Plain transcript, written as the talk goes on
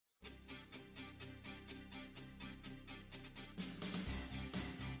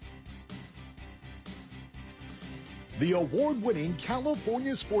The award-winning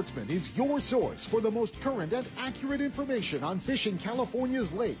California Sportsman is your source for the most current and accurate information on fishing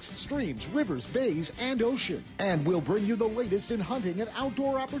California's lakes, streams, rivers, bays, and ocean. And we'll bring you the latest in hunting and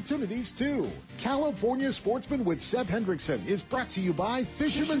outdoor opportunities, too. California Sportsman with Seb Hendrickson is brought to you by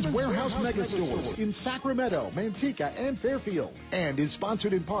Fisherman's Warehouse Megastores in Sacramento, Manteca, and Fairfield. And is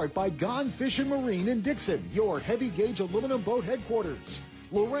sponsored in part by Gone Fishing Marine in Dixon, your heavy-gauge aluminum boat headquarters.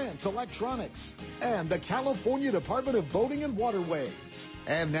 Lowrance Electronics, and the California Department of Boating and Waterways.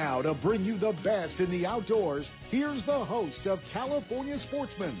 And now, to bring you the best in the outdoors, here's the host of California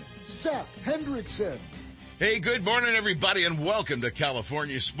Sportsman, Seth Hendrickson. Hey, good morning, everybody, and welcome to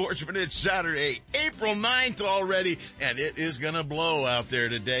California Sportsman. It's Saturday, April 9th already, and it is going to blow out there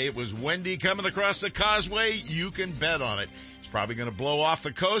today. It was windy coming across the causeway. You can bet on it. Probably going to blow off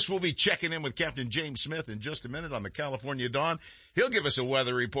the coast. We'll be checking in with Captain James Smith in just a minute on the California Dawn. He'll give us a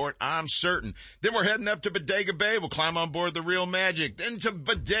weather report, I'm certain. Then we're heading up to Bodega Bay. We'll climb on board the Real Magic. Then to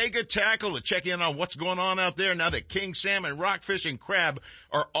Bodega Tackle to check in on what's going on out there now that king salmon, rockfish, and crab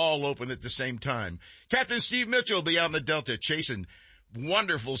are all open at the same time. Captain Steve Mitchell will be out in the Delta chasing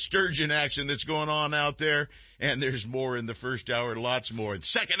wonderful sturgeon action that's going on out there. And there's more in the first hour, lots more. In the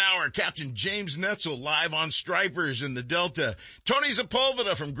second hour, Captain James Netzel live on stripers in the Delta. Tony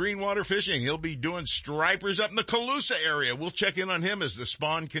Sepulveda from Greenwater Fishing. He'll be doing stripers up in the Calusa area. We'll check in on him as the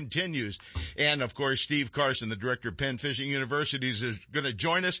spawn continues. And, of course, Steve Carson, the director of Penn Fishing Universities, is going to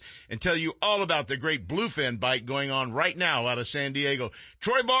join us and tell you all about the great bluefin bite going on right now out of San Diego.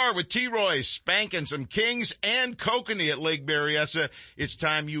 Troy Barr with T-Roy spanking some kings and kokanee at Lake Berryessa. It's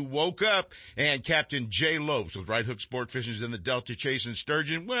time you woke up. And Captain Jay Lopes with Right Hook Sport Fishing's in the Delta chasing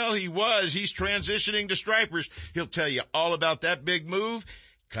sturgeon. Well, he's transitioning to stripers. He'll tell you all about that big move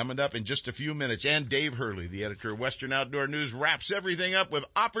coming up in just a few minutes. And Dave Hurley, the editor of Western Outdoor News, wraps everything up with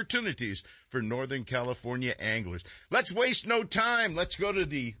opportunities for Northern California anglers. Let's waste no time. Let's go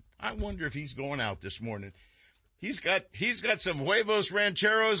to I wonder if he's going out this morning. He's got some huevos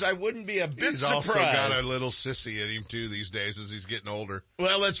rancheros. I wouldn't be a bit surprised. He's also got a little sissy in him, too, these days as he's getting older.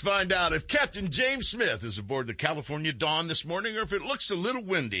 Well, let's find out if Captain James Smith is aboard the California Dawn this morning or if it looks a little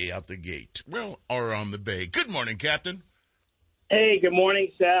windy out the gate. Well, or on the bay. Good morning, Captain. Hey, good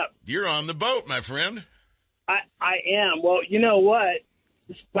morning, Seth. You're on the boat, my friend. I am. Well, you know what?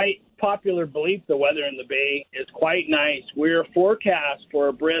 Despite popular belief, the weather in the bay is quite nice. We're forecast for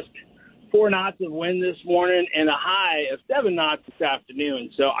a brisk 4 knots of wind this morning and a high of 7 knots this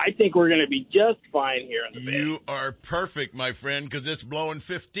afternoon. So I think we're going to be just fine here in the bay. You are perfect, my friend, because it's blowing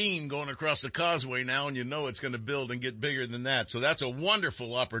 15 going across the causeway now, and you know it's going to build and get bigger than that. So that's a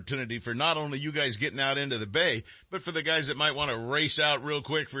wonderful opportunity for not only you guys getting out into the bay, but for the guys that might want to race out real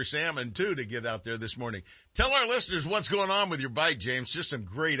quick for salmon, too, to get out there this morning. Tell our listeners what's going on with your bite, James. Just some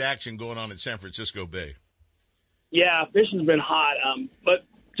great action going on at San Francisco Bay. Yeah, fishing's been hot, but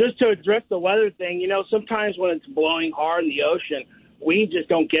just to address the weather thing, sometimes when it's blowing hard in the ocean, we just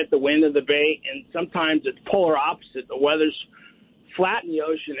don't get the wind of the bay, and sometimes it's polar opposite. The weather's flat in the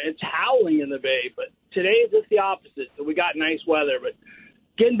ocean, and it's howling in the bay, but today is just the opposite, so we got nice weather. But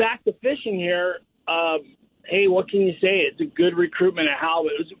getting back to fishing here, hey, what can you say? It's a good recruitment of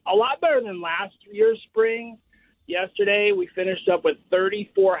halibut. It was a lot better than last year's spring. Yesterday, we finished up with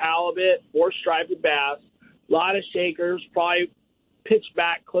 34 halibut, 4 striped bass, a lot of shakers, probably pitched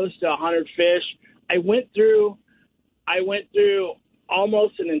back close to 100 fish. I went through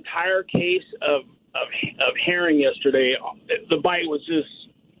almost an entire case of herring yesterday. The bite was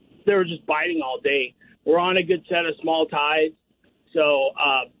they were just biting all day. We're on a good set of small tides. So,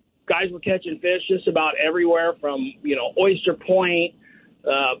 guys were catching fish just about everywhere from, Oyster Point,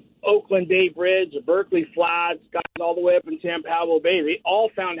 Oakland Bay Bridge, the Berkeley Flats, guys all the way up in San Pablo Bay. They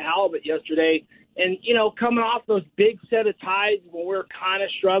all found halibut yesterday. And, coming off those big set of tides when we were kind of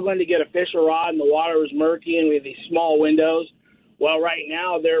struggling to get a fish or rod and the water was murky and we had these small windows, well, right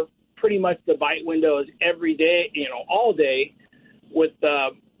now they're pretty much the bite windows every day, all day with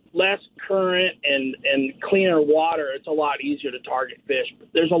less current and cleaner water. It's a lot easier to target fish. But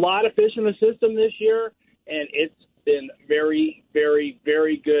there's a lot of fish in the system this year, and it's been very, very,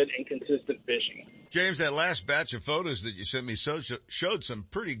 very good and consistent fishing. James, that last batch of photos that you sent me showed some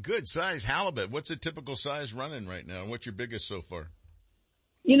pretty good size halibut. What's a typical size running right now, and what's your biggest so far?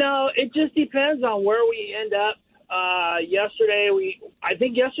 It just depends on where we end up. Yesterday we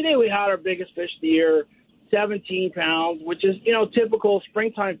had our biggest fish of the year, 17 pounds, which is, typical.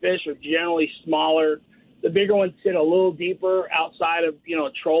 Springtime fish are generally smaller. The bigger ones sit a little deeper outside of,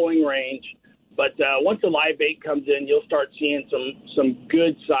 trolling range. But once the live bait comes in, you'll start seeing some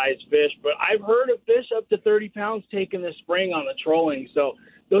good-sized fish. But I've heard of fish up to 30 pounds taken this spring on the trolling. So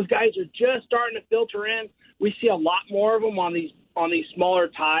those guys are just starting to filter in. we see a lot more of them on these smaller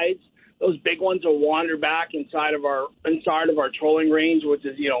tides. Those big ones will wander back inside of our trolling range, which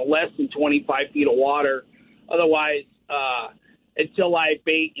is, less than 25 feet of water. Otherwise, until live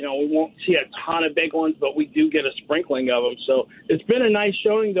bait, we won't see a ton of big ones, but we do get a sprinkling of them. So it's been a nice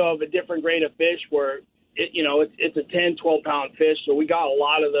showing, though, of a different grade of fish where, it's a 10, 12-pound fish. So we got a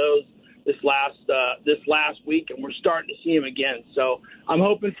lot of those this last week, and we're starting to see them again. So I'm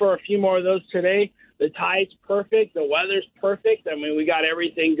hoping for a few more of those today. The tide's perfect. The weather's perfect. I mean, we got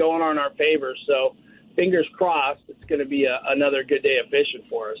everything going on in our favor. So fingers crossed it's going to be another good day of fishing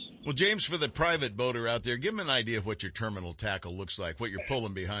for us. Well, James, for the private boater out there, give him an idea of what your terminal tackle looks like, what you're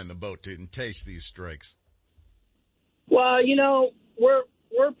pulling behind the boat to entice these strikes. Well, we're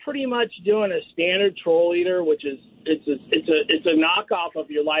pretty much doing a standard troll leader, which is it's a knockoff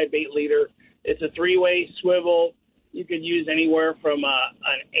of your live bait leader. It's a 3-way swivel. You could use anywhere from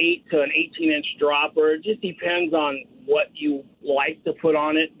an 8 to an 18-inch dropper. It just depends on what you like to put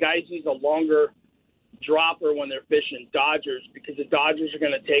on it. Guys use a longer dropper when they're fishing dodgers because the dodgers are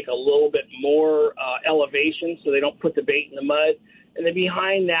going to take a little bit more elevation so they don't put the bait in the mud. And then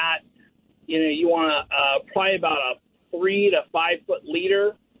behind that, you want probably about a 3 to 5 foot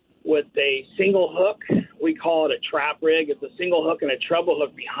leader with a single hook. We call it a trap rig. It's a single hook and a treble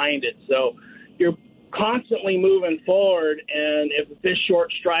hook behind it. So you're constantly moving forward, and if a fish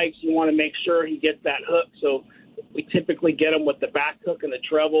short strikes, you want to make sure he gets that hook. So we typically get them with the back hook and the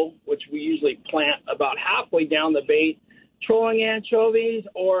treble, which we usually plant about halfway down the bait. Trolling anchovies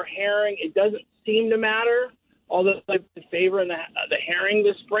or herring, it doesn't seem to matter, although I'm favoring the herring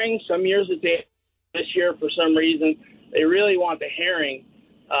this spring. Some years this year, for some reason, they really want the herring.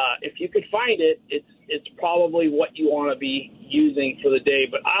 If you could find it, it's probably what you want to be using for the day.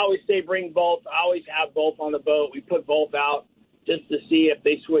 But I always say bring both. I always have both on the boat. We put both out just to see if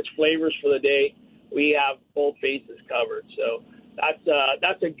they switch flavors for the day. We have both bases covered. So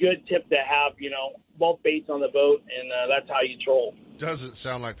that's a good tip to have, both baits on the boat, and that's how you troll. Doesn't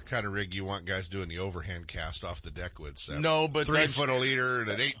sound like the kind of rig you want guys doing the overhand cast off the deck with. So. No, but 3 foot a leader and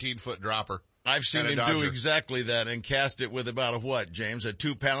an 18-foot dropper. I've seen him do exactly that and cast it with about a what, James? A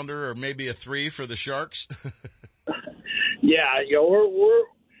 2-pounder or maybe a 3 for the sharks? Yeah,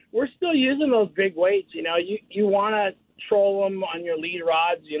 we're still using those big weights. You want to troll them on your lead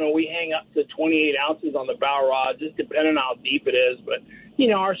rods. We hang up to 28 ounces on the bow rod, just depending on how deep it is. But,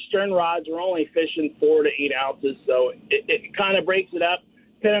 our stern rods, we're only fishing 4 to 8 ounces. So it kind of breaks it up.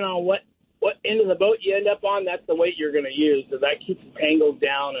 Depending on what end of the boat you end up on, that's the weight you're going to use. So that keeps the tangles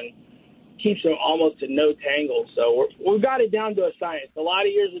down and keeps them almost to no tangles. So we've got it down to a science. A lot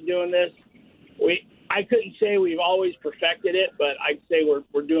of years of doing this. I couldn't say we've always perfected it, but I'd say we're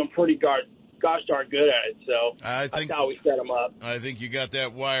doing pretty gosh darn good at it. So that's how we set them up. I think you got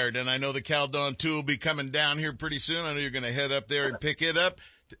that wired. And I know the Caldon 2 will be coming down here pretty soon. I know you're going to head up there and pick it up.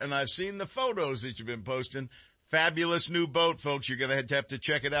 And I've seen the photos that you've been posting. Fabulous new boat, folks. You're going to have to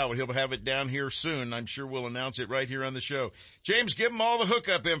check it out. He'll have it down here soon. I'm sure we'll announce it right here on the show. James, give them all the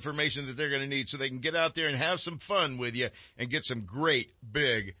hookup information that they're going to need so they can get out there and have some fun with you and get some great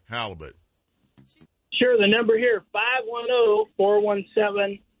big halibut. Sure. The number here,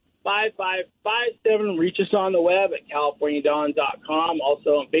 510-417-5557. Reach us on the web at CaliforniaDawn.com,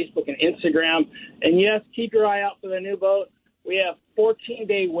 also on Facebook and Instagram. And, yes, keep your eye out for the new boat. We have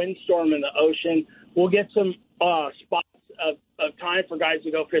 14-day windstorm in the ocean. We'll get some spots of time for guys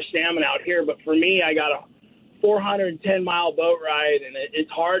to go fish salmon out here. But for me, I got a 410-mile boat ride, and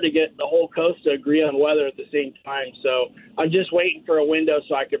it's hard to get the whole coast to agree on weather at the same time. So I'm just waiting for a window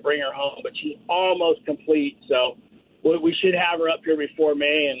so I could bring her home. But she's almost complete, so we should have her up here before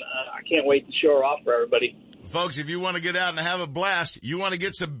May, and I can't wait to show her off for everybody. Folks, if you want to get out and have a blast, you want to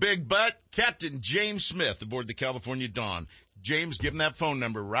get some big butt, Captain James Smith aboard the California Dawn. James, give him that phone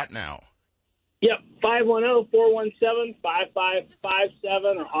number right now. Yep,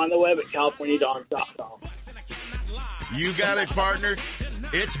 510-417-5557 or on the web at CaliforniaDawn.com. You got it, partner.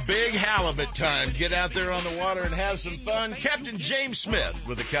 It's big halibut time. Get out there on the water and have some fun. Captain James Smith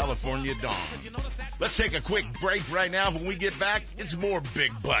with the California Dawn. Let's take a quick break right now. When we get back, it's more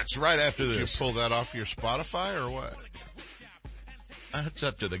big butts right after this. Did you pull that off your Spotify or what? That's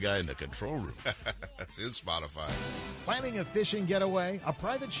up to the guy in the control room. That's his Spotify. Planning a fishing getaway, a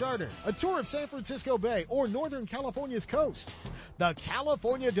private charter, a tour of San Francisco Bay, or Northern California's coast? The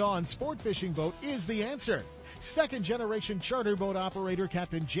California Dawn Sport Fishing Boat is the answer. Second-generation charter boat operator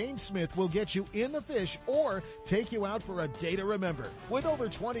Captain James Smith will get you in the fish or take you out for a day to remember. With over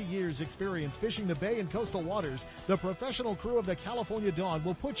 20 years experience fishing the bay and coastal waters, the professional crew of the California Dawn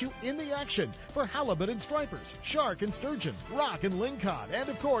will put you in the action for halibut and stripers, shark and sturgeon, rock and lingcod, and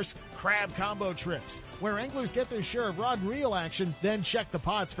of course, crab combo trips. trips. Where anglers get their share of rod and reel action, then check the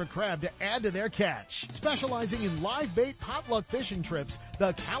pots for crab to add to their catch. Specializing in live bait potluck fishing trips,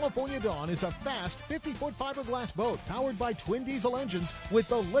 the California Dawn is a fast 50-foot fiberglass boat powered by twin diesel engines with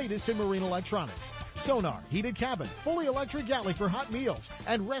the latest in marine electronics. Sonar, heated cabin, fully electric galley for hot meals,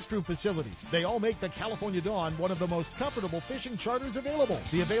 and restroom facilities. They all make the California Dawn one of the most comfortable fishing charters available.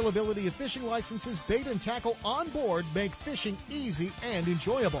 The availability of fishing licenses, bait, and tackle on board make fishing easy and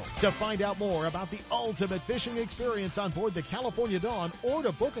enjoyable. To find out more about the ultimate fishing experience on board the California Dawn or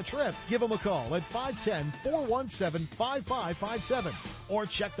to book a trip, give them a call at 510-417-5557 or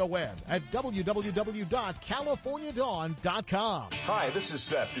check the web at www.californiadawn.com. Hi, this is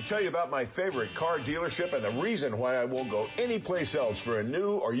Seth to tell you about my favorite car dealership and the reason why I won't go anyplace else for a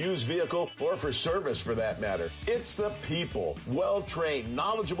new or used vehicle or for service for that matter. It's the people. Well-trained,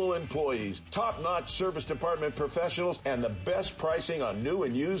 knowledgeable employees, top-notch service department professionals, and the best pricing on new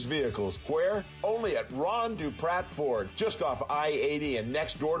and used vehicles. Where? Only at Ron Duprat Ford, just off I-80 and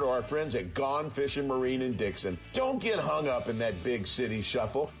next door to our friends at Gone Fishing Marine in Dixon. Don't get hung up in that big city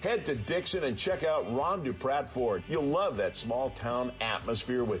shuffle. Head to Dixon and check out Ron Duprat Ford. You'll love that small town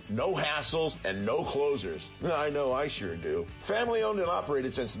atmosphere with no hassles and no closers. I know I sure do. Family owned and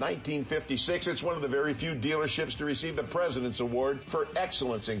operated since 1956, it's one of the very few dealerships to receive the President's Award for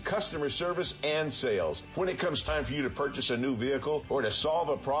excellence in customer service and sales. When it comes time for you to purchase a new vehicle or to solve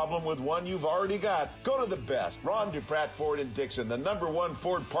a problem with one you've already got, go to the best. Ron Duprat Ford in Dixon, the #1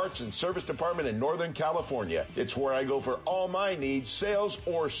 Ford parts and service department in Northern California. It's where I go for all my needs, sales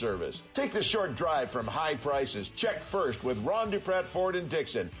or service. Take the short drive from high prices. Check first with Ron Duprat Ford in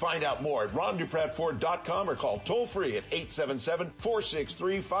Dixon. Find out more at rondupratford.com or call toll free at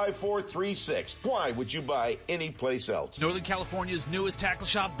 877-463-5436. Why would you buy any place else? Northern California's newest tackle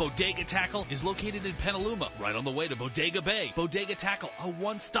shop, Bodega Tackle, is located in Petaluma, right on the way to Bodega Bay. Bodega Tackle, a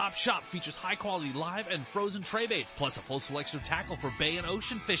one-stop shop, features high-quality live and frozen tray baits, plus a full selection of tackle for bay and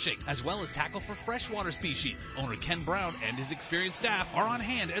ocean fishing, as well as tackle for freshwater species. Owner Ken Brown and his experienced staff are on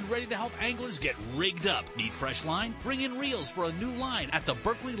hand and ready to help anglers get rigged up. Need fresh line? Bring in reels for a new line at the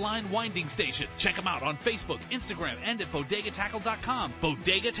Berkeley Line Winding Station. Check them out on Facebook, Instagram, and at bodegatackle.com.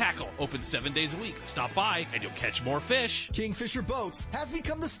 Bodega Tackle, open 7 days a week. Stop by and you'll catch more fish. Kingfisher Boats has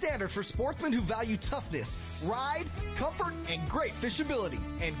become the standard for sportsmen who value toughness, ride, comfort, and great fishability.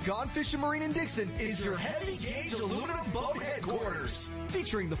 And Gone Fishing Marine in Dixon is your heavy gauge aluminum boat headquarters.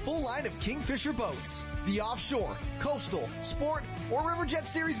 Featuring the full line of Kingfisher boats. The offshore, coastal, sport, or Riverjet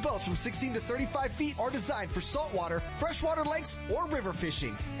Series boats from 16 to 35 feet are designed for saltwater, freshwater lakes, or river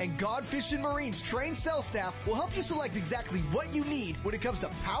fishing. And Gone Fishing Marine's trained sales staff will help you select exactly what you need when it comes to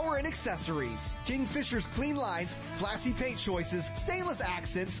power and accessories. Kingfisher's clean lines, classy paint choices, stainless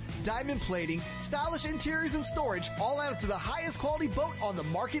accents, diamond plating, stylish interiors and storage all add up to the highest quality boat on the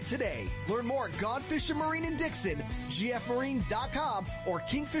market today. Learn more at Gone Fishing Marine in Dixon, gfmarine.com or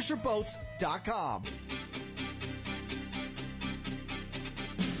kingfisherboats.com.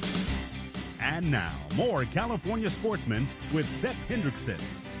 And now, more California Sportsmen with Seth Hendrickson.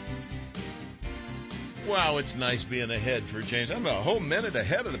 Wow, it's nice being ahead for a change. I'm a whole minute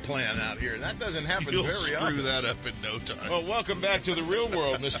ahead of the plan out here. That doesn't happen You'll very often. screw that up in no time. Well, welcome back to the real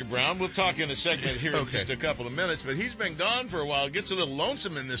world, Mr. Brown. We'll talk in a segment here in just a couple of minutes, but he's been gone for a while. It gets a little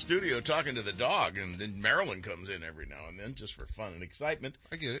lonesome in the studio talking to the dog, and then Marilyn comes in every now and then just for fun and excitement.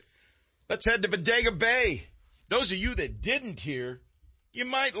 I get it. Let's head to Bodega Bay. Those of you that didn't hear, you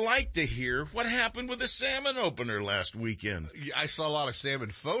might like to hear what happened with the salmon opener last weekend. I saw a lot of salmon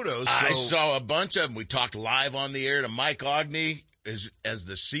photos. I saw a bunch of them. We talked live on the air to Mike Ogney as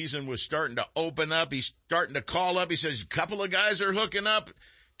the season was starting to open up. He's starting to call up. He says a couple of guys are hooking up.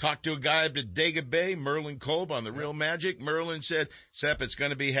 Talked to a guy at Bodega Bay, Merlin Kolb on the Real Magic. Merlin said, Sep, it's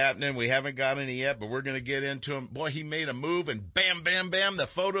going to be happening. We haven't got any yet, but we're going to get into them. Boy, he made a move and bam, bam, bam, the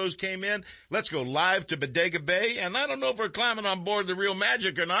photos came in. Let's go live to Bodega Bay. And I don't know if we're climbing on board the Real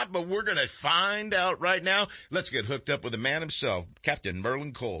Magic or not, but we're going to find out right now. Let's get hooked up with the man himself, Captain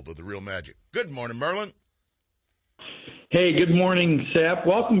Merlin Kolb of the Real Magic. Good morning, Merlin. Hey, good morning, Sap.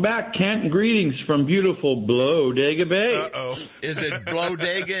 Welcome back, Kent, and greetings from beautiful Bodega Bay. Uh-oh. Is it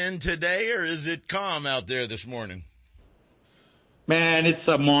Bodega in today, or is it calm out there this morning? Man, it's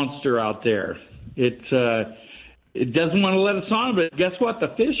a monster out there. It doesn't want to let us on, but guess what? The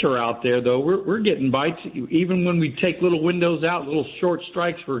fish are out there, though. We're getting bites. Even when we take little windows out, little short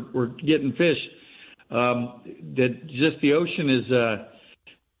strikes, we're getting fish. The ocean is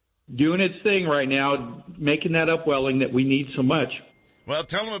doing its thing right now, making that upwelling that we need so much. Well,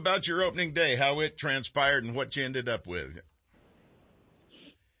 tell them about your opening day, how it transpired and what you ended up with.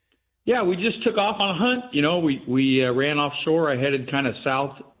 Yeah, we just took off on a hunt. You know, we ran offshore. I headed kind of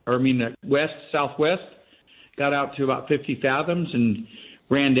south southwest, got out to about 50 fathoms and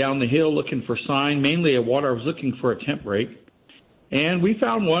ran down the hill looking for sign, mainly at water. I was looking for a temp break. And we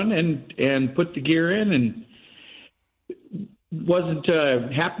found one and put the gear in, and wasn't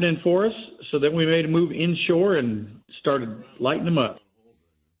happening for us. So then we made a move inshore and started lighting them up.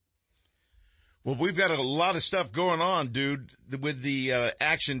 Well, we've got a lot of stuff going on, dude, with the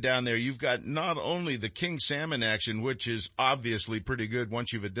action down there. You've got not only the king salmon action, which is obviously pretty good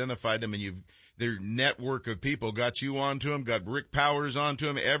once you've identified them, and their network of people got you onto them, got Rick Powers onto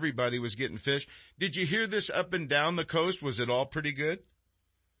them. Everybody was getting fish. Did you hear this up and down the coast? Was it all pretty good?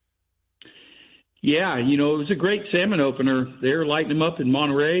 Yeah, it was a great salmon opener. They're lighting them up in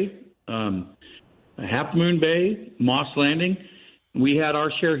Monterey, Half Moon Bay, Moss Landing. We had our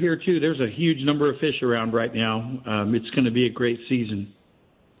share here, too. There's a huge number of fish around right now. It's going to be a great season.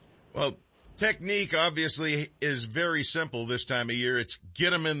 Well, technique obviously is very simple this time of year. It's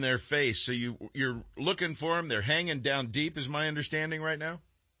get them in their face. So you're looking for them. They're hanging down deep, is my understanding right now?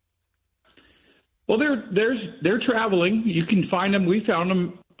 Well, they're traveling. You can find them. We found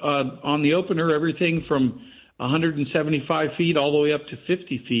them on the opener, everything from 175 feet all the way up to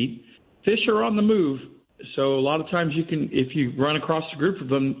 50 feet. Fish are on the move. So a lot of times if you run across a group of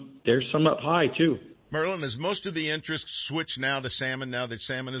them, there's some up high too. Merlin, has most of the interest switched now to salmon now that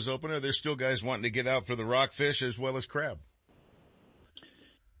salmon is open, or are there still guys wanting to get out for the rockfish as well as crab?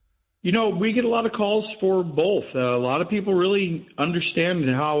 We get a lot of calls for both. A lot of people really understand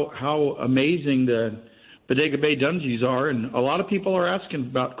how amazing the Bodega Bay Dungeons are, and a lot of people are asking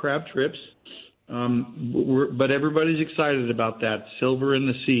about crab trips. But everybody's excited about that, silver in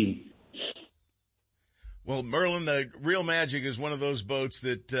the sea. Well, Merlin, the Real Magic is one of those boats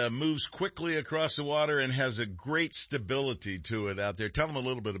that moves quickly across the water and has a great stability to it out there. Tell them a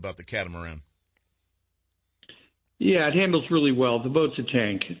little bit about the catamaran. Yeah, it handles really well. The boat's a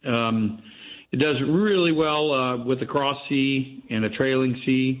tank. It does really well with a cross sea and a trailing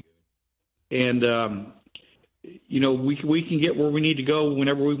sea. And, we can get where we need to go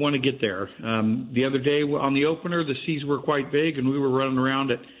whenever we want to get there. The other day on the opener, the seas were quite big, and we were running around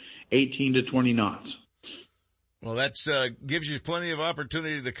at 18 to 20 knots. Well, that's gives you plenty of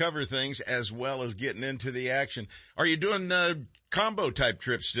opportunity to cover things as well as getting into the action. Are you doing combo type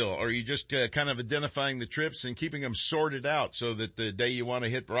trips still, or are you just kind of identifying the trips and keeping them sorted out so that the day you want to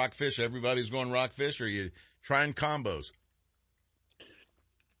hit rockfish, everybody's going rockfish, or are you trying combos?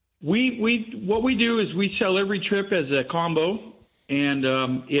 What we do is we sell every trip as a combo, and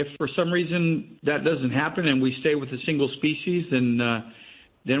if for some reason that doesn't happen and we stay with a single species,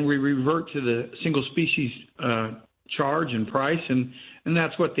 then we revert to the single species charge and price, and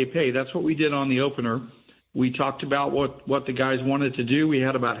that's what they pay. That's what we did on the opener. We talked about what the guys wanted to do. We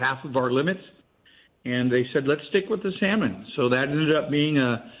had about half of our limits, and they said, let's stick with the salmon. So that ended up being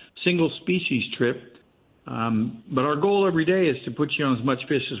a single species trip. But our goal every day is to put you on as much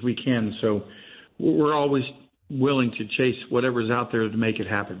fish as we can. So we're always willing to chase whatever's out there to make it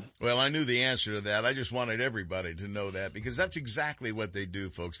happen. Well, I knew the answer to that. I just wanted everybody to know that, because that's exactly what they do,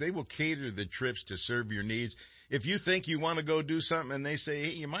 folks. They will cater the trips to serve your needs. If you think you want to go do something and they say,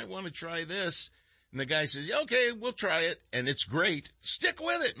 hey, you might want to try this, and the guy says, okay, we'll try it, and it's great, stick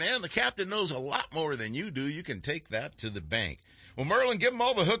with it, man. The captain knows a lot more than you do. You can take that to the bank. Well, Merlin, give them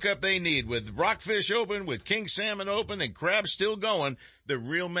all the hookup they need with rockfish open, with king salmon open, and crab still going. The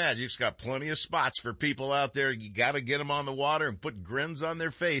Real Magic's got plenty of spots for people out there. You got to get them on the water and put grins on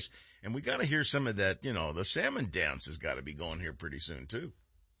their face. And we got to hear some of that, the salmon dance has got to be going here pretty soon, too.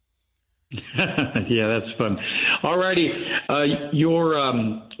 Yeah, that's fun. All righty. Your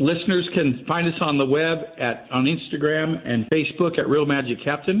listeners can find us on the web on Instagram and Facebook at Real Magic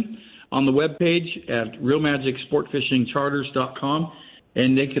Captain, on the webpage at realmagicsportfishingcharters.com,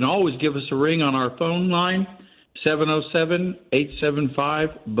 and they can always give us a ring on our phone line,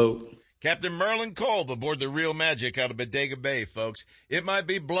 707-875-BOAT. Captain Merlin Kolb aboard the Real Magic out of Bodega Bay, folks. It might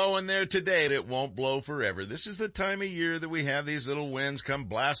be blowing there today, but it won't blow forever. This is the time of year that we have these little winds come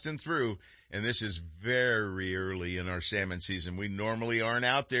blasting through, and this is very early in our salmon season. We normally aren't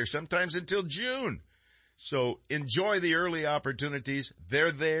out there sometimes until June. So enjoy the early opportunities.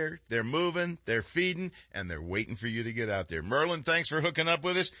 They're there, they're moving, they're feeding, and they're waiting for you to get out there. Merlin, thanks for hooking up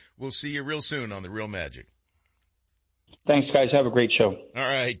with us. We'll see you real soon on the Real Magic. Thanks, guys. Have a great show. All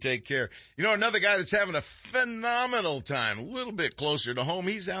right, take care. Another guy that's having a phenomenal time, a little bit closer to home,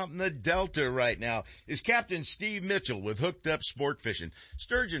 he's out in the Delta right now, is Captain Steve Mitchell with Hooked Up Sport Fishing.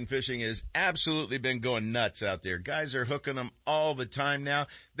 Sturgeon fishing has absolutely been going nuts out there. Guys are hooking them all the time now.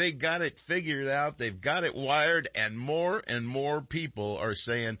 They got it figured out. They've got it wired, and more people are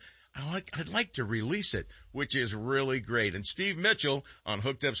saying, I'd like to release it, which is really great. And Steve Mitchell on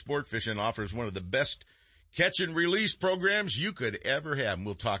Hooked Up Sport Fishing offers one of the best catch and release programs you could ever have. And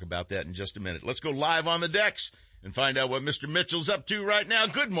we'll talk about that in just a minute. Let's go live on the decks and find out what Mr. Mitchell's up to right now.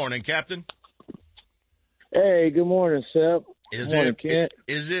 Good morning, Captain. Hey, good morning, Sep. Is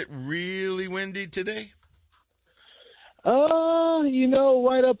it really windy today?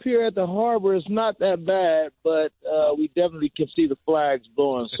 Right up here at the harbor, it's not that bad, but we definitely can see the flags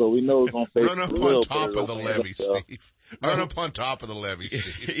blowing, so we know it's going to face Run up on top of the levee, Steve. Run up on top of the levee,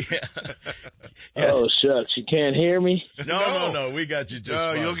 Steve. Yeah. Yes. Oh, shucks. You can't hear me? No. We got you just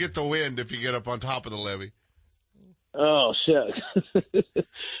fine. You'll get the wind if you get up on top of the levee. Oh, shucks.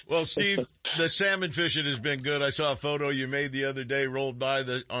 Well, Steve, the salmon fishing has been good. I saw a photo you made the other day, rolled by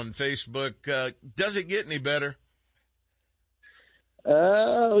on Facebook. Does it get any better?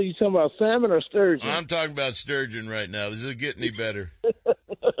 You talking about salmon or sturgeon? I'm talking about sturgeon right now. Does it get any better?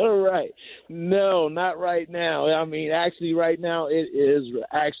 All right. No, not right now. I mean, actually, right now, it is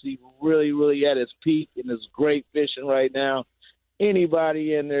actually really, really at its peak, and it's great fishing right now.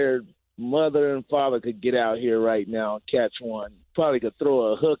 Anybody and their mother and father could get out here right now and catch one. Probably could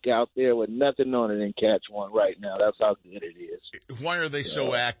throw a hook out there with nothing on it and catch one right now. That's how good it is. Why are they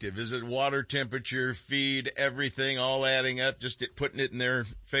so active? Is it water temperature, feed, everything all adding up, just putting it in their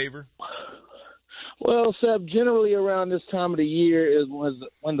favor? Well, Seb, generally around this time of the year is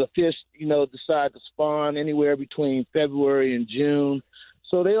when the fish, decide to spawn anywhere between February and June.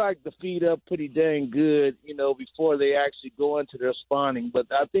 So they like to feed up pretty dang good, before they actually go into their spawning. But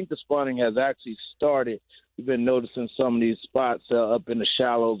I think the spawning has actually started. We've been noticing some of these spots up in the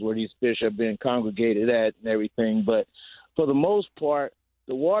shallows where these fish have been congregated at and everything. But for the most part,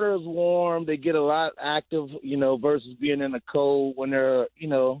 the water is warm. They get a lot active, versus being in the cold when they're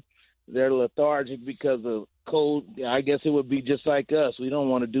lethargic because of cold. I guess it would be just like us. We don't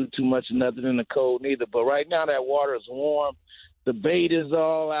want to do too much of nothing in the cold neither. But right now that water is warm. The bait is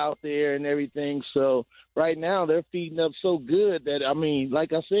all out there and everything. So right now they're feeding up so good that,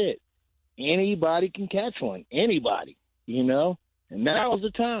 like I said, anybody can catch one. Anybody, and now's the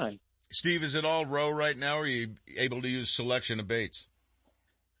time. Steve, is it all roe right now, or are you able to use selection of baits?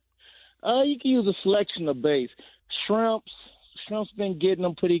 You can use a selection of baits. Shrimps been getting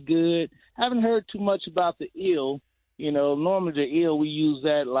them pretty good. Haven't heard too much about the eel. Normally the eel, we use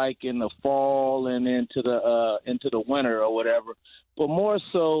that like in the fall and into the winter or whatever. But more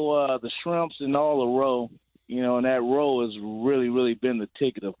so the shrimps and all the roe, and that roe has really, really been the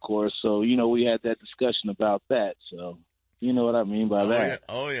ticket, of course. So, we had that discussion about that. So, you know what I mean by that. Yeah.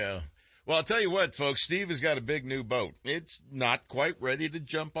 Oh, yeah. Well, I'll tell you what, folks, Steve has got a big new boat. It's not quite ready to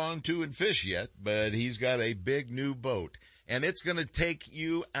jump onto and fish yet, but he's got a big new boat. And it's going to take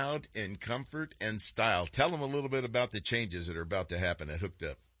you out in comfort and style. Tell them a little bit about the changes that are about to happen at Hooked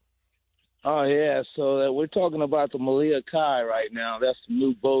Up. Oh, yeah. So we're talking about the Malia Kai right now. That's the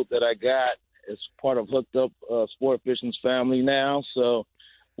new boat that I got. It's part of Hooked Up Sport Fishing's family now. So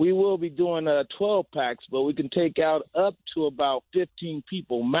we will be doing 12 packs, but we can take out up to about 15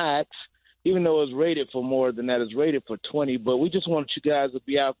 people max, even though it's rated for more than that. It's rated for 20. But we just want you guys to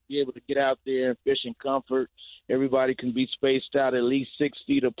be able to get out there and fish in comfort. Everybody can be spaced out at least 6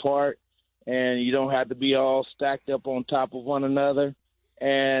 feet apart, and you don't have to be all stacked up on top of one another.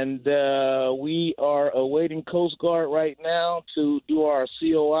 And we are awaiting Coast Guard right now to do our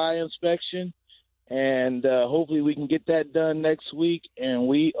COI inspection, and hopefully we can get that done next week, and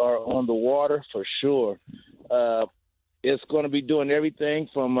we are on the water for sure. It's going to be doing everything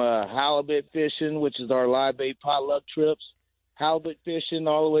from halibut fishing, which is our live bait potluck trips, halibut fishing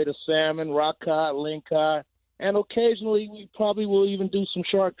all the way to salmon, rock cod, lingcod. And occasionally we probably will even do some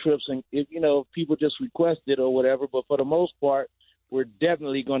shark trips, and if people just request it or whatever. But for the most part, we're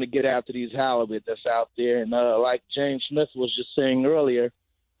definitely going to get after these halibut that's out there. And like James Smith was just saying earlier,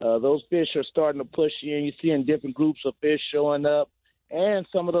 those fish are starting to push in. You're seeing different groups of fish showing up, and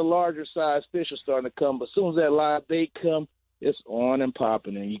some of the larger size fish are starting to come. But as soon as that live bait come, it's on and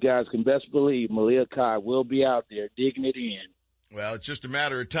popping. And you guys can best believe Malia Kai will be out there digging it in. Well, it's just a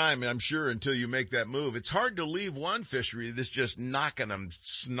matter of time, I'm sure, until you make that move. It's hard to leave one fishery that's just knocking them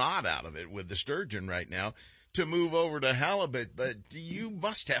snot out of it with the sturgeon right now to move over to halibut, but you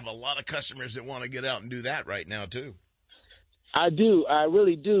must have a lot of customers that want to get out and do that right now, too. I do. I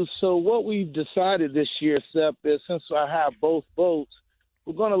really do. So what we've decided this year, Sep, is since I have both boats,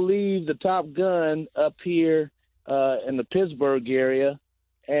 we're going to leave the Top Gun up here in the Pittsburgh area.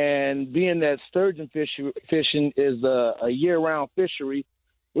 And being that sturgeon fishing is a year-round fishery,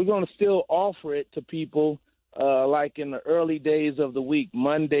 we're going to still offer it to people like in the early days of the week,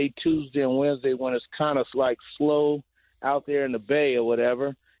 Monday, Tuesday, and Wednesday, when it's kind of like slow out there in the bay or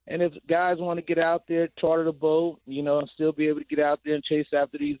whatever. And if guys want to get out there, charter the boat, and still be able to get out there and chase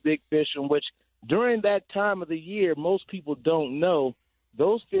after these big fish, in which during that time of the year, most people don't know,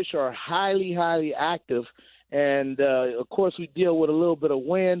 those fish are highly, highly active. And, of course, we deal with a little bit of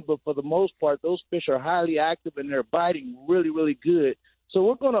wind, but for the most part, those fish are highly active and they're biting really, really good. So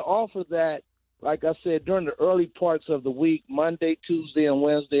we're going to offer that, like I said, during the early parts of the week, Monday, Tuesday, and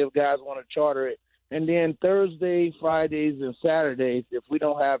Wednesday, if guys want to charter it. And then Thursday, Fridays, and Saturdays, if we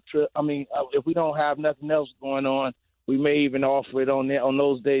don't have if we don't have nothing else going on, we may even offer it on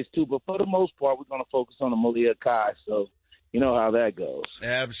those days too. But for the most part, we're going to focus on the Malia Kai. So you know how that goes.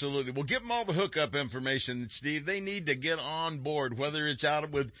 Absolutely. Well, give them all the hookup information, Steve. They need to get on board, whether it's out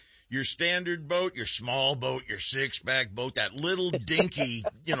with your standard boat, your small boat, your six-pack boat, that little dinky,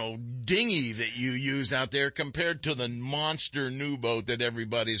 dinghy that you use out there compared to the monster new boat that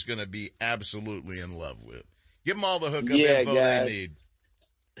everybody's going to be absolutely in love with. Give them all the hookup info they need.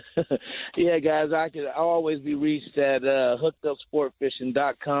 Yeah, guys, I'll always be reached at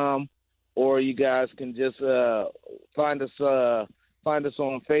hookedupsportfishing.com, or you guys can just find us on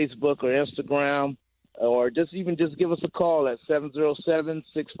Facebook or Instagram. Or just give us a call at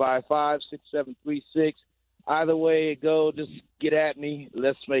 707-655-6736. Either way it goes, just get at me.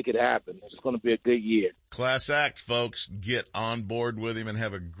 Let's make it happen. It's going to be a good year. Class act, folks. Get on board with him and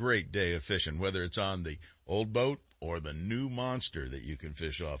have a great day of fishing, whether it's on the old boat or the new monster that you can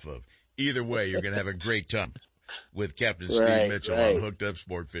fish off of. Either way, you're going to have a great time with Captain Steve Mitchell on Hooked Up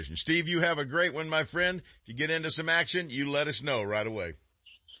Sport Fishing. Steve, you have a great one, my friend. If you get into some action, you let us know right away.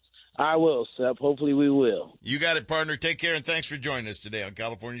 I will, Sep. Hopefully we will. You got it, partner. Take care, and thanks for joining us today on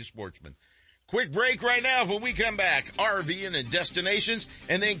California Sportsman. Quick break right now. When we come back, RVing and destinations,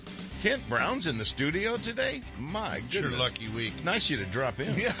 and then Kent Brown's in the studio today. My goodness. It's your lucky week. Nice of you to drop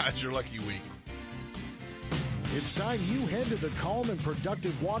in. Yeah, it's your lucky week. It's time you head to the calm and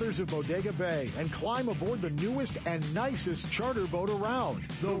productive waters of Bodega Bay and climb aboard the newest and nicest charter boat around,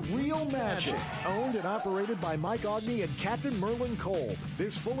 the Real Magic. Owned and operated by Mike Ogney and Captain Merlin Kolb.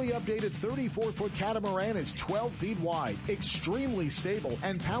 This fully updated 34-foot catamaran is 12 feet wide, extremely stable,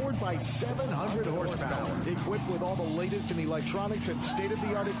 and powered by 700 horsepower. Equipped with all the latest in electronics and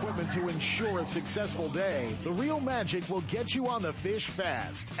state-of-the-art equipment to ensure a successful day, the Real Magic will get you on the fish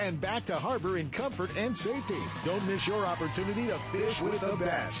fast and back to harbor in comfort and safety. Don't miss your opportunity to fish with the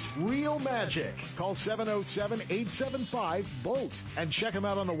best. Real Magic. Call 707-875-BOAT and check them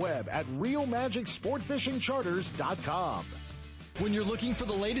out on the web at realmagicsportfishingcharters.com. When you're looking for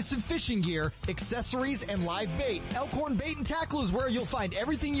the latest in fishing gear, accessories, and live bait, Elkhorn Bait and Tackle is where you'll find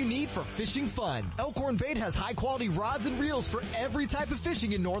everything you need for fishing fun. Elkhorn Bait has high-quality rods and reels for every type of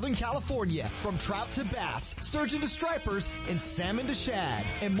fishing in Northern California, from trout to bass, sturgeon to stripers, and salmon to shad.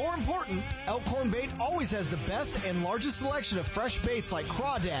 And more important, Elkhorn Bait always has the best and largest selection of fresh baits like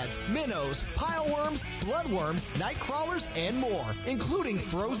crawdads, minnows, pileworms, bloodworms, night crawlers, and more, including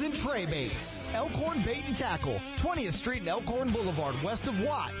frozen tray baits. Elkhorn Bait and Tackle, 20th Street and Elkhorn Boulevard, west of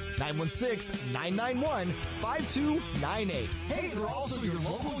Watt, 916-991-5298. Hey, they're also your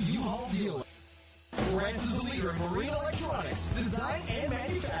local U-Haul dealer. Lowrance is the leader in marine electronics, design, and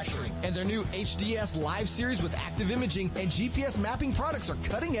manufacturing. And their new HDS Live series with active imaging and GPS mapping products are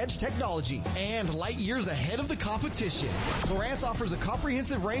cutting-edge technology and light years ahead of the competition. Lowrance offers a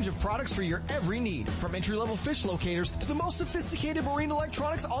comprehensive range of products for your every need. From entry-level fish locators to the most sophisticated marine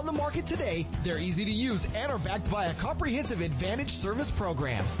electronics on the market today, they're easy to use and are backed by a comprehensive Advantage service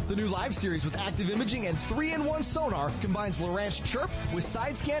program. The new Live series with active imaging and 3-in-1 sonar combines Lowrance Chirp with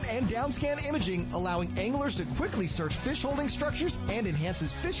side scan and down scan imaging, allowing anglers to quickly search fish holding structures and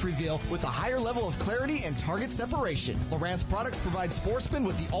enhances fish reveal with a higher level of clarity and target separation. Lowrance products provide sportsmen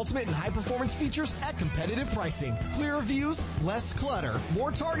with the ultimate in high performance features at competitive pricing. Clearer views, less clutter,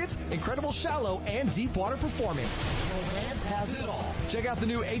 more targets, incredible shallow and deep water performance. Lowrance has it all. Check out the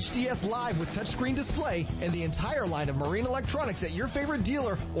new HDS Live with touchscreen display and the entire line of marine electronics at your favorite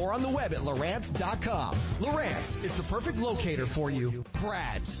dealer or on the web at Lowrance.com. Lowrance is the perfect locator for you.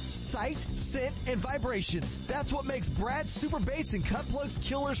 Brad's sight, scent, and vibrations. That's what makes Brad's super baits and cut plugs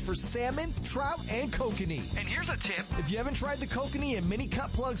killers for salmon, trout, and kokanee. And here's a tip. If you haven't tried the kokanee and mini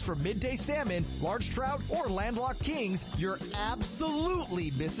cut plugs for midday salmon, large trout, or landlocked kings, you're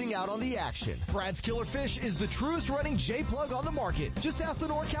absolutely missing out on the action. Brad's Killer Fish is the truest running J-plug on the market. Just ask the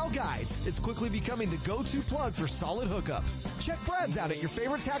NorCal guides. It's quickly becoming the go-to plug for solid hookups. Check Brad's out at your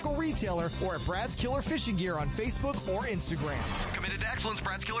favorite tackle retailer or at Brad's Killer Fishing Gear on Facebook or Instagram. Committed to excellence,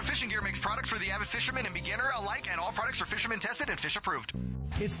 Brad's Killer Fishing Gear makes products for the avid fisherman and beginner alike, and all products are fisherman tested and fish approved.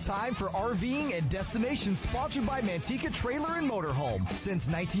 It's time for RVing and Destination, sponsored by Manteca Trailer and Motorhome. Since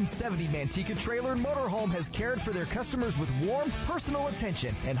 1970, Manteca Trailer and Motorhome has cared for their customers with warm, personal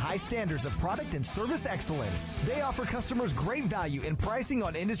attention and high standards of product and service excellence. They offer customers great value in pricing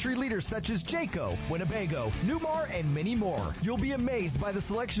on industry leaders such as Jayco, Winnebago, Newmar, and many more. You'll be amazed by the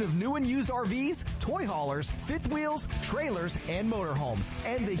selection of new and used RVs, toy haulers, fifth wheels, trailers, and motorhomes,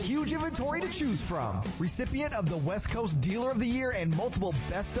 and the huge inventory to choose from. Recipient of the West Coast Dealer of the Year and multiple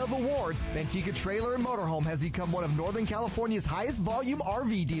Best of awards, Manteca Trailer and Motorhome has become one of Northern California's highest volume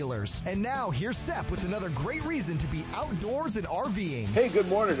RV dealers. And now here's Sepp with another great reason to be outdoors and RVing. Hey, good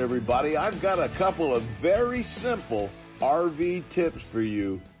morning, everybody. I've got a couple of very simple RV tips for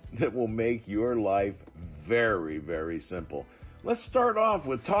you that will make your life very, very simple. Let's start off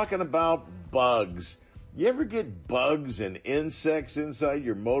with talking about bugs. You ever get bugs and insects inside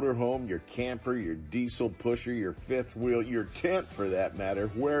your motorhome, your camper, your diesel pusher, your fifth wheel, your tent for that matter,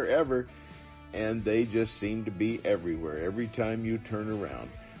 wherever, and they just seem to be everywhere every time you turn around?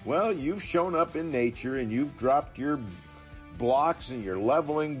 Well, you've shown up in nature and you've dropped your blocks and your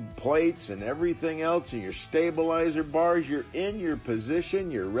leveling plates and everything else and your stabilizer bars. You're in your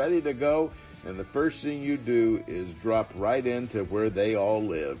position, you're ready to go. And the first thing you do is drop right into where they all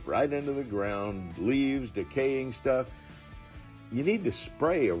live, right into the ground, leaves, decaying stuff. You need to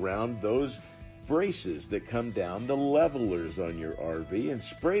spray around those braces that come down, the levelers on your RV, and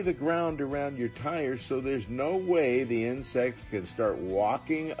spray the ground around your tires so there's no way the insects can start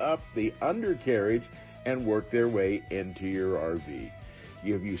walking up the undercarriage and work their way into your RV.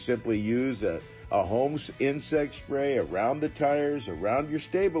 If you simply use a home insect spray around the tires, around your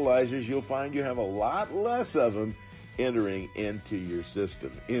stabilizers, you'll find you have a lot less of them entering into your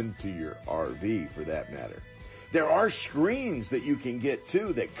system, into your RV for that matter. There are screens that you can get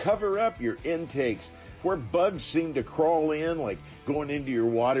too that cover up your intakes where bugs seem to crawl in, like going into your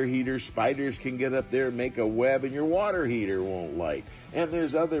water heater. Spiders can get up there and make a web and your water heater won't light. And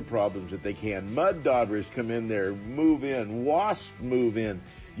there's other problems that they can. Mud daubers come in there, move in, wasps move in.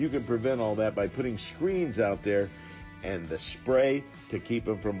 You can prevent all that by putting screens out there and the spray to keep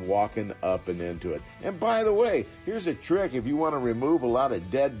them from walking up and into it. And by the way, here's a trick if you want to remove a lot of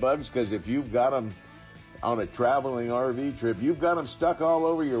dead bugs, because if you've got them on a traveling RV trip, you've got them stuck all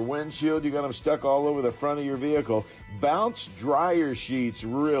over your windshield, you've got them stuck all over the front of your vehicle. Bounce dryer sheets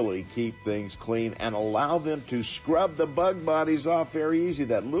really keep things clean and allow them to scrub the bug bodies off very easy.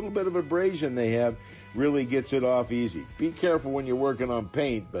 That little bit of abrasion they have really gets it off easy. Be careful when you're working on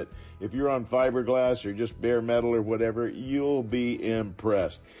paint, but if you're on fiberglass or just bare metal or whatever, you'll be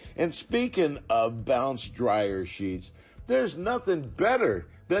impressed. And speaking of bounce dryer sheets, there's nothing better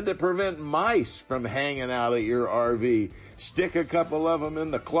than to prevent mice from hanging out at your RV. Stick a couple of them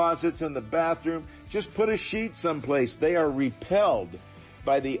in the closets in the bathroom. Just put a sheet someplace. They are repelled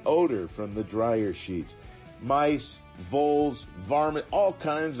by the odor from the dryer sheets. Mice, voles, varmint, all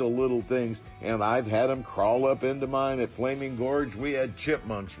kinds of little things. And I've had them crawl up into mine at Flaming Gorge. We had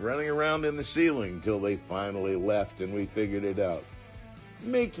chipmunks running around in the ceiling until they finally left and we figured it out.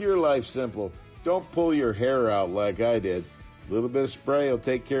 Make your life simple. Don't pull your hair out like I did. A little bit of spray will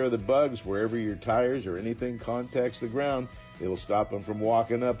take care of the bugs wherever your tires or anything contacts the ground. It'll stop them from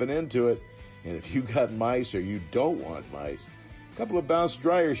walking up and into it. And if you got mice or you don't want mice, a couple of bounce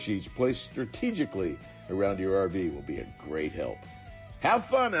dryer sheets placed strategically around your RV will be a great help. Have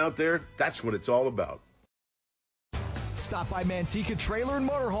fun out there. That's what it's all about. Stop by Manteca Trailer and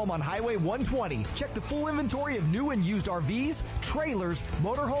Motorhome on Highway 120. Check the full inventory of new and used RVs, trailers,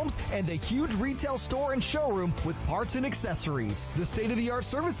 motorhomes, and the huge retail store and showroom with parts and accessories. The state-of-the-art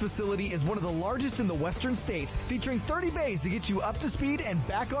service facility is one of the largest in the western states, featuring 30 bays to get you up to speed and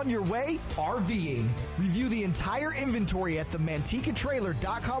back on your way RVing. Review the entire inventory at the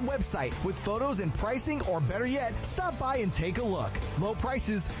MantecaTrailer.com website with photos and pricing, or better yet, stop by and take a look. Low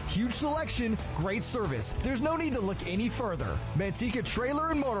prices, huge selection, great service. There's no need to look any further. Manteca Trailer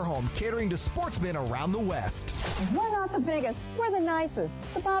and Motorhome, catering to sportsmen around the West. We're not the biggest, we're the nicest.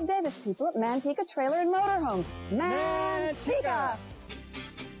 The Bob Davis people at Manteca Trailer and Motorhome. Manteca!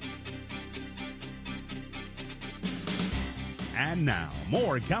 And now,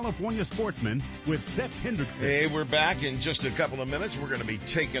 more California Sportsmen with Seth Hendrickson. Hey, we're back in just a couple of minutes. We're going to be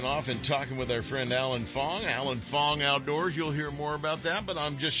taking off and talking with our friend Alan Fong. Alan Fong Outdoors. You'll hear more about that, but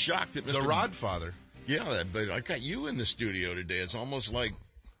I'm just shocked that Mr. The Rodfather. Yeah, but I got you in the studio today. It's almost like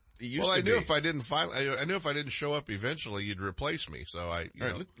it used to I knew be. if I didn't show up eventually, you'd replace me. So All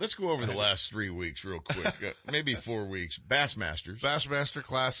right, let's go over the last 3 weeks real quick. Maybe 4 weeks. Bassmaster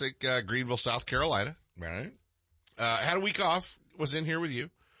Classic, Greenville, South Carolina. Right. Had a week off. Was in here with you.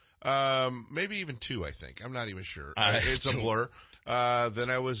 Maybe even 2, I think. I'm not even sure. It's a blur. Then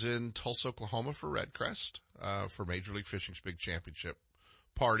I was in Tulsa, Oklahoma for Red Crest, for Major League Fishing's big championship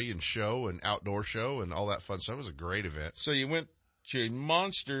party and show and outdoor show and all that fun stuff. It was a great event. So you went to a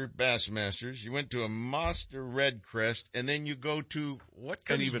Monster Bassmasters, you went to a Monster Red Crest, and then you go to what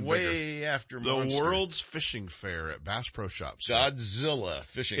comes even way bigger, after the Monster? World's Fishing Fair at Bass Pro Shops. Godzilla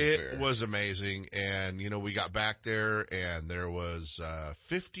Fishing Fair. It was amazing, and we got back there, and there was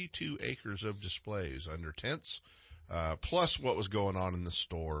 52 acres of displays under tents, plus what was going on in the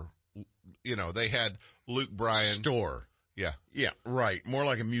store. They had Luke Bryan store. Yeah. Yeah, right. More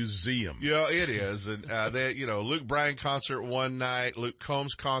like a museum. Yeah, it is. And, Luke Bryan concert one night, Luke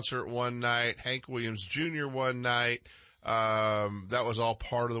Combs concert one night, Hank Williams Jr. one night. That was all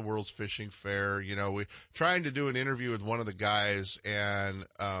part of the World's Fishing Fair. We trying to do an interview with one of the guys, and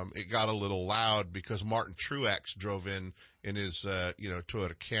it got a little loud because Martin Truex drove in his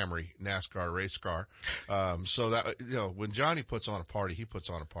Toyota Camry NASCAR race car. So that when Johnny puts on a party, he puts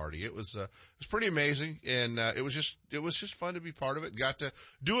on a party. It was pretty amazing, and it was just fun to be part of it. Got to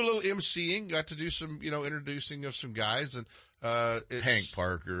do a little emceeing, got to do some introducing of some guys, and Hank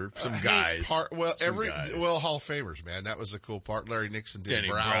Parker, some guys. Hall of Famers, man. That was the cool part. Larry Nixon, Danny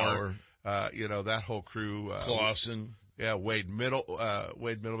Brower. That whole crew. Clausen. Yeah, Wade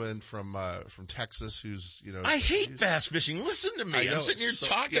Middleman from Texas, who's, I hate bass fishing. Listen to me. I'm sitting here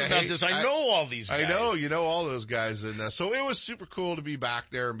talking about this. I know all these guys. I know, all those guys. And, so it was super cool to be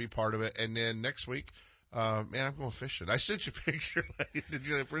back there and be part of it. And then next week, I'm going fishing. I sent you a picture. Did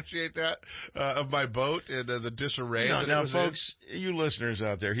you appreciate that? Of my boat and the disarray. Now, folks, you listeners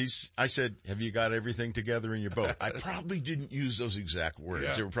out there, I said, have you got everything together in your boat? I probably didn't use those exact words.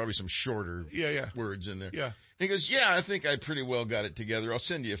 Yeah. There were probably some shorter words in there. Yeah. He goes, yeah, I think I pretty well got it together. I'll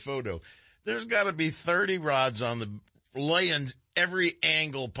send you a photo. There's got to be 30 rods on the laying every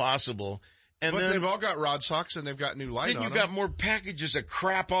angle possible. But they've all got rod socks and they've got new light on them. Then you've got more packages of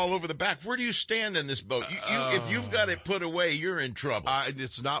crap all over the back. Where do you stand in this boat? If you've got it put away, you're in trouble.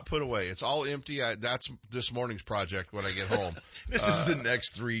 It's not put away. It's all empty. That's this morning's project when I get home. This is the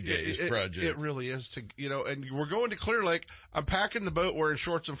next 3 days project. It really is and we're going to Clear Lake. I'm packing the boat wearing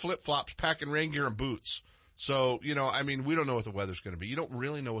shorts and flip-flops, packing rain gear and boots. So, we don't know what the weather's going to be. You don't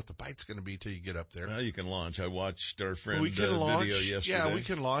really know what the bite's going to be till you get up there. Well, you can launch. I watched our friend video yesterday. Yeah, we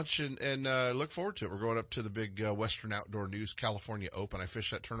can launch and look forward to it. We're going up to the big Western Outdoor News California Open. I fish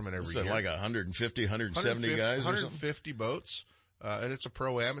that tournament every year. Like 150, 170 guys 150 boats. And it's a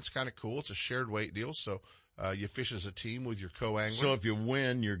Pro-Am. It's kind of cool. It's a shared weight deal. So, you fish as a team with your co-angler. So if you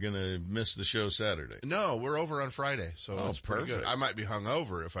win, you're going to miss the show Saturday. No, we're over on Friday. So it's pretty good. I might be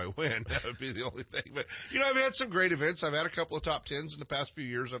hungover if I win. That would be the only thing. But, I've had some great events. I've had a couple of top 10s in the past few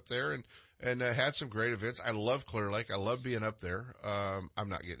years up there and had some great events. I love Clear Lake. I love being up there. I'm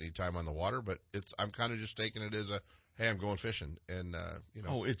not getting any time on the water, but I'm kind of just taking it as hey, I'm going fishing. And,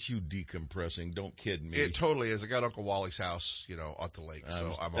 Oh, it's you decompressing. Don't kid me. It totally is. I got Uncle Wally's house, at the lake.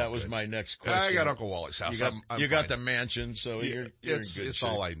 So I'm all That was good. my next question. I got Uncle Wally's house. You got the mansion, so you're in good shape. It's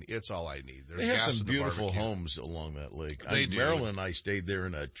all I need. There's they have gas some in the beautiful barbecue. homes along that lake. They do. Marilyn and I stayed there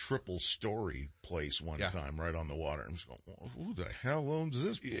in a triple story place one time right on the water. I'm just going, who the hell owns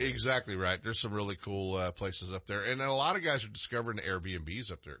this place? Exactly right. There's some really cool places up there. And a lot of guys are discovering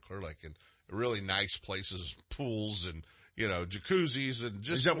Airbnbs up there at Clear Lake and really nice places, pools and, jacuzzis and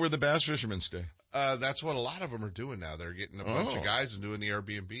just. Is that where the bass fishermen stay? That's what a lot of them are doing now. They're getting a bunch of guys and doing the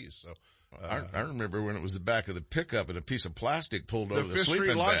Airbnbs. So. I remember when it was the back of the pickup and a piece of plastic pulled over the Fifth sleeping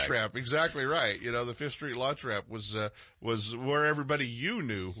Street launch bag. ramp. Exactly right. The Fifth Street launch ramp was where everybody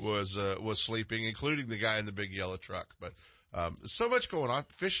knew was sleeping, including the guy in the big yellow truck. But, so much going on.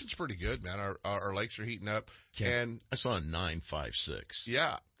 Fishing's pretty good, man. Our lakes are heating up. And I saw a 9.56.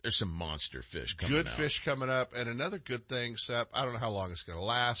 Yeah. There's some monster fish coming Good out. fish coming up. And another good thing, Sep, I don't know how long it's going to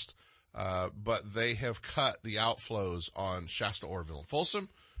last, but they have cut the outflows on Shasta, Orville, and Folsom,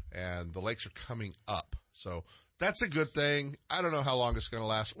 and the lakes are coming up. So that's a good thing. I don't know how long it's going to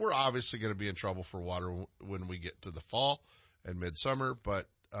last. We're obviously going to be in trouble for water when we get to the fall and midsummer, but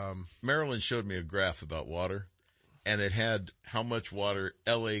Marilyn showed me a graph about water. And it had how much water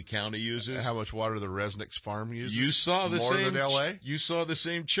L.A. County uses. How much water the Resnick's farm uses. You saw the more same. Than L.A.? You saw the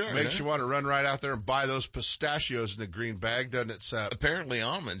same chart. Makes you want to run right out there and buy those pistachios in the green bag, doesn't it, Seth? Apparently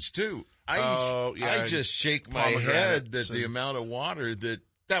almonds too. Yeah, I just shake my head that the amount of water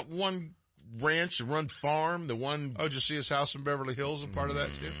that one ranch, one farm, the one. Oh, did you see his house in Beverly Hills and part of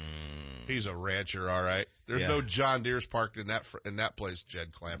that too? He's a rancher, all right. There's no John Deere's parked in that place,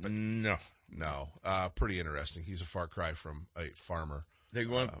 Jed Clampett. No. Pretty interesting. He's a far cry from a farmer. They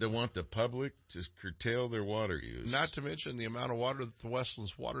want the public to curtail their water use. Not to mention the amount of water that the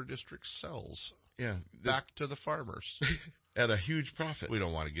Westlands Water District sells. Yeah. Back to the farmers. At a huge profit. We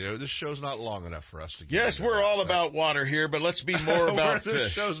don't want to get into it. This show's not long enough for us to get Yes, we're all about water here, but let's be more about this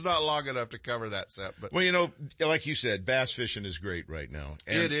fish. show's not long enough to cover that set. But well, like you said, bass fishing is great right now.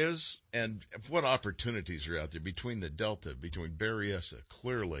 It is. And what opportunities are out there between the Delta, between Berryessa,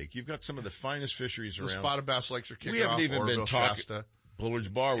 Clear Lake. You've got some of the finest fisheries around. The spotted bass lakes are kicking off. We haven't even Oroville, been talking. Shasta. Bullard's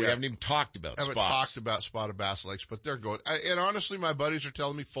Bar. We haven't even talked about spots. Haven't talked about spotted bass lakes, but they're going. And honestly, my buddies are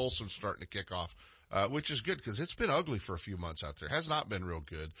telling me Folsom's starting to kick off, which is good because it's been ugly for a few months out there. It has not been real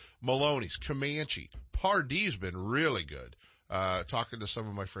good. Maloney's, Comanche, Pardee's been really good. Talking to some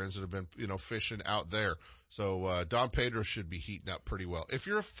of my friends that have been, fishing out there. So, Don Pedro should be heating up pretty well. If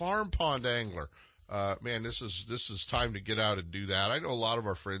you're a farm pond angler, man, this is time to get out and do that. I know a lot of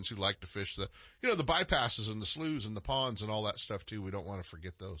our friends who like to fish the bypasses and the sloughs and the ponds and all that stuff too. We don't want to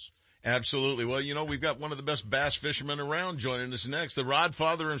forget those. Absolutely. Well, we've got one of the best bass fishermen around joining us next, the Rod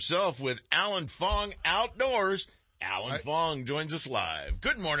Father himself with Alan Fong Outdoors. Alan Fong joins us live.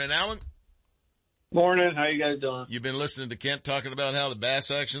 Good morning, Alan. Morning. How you guys doing? You've been listening to Kent talking about how the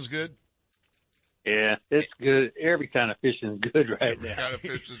bass action's good? Yeah, it's good. Every kind of fishing is good right Every now. kind of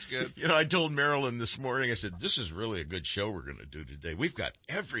fishing's good. I told Marilyn this morning, I said, this is really a good show we're going to do today. We've got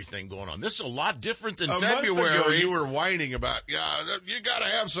everything going on. This is a lot different than February. Month ago, you were whining about, you got to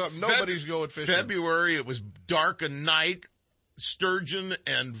have something. Nobody's going fishing. February, it was dark and night, sturgeon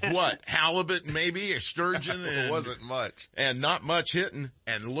and what? Halibut maybe, or sturgeon. And, it wasn't much. And not much hitting.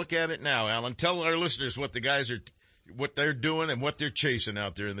 And look at it now, Alan. Tell our listeners what the guys what they're doing and what they're chasing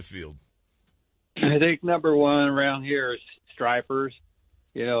out there in the field. I think number one around here is stripers.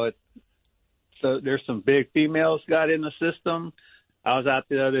 So there's some big females got in the system. I was out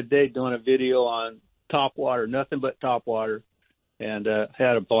the other day doing a video on topwater, nothing but topwater, and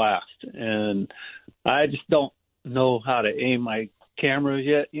had a blast. And I just don't know how to aim my cameras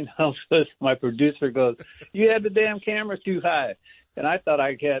yet, so my producer goes, you had the damn camera too high. And I thought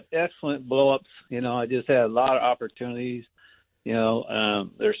I had excellent blow-ups. I just had a lot of opportunities.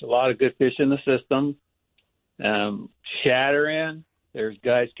 There's a lot of good fish in the system. Shad are in. There's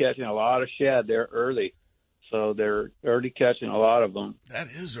guys catching a lot of shad there early. So they're already catching a lot of them. That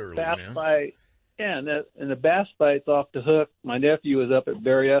is early, bass man. Bite, yeah, and the bass bite's off the hook. My nephew was up at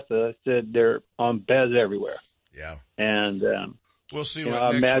Berryessa. Said they're on beds everywhere. Yeah. And we'll see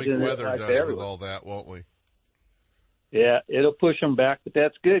what next week weather does with all that, won't we? Yeah, it'll push them back, but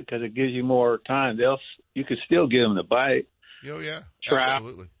that's good because it gives you more time. You could still get them to bite. Oh, yeah, trap.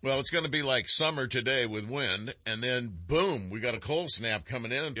 Absolutely. Well, it's going to be like summer today with wind, and then, boom, we got a cold snap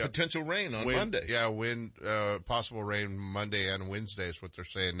coming in and potential rain on Monday. Yeah, possible rain Monday and Wednesday is what they're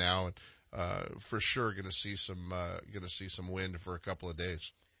saying now, and for sure going to see some wind for a couple of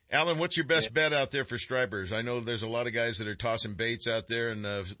days. Alan, what's your best bet out there for stripers? I know there's a lot of guys that are tossing baits out there, and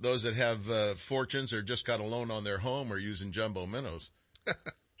those that have fortunes or just got a loan on their home are using jumbo minnows.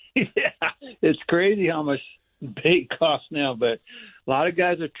 Yeah, it's crazy how much bait costs now, but a lot of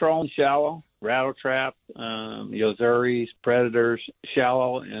guys are trolling shallow, rattle trap, Yozuris, predators,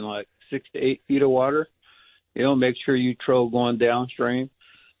 shallow in like 6 to 8 feet of water. Make sure you troll going downstream.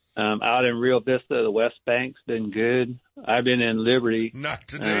 Out in Rio Vista, the West Bank's been good. I've been in Liberty. Not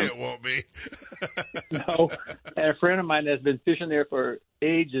today, it won't be. No. And a friend of mine that's been fishing there for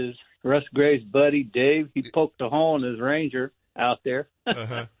ages, Russ Gray's buddy, Dave, he poked a hole in his Ranger out there.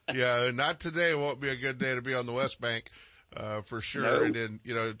 Uh-huh. Yeah, not today won't be a good day to be on the West Bank, for sure.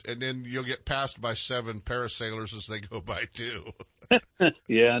 No. And then you'll get passed by 7 parasailers as they go by too.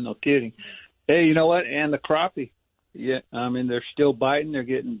 Yeah, no kidding. Hey, you know what? And the crappie. Yeah, I mean, they're still biting. They're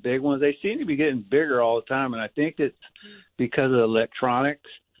getting big ones. They seem to be getting bigger all the time, and I think it's because of electronics.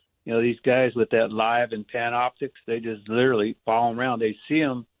 These guys with that live and pan optics, they just literally follow them around. They see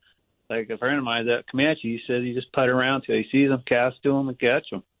them. Like a friend of mine, that Comanche, he says he just put around till he sees them, cast to them, and catch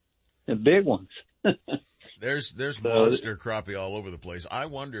them. And big ones. There's monster crappie all over the place. I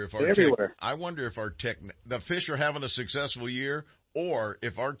wonder if the fish are having a successful year, or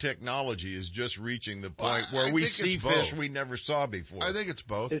if our technology is just reaching the point where we see fish we never saw before. I think it's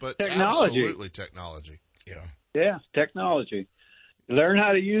both, but technology. Absolutely technology. Yeah, technology. Learn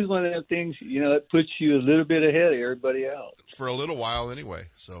how to use one of them things, it puts you a little bit ahead of everybody else. For a little while anyway,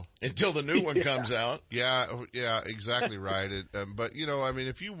 so. Until the new one comes out. Yeah, exactly right. But,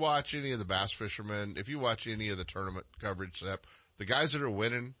 if you watch any of the bass fishermen, if you watch any of the tournament coverage, the guys that are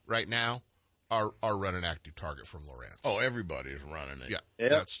winning right now are running Active Target from Lowrance. Oh, everybody's running it. Yeah,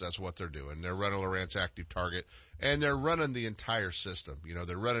 yep. That's what they're doing. They're running Lowrance Active Target, and they're running the entire system.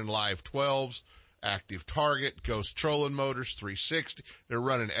 They're running live 12s. Active Target, Ghost Trolling Motors, 360. They're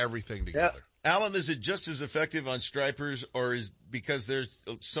running everything together. Alan, is it just as effective on stripers, or is because they're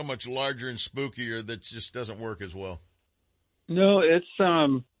so much larger and spookier that just doesn't work as well? No,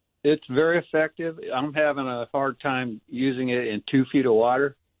 it's very effective. I'm having a hard time using it in 2 feet of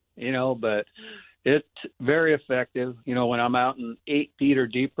water, but it's very effective, when I'm out in 8 feet or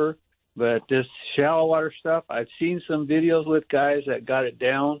deeper. But this shallow water stuff, I've seen some videos with guys that got it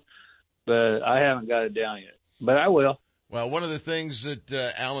down, but I haven't got it down yet. But I will. Well, one of the things that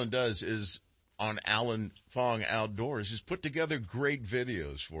Alan does is on Alan Fong Outdoors is put together great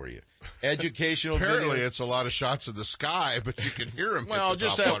videos for you. Educational Apparently videos. It's a lot of shots of the sky, but you can hear them. Well,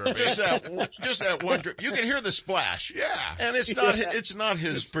 just that one. You can hear the splash. Yeah. And it's not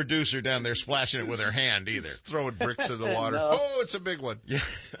his producer down there splashing it with her hand either. Throwing bricks in the water. No. Oh, it's a big one. Yeah.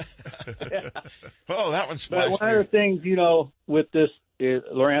 Oh, that one splashed. But one of the things, with this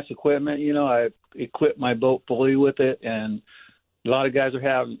Lowrance equipment, I equip my boat fully with it, and a lot of guys are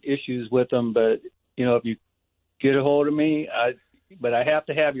having issues with them. But, if you get a hold of me, but I have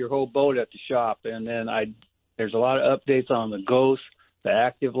to have your whole boat at the shop. And then there's a lot of updates on the Ghost, the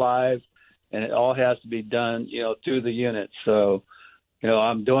Active Live, and it all has to be done, through the unit. So,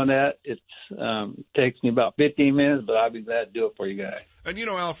 I'm doing that. It takes me about 15 minutes, but I'll be glad to do it for you guys. And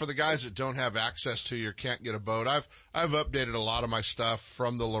Al, for the guys that don't have access to or can't get a boat, I've updated a lot of my stuff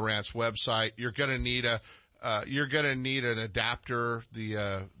from the Lowrance website. You're going to need an adapter,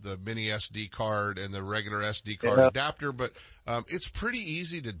 the mini SD card and the regular SD card adapter, but it's pretty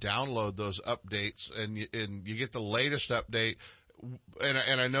easy to download those updates, and you get the latest update.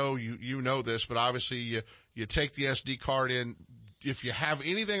 And I know you know this, but obviously you take the SD card in. If you have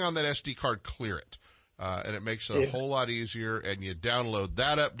anything on that SD card, clear it. And it makes it a whole lot easier, and you download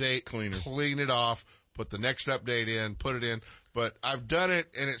that update, clean it off, put the next update in, put it in. But I've done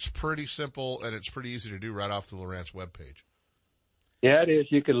it, and it's pretty simple, and it's pretty easy to do right off the Lowrance webpage. Yeah, it is.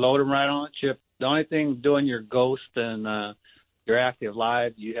 You can load them right on a chip. The only thing doing your Ghost and your Active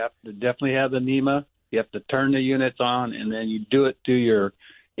Live, you have to definitely have the NEMA. You have to turn the units on, and then you do it through your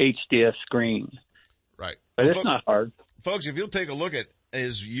HDS screen. Right. But it's not hard. Folks, if you'll take a look at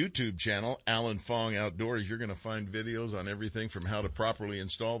his YouTube channel, Alan Fong Outdoors, you're going to find videos on everything from how to properly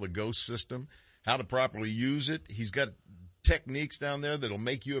install the Ghost system, how to properly use it. He's got techniques down there that'll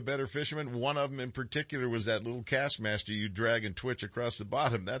make you a better fisherman. One of them in particular was that little Castmaster you drag and twitch across the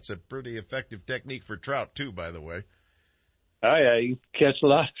bottom. That's a pretty effective technique for trout too, by the way. Oh yeah, you can catch a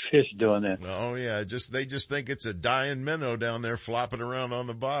lot of fish doing that. Oh yeah, they just think it's a dying minnow down there flopping around on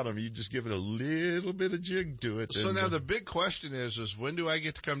the bottom. You just give it a little bit of jig to it. So now the big question is when do I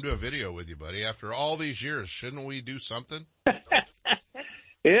get to come do a video with you, buddy? After all these years, shouldn't we do something?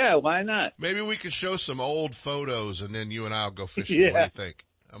 Yeah, why not? Maybe we could show some old photos, and then you and I'll go fishing. What do you think?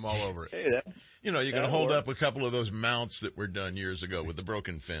 I'm all over it. Hey, you can hold up a couple of those mounts that were done years ago with the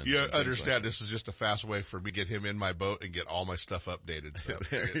broken fins. You understand this is just a fast way for me to get him in my boat and get all my stuff updated. So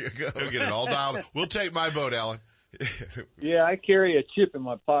there you go. He'll get it all dialed. We'll take my boat, Alan. Yeah, I carry a chip in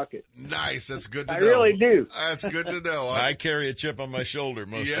my pocket. Nice. That's good to know. I really do. That's good to know. I carry a chip on my shoulder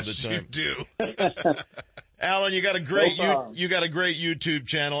most of the time. Yes, you do. Alan, you got a great YouTube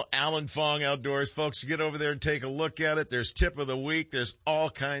channel, Alan Fong Outdoors. Folks, get over there and take a look at it. There's tip of the week. There's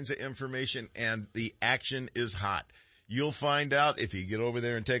all kinds of information, and the action is hot. You'll find out if you get over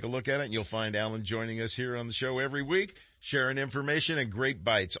there and take a look at it, and you'll find Alan joining us here on the show every week, sharing information and great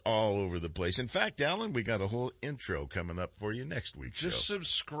bites all over the place. In fact, Alan, we got a whole intro coming up for you next week. Just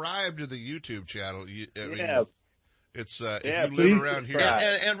subscribe to the YouTube channel. It's if you live around here.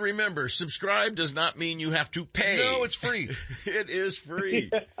 And remember, subscribe does not mean you have to pay. No, it's free. It is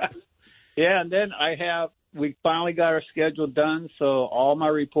free. Yeah, and then we finally got our schedule done, so all my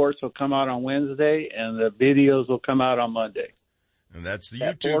reports will come out on Wednesday, and the videos will come out on Monday. And that's the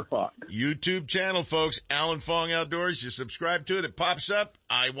at 4 o'clock. YouTube channel, folks. Alan Fong Outdoors. You subscribe to it. It pops up.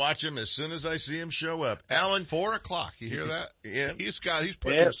 I watch him as soon as I see him show up. Alan, 4 o'clock. You hear that? Yeah. He's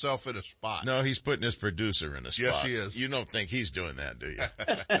putting himself in a spot. No, he's putting his producer in a spot. Yes, he is. You don't think he's doing that, do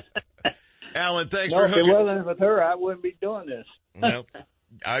you? Alan, thanks for hooking. If it wasn't with her, I wouldn't be doing this. Well,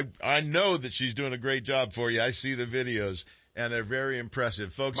 I know that she's doing a great job for you. I see the videos. And they're very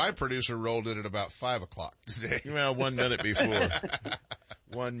impressive. Folks, my producer rolled in at about 5 o'clock today. Well, 1 minute before.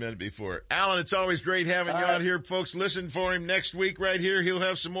 1 minute before. Alan, it's always great having you out here. Folks, listen for him next week right here. He'll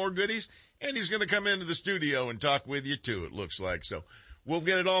have some more goodies, and he's going to come into the studio and talk with you, too, it looks like. So we'll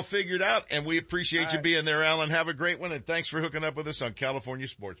get it all figured out, and we appreciate you being there, Alan. Have a great one, and thanks for hooking up with us on California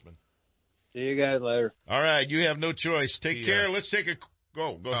Sportsman. See you guys later. All right, you have no choice. Take care. Let's take a...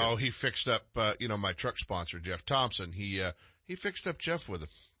 Go ahead. Oh, he fixed up, my truck sponsor, Jeff Thompson. He fixed up Jeff with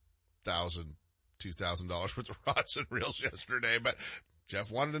 $1,000 $2,000 worth of rods and reels yesterday, but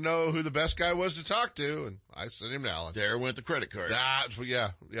Jeff wanted to know who the best guy was to talk to, and I sent him to Alan. There went the credit card. Yeah,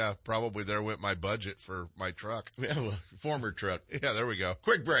 probably there went my budget for my truck. Yeah, well, former truck. Yeah, there we go.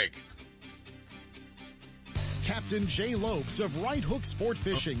 Quick break. Captain Jay Lopes of Right Hook Sport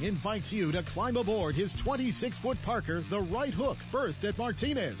Fishing invites you to climb aboard his 26-foot Parker, the Right Hook, berthed at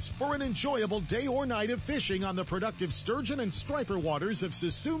Martinez, for an enjoyable day or night of fishing on the productive sturgeon and striper waters of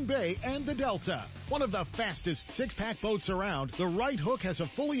Sassoon Bay and the Delta. One of the fastest six-pack boats around, the Right Hook has a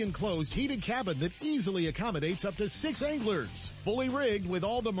fully enclosed heated cabin that easily accommodates up to 6 anglers, fully rigged with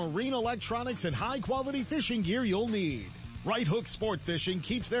all the marine electronics and high-quality fishing gear you'll need. Right Hook Sport Fishing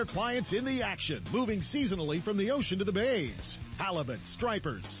keeps their clients in the action, moving seasonally from the ocean to the bays. Halibut,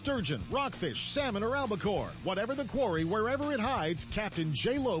 stripers, sturgeon, rockfish, salmon, or albacore. Whatever the quarry, wherever it hides, Captain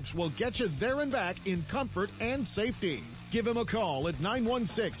Jay Lopes will get you there and back in comfort and safety. Give him a call at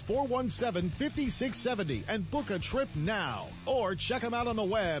 916-417-5670 and book a trip now. Or check him out on the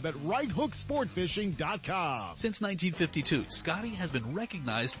web at righthooksportfishing.com. Since 1952, Scotty has been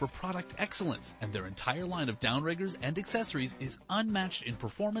recognized for product excellence, and their entire line of downriggers and accessories is unmatched in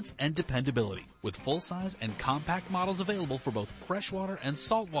performance and dependability. With full-size and compact models available for both freshwater and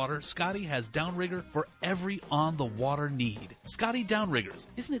saltwater, Scotty has downrigger for every on-the-water need. Scotty Downriggers.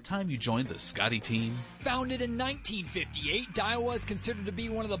 Isn't it time you joined the Scotty team? Founded in 1958, Daiwa is considered to be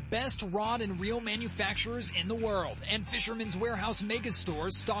one of the best rod and reel manufacturers in the world, and Fisherman's Warehouse mega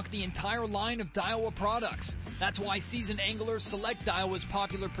stores stock the entire line of Daiwa products. That's why seasoned anglers select Daiwa's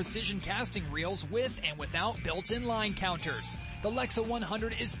popular precision casting reels with and without built-in line counters. The Lexa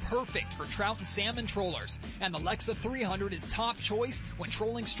 100 is perfect for trout and salmon trollers, and the Lexa 300 is top choice when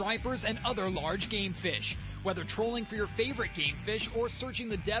trolling stripers and other large game fish. Whether trolling for your favorite game fish or searching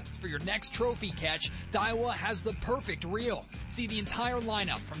the depths for your next trophy catch, Daiwa has the perfect reel. See the entire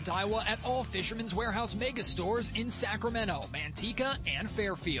lineup from Daiwa at all Fisherman's Warehouse mega stores in Sacramento, Manteca, and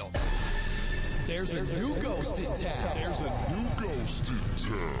Fairfield. There's a new ghost in town.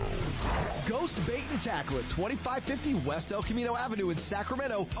 Ghost Bait and Tackle at 2550 West El Camino Avenue in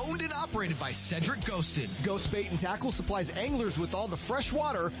Sacramento, owned and operated by Cedric Ghostin. Ghost Bait and Tackle supplies anglers with all the fresh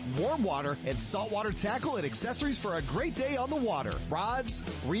water, warm water, and saltwater tackle and accessories for a great day on the water. Rods,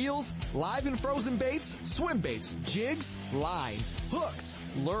 reels, live and frozen baits, swim baits, jigs, line, hooks,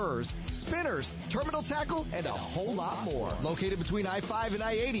 lures, spinners, terminal tackle, and a whole lot more. Located between I-5 and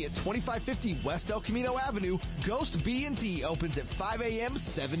I-80 at 2550 West El Camino Avenue, Ghost B&T opens at 5 a.m.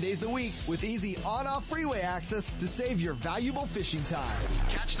 7 days a week with easy on-off freeway access to save your valuable fishing time.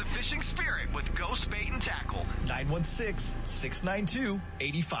 Catch the fishing spirit with Ghost Bait and Tackle.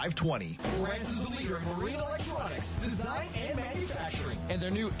 916-692-8520. Lowrance is the leader in marine electronics, design, and manufacturing. And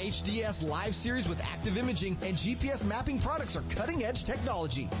their new HDS Live series with active imaging and GPS mapping products are cutting-edge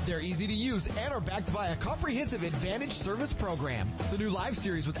technology. They're easy to use and are backed by a comprehensive Advantage service program. The new Live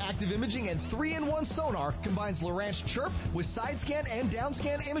series with active imaging and 3-in-1 sonar combines Lowrance Chirp with side scan and down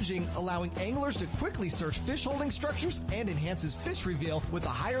scan imaging, allowing anglers to quickly search fish holding structures, and enhances fish reveal with a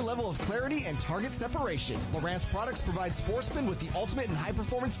higher level of clarity and target separation. Lowrance products provide sportsmen with the ultimate and high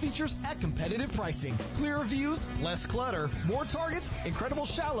performance features at competitive pricing. Clearer views, less clutter, more targets, incredible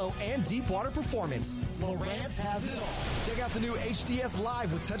shallow and deep water performance. Lowrance has it all. Check out the new HDS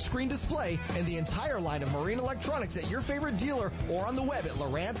Live with touchscreen display and the entire line of marine electronics at your favorite dealer or on the web at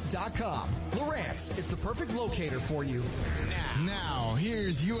Lowrance.com. Lowrance is the perfect locator for you. Now,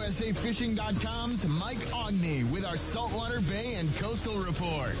 here's USAFishing.com's Mike Ogney with our Saltwater Bay and Coastal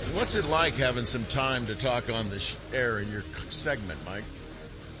Report. What's it like having some time to talk on the air in your segment, Mike?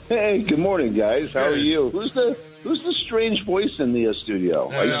 Hey, good morning, guys. How are you? Who's the strange voice in the studio?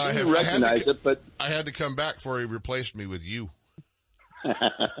 I didn't recognize it, but I had to come back before he replaced me with you.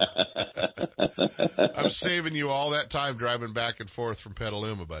 I'm saving you all that time driving back and forth from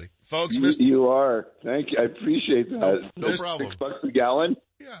Petaluma, buddy. Folks, you are. Thank you. I appreciate that. No problem. $6 a gallon?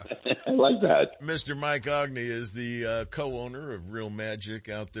 Yeah. I like that. Mr. Mike Ogney is the co-owner of Real Magic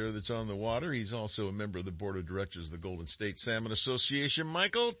out there that's on the water. He's also a member of the board of directors of the Golden State Salmon Association.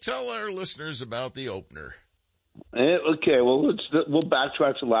 Michael, tell our listeners about the opener. Okay, well, we'll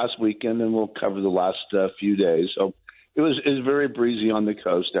backtrack to last weekend and we'll cover the last few days. So it was very breezy on the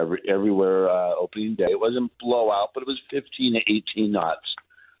coast everywhere opening day. It wasn't blowout, but it was 15 to 18 knots.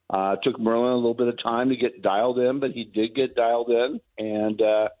 Took Merlin a little bit of time to get dialed in, but he did get dialed in, and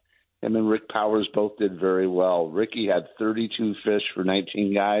him and Rick Powers both did very well. Ricky had 32 fish for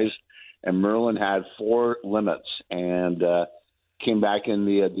 19 guys, and Merlin had 4 limits and came back in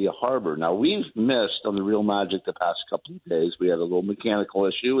the harbor. Now, we've missed on the Real Magic the past couple of days. We had a little mechanical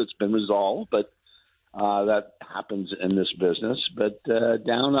issue. It's been resolved, but That happens in this business. But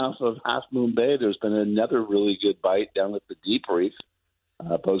down off of Half Moon Bay, there's been another really good bite down at the Deep Reef.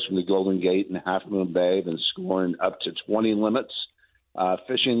 Both from the Golden Gate and Half Moon Bay, been scoring up to 20 limits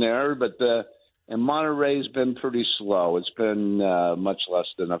fishing there. But and Monterey's been pretty slow. It's been much less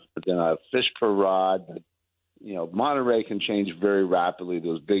than a fish per rod. But, you know, Monterey can change very rapidly.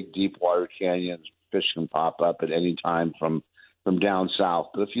 Those big deep water canyons, fish can pop up at any time from down south.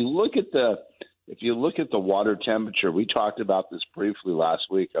 But if you look at the water temperature, we talked about this briefly last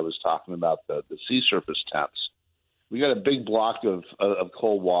week. I was talking about the sea surface temps. We got a big block of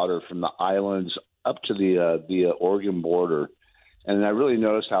cold water from the islands up to the Oregon border, and I really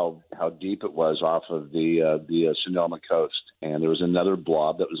noticed how deep it was off of the Sonoma coast. And there was another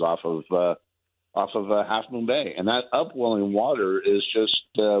blob that was off of Half Moon Bay, and that upwelling water is just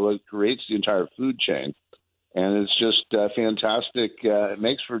what creates the entire food chain, and it's just fantastic. It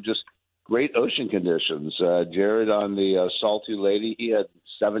makes for just great ocean conditions. Jared on the Salty Lady, he had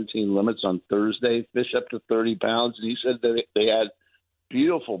 17 limits on Thursday, fish up to 30 pounds. And he said that they had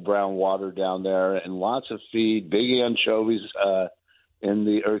beautiful brown water down there and lots of feed, big anchovies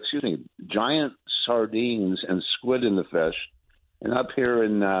giant sardines and squid in the fish. And up here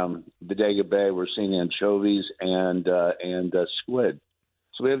in Bodega Bay, we're seeing anchovies and squid.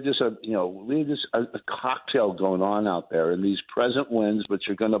 So we have just a cocktail going on out there, and these present winds, which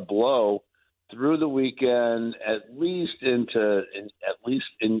are going to blow through the weekend, at least into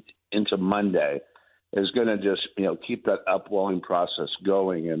Monday, is going to just keep that upwelling process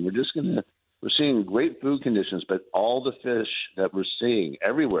going. And we're seeing great food conditions, but all the fish that we're seeing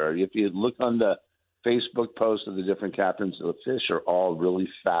everywhere, if you look on the Facebook posts of the different captains, the fish are all really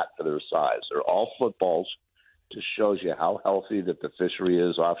fat for their size. They're all footballs. Just shows you how healthy that the fishery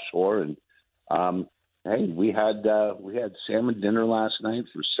is offshore. And hey, we had salmon dinner last night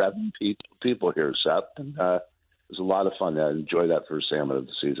for 7 people here, Seth, and it was a lot of fun. I enjoyed that first salmon of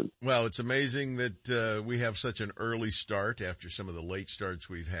the season. Well, it's amazing that we have such an early start after some of the late starts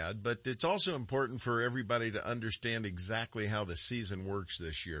we've had, but it's also important for everybody to understand exactly how the season works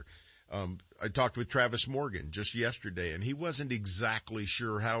this year. I talked with Travis Morgan just yesterday, and he wasn't exactly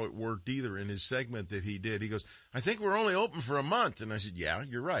sure how it worked either in his segment that he did. He goes, I think we're only open for a month. And I said, yeah,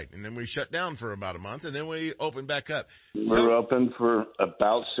 you're right. And then we shut down for about a month, and then we open back up. We're open for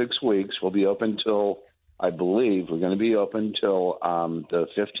about 6 weeks. We'll be open till, I believe, we're going to be open till the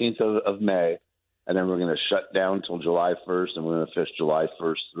 15th of May, and then we're going to shut down till July 1st, and we're going to fish July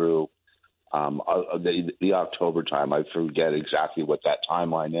 1st through the October time. I forget exactly what that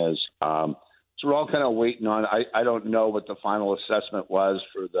timeline is. So we're all kind of waiting on. I don't know what the final assessment was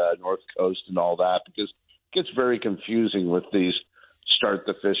for the North Coast and all that, because it gets very confusing with these start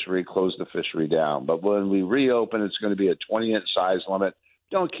the fishery, close the fishery down. But when we reopen, it's going to be a 20-inch size limit.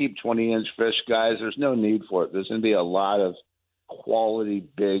 Don't keep 20-inch fish, guys. There's no need for it. There's going to be a lot of quality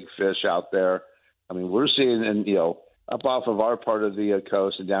big fish out there. I mean, we're seeing, up off of our part of the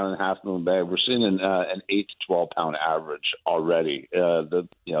coast and down in Half Moon Bay, we're seeing an 8 to 12 pound average already.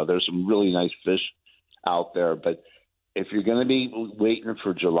 There's some really nice fish out there, but if you're going to be waiting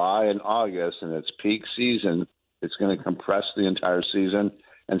for July and August and it's peak season, it's going to compress the entire season,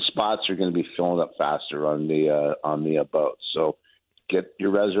 and spots are going to be filling up faster on the boats. So get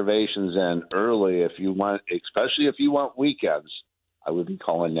your reservations in early if you want, especially if you want weekends. I would be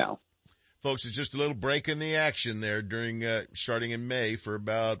calling now. Folks, it's just a little break in the action there during starting in May for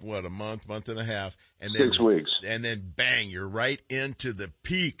about, a month and a half. And then 6 weeks. And then, bang, you're right into the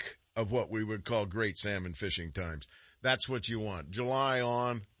peak of what we would call great salmon fishing times. That's what you want. July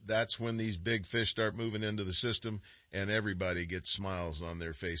on, that's when these big fish start moving into the system, and everybody gets smiles on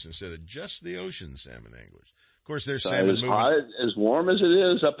their face instead of just the ocean salmon anglers. Of course, there's salmon moving. As warm as it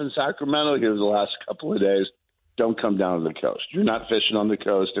is up in Sacramento here the last couple of days, don't come down to the coast. You're not fishing on the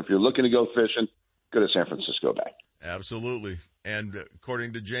coast. If you're looking to go fishing, go to San Francisco Bay. Absolutely. And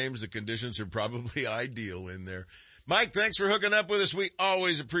according to James, the conditions are probably ideal in there. Mike, thanks for hooking up with us. We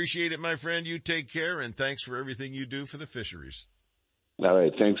always appreciate it, my friend. You take care, and thanks for everything you do for the fisheries. All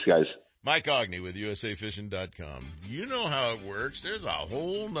right. Thanks, guys. Mike Ogney with USAFishing.com. You know how it works. There's a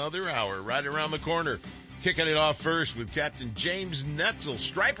whole nother hour right around the corner. Kicking it off first with Captain James Netzel,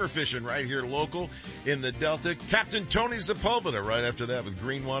 striper fishing right here local in the Delta. Captain Tony Sepulveda right after that with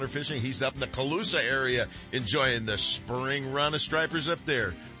green water fishing. He's up in the Calusa area enjoying the spring run of stripers up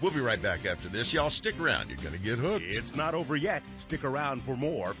there. We'll be right back after this. Y'all stick around. You're going to get hooked. It's not over yet. Stick around for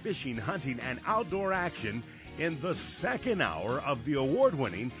more fishing, hunting, and outdoor action in the second hour of the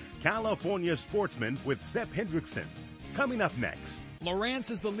award-winning California Sportsmen with Sepp Hendrickson. Coming up next. Lowrance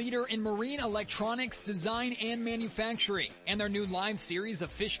is the leader in marine electronics design and manufacturing, and their new Live series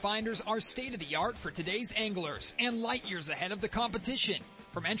of fish finders are state-of-the-art for today's anglers and light years ahead of the competition.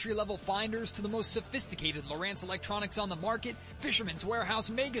 From entry-level finders to the most sophisticated Lowrance electronics on the market, Fisherman's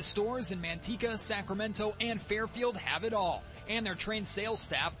Warehouse mega stores in Manteca, Sacramento, and Fairfield have it all. And their trained sales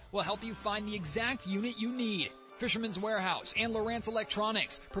staff will help you find the exact unit you need. Fisherman's Warehouse and Lowrance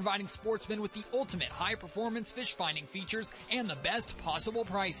Electronics, providing sportsmen with the ultimate high-performance fish finding features and the best possible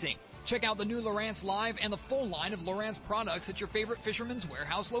pricing. Check out the new Lowrance Live and the full line of Lowrance products at your favorite Fisherman's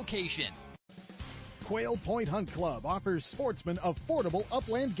Warehouse location. Quail Point Hunt Club offers sportsmen affordable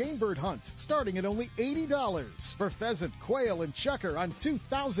upland game bird hunts starting at only $80 for pheasant, quail, and chukar on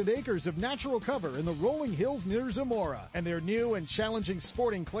 2,000 acres of natural cover in the rolling hills near Zamora. And their new and challenging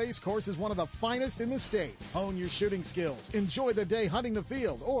sporting clays course is one of the finest in the state. Hone your shooting skills, enjoy the day hunting the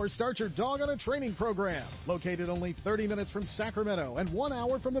field, or start your dog on a training program. Located only 30 minutes from Sacramento and 1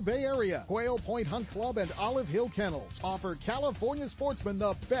 hour from the Bay Area, Quail Point Hunt Club and Olive Hill Kennels offer California sportsmen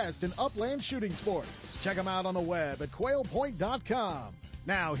the best in upland shooting sports. Check them out on the web at quailpoint.com.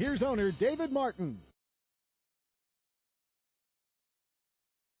 Now, here's owner David Martin.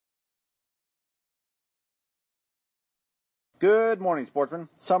 Good morning, sportsmen.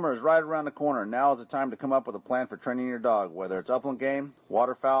 Summer is right around the corner. Now is the time to come up with a plan for training your dog, whether it's upland game,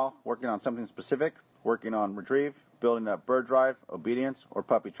 waterfowl, working on something specific, working on retrieve, building up bird drive, obedience, or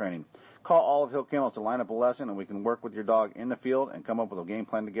puppy training. Call Olive Hill Kennels to line up a lesson, and we can work with your dog in the field and come up with a game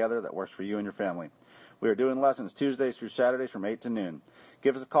plan together that works for you and your family. We are doing lessons Tuesdays through Saturdays from 8 to noon.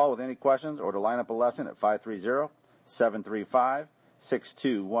 Give us a call with any questions or to line up a lesson at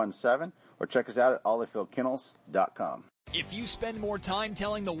 530-735-6217 or check us out at olivehillkennels.com. If you spend more time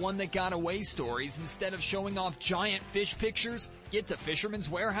telling the one that got away stories instead of showing off giant fish pictures, get to Fisherman's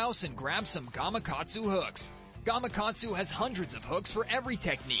Warehouse and grab some Gamakatsu hooks. Gamakatsu has hundreds of hooks for every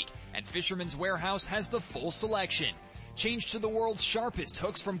technique, and Fisherman's Warehouse has the full selection. Change to the world's sharpest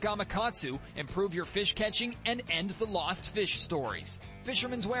hooks from Gamakatsu, improve your fish catching, and end the lost fish stories.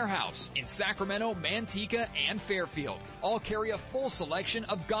 Fisherman's Warehouse in Sacramento, Manteca, and Fairfield all carry a full selection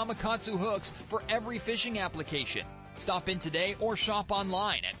of Gamakatsu hooks for every fishing application. Stop in today or shop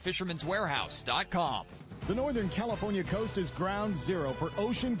online at fishermanswarehouse.com. The Northern California coast is ground zero for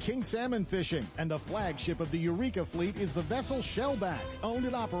ocean king salmon fishing, and the flagship of the Eureka fleet is the vessel Shellback, owned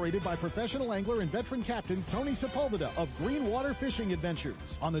and operated by professional angler and veteran captain Tony Sepulveda of Green Water Fishing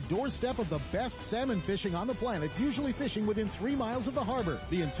Adventures. On the doorstep of the best salmon fishing on the planet, usually fishing within 3 miles of the harbor.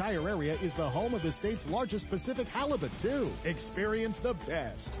 The entire area is the home of the state's largest Pacific halibut, too. Experience the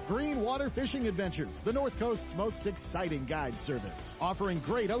best. Green Water Fishing Adventures, the North Coast's most exciting guide service. Offering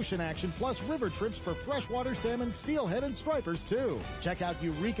great ocean action plus river trips for freshwater salmon, steelhead, and stripers, too. Check out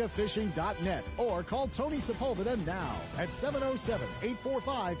eurekafishing.net or call Tony Sepulveda now at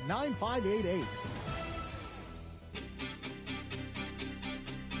 707-845-9588.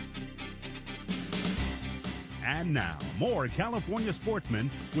 And now, more California Sportsmen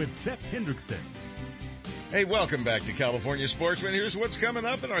with Seth Hendrickson. Hey, welcome back to California Sportsmen. Here's what's coming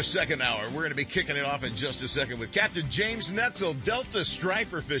up in our second hour. We're going to be kicking it off in just a second with Captain James Netzel, Delta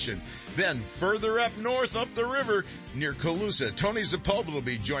striper fishing. Then further up north, up the river near Colusa, Tony Sepulveda will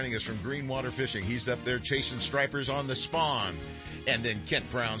be joining us from Green Water Fishing. He's up there chasing stripers on the spawn. And then Kent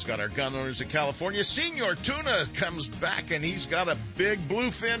Brown's got our gun owners of California. Senior Tuna comes back, and he's got a big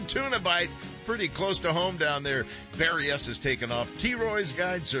bluefin tuna bite pretty close to home down there. Barry S. has taken off. T-Roy's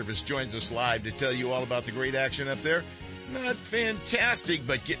Guide Service joins us live to tell you all about the great action up there. Not fantastic,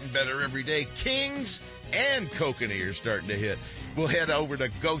 but getting better every day. Kings and kokanee are starting to hit. We'll head over to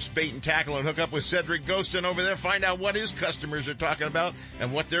Ghost Bait and Tackle and hook up with Cedric Ghostin over there, find out what his customers are talking about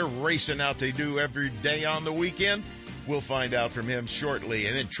and what they're racing out to do every day on the weekend. We'll find out from him shortly.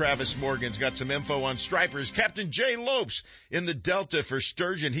 And then Travis Morgan's got some info on stripers. Captain Jay Lopes in the Delta for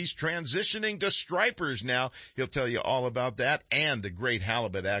sturgeon. He's transitioning to stripers now. He'll tell you all about that and the great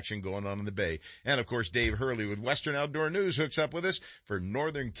halibut action going on in the bay. And, of course, Dave Hurley with Western Outdoor News hooks up with us for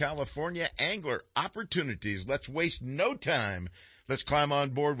Northern California angler opportunities. Let's waste no time. Let's climb on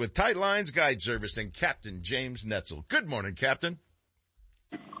board with Tight Lines Guide Service and Captain James Netzel. Good morning, Captain.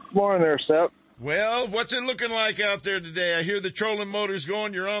 Morning there, Seth. Well, what's it looking like out there today? I hear the trolling motors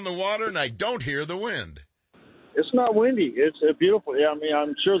going, you're on the water, and I don't hear the wind. It's not windy. It's beautiful. Yeah, I mean,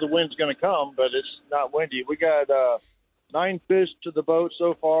 I'm sure the wind's going to come, but it's not windy. We got 9 fish to the boat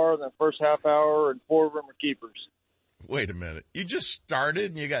so far in the first half hour, and 4 of them are keepers. Wait a minute. You just started,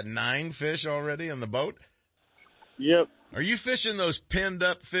 and you got 9 fish already on the boat? Yep. Are you fishing those pinned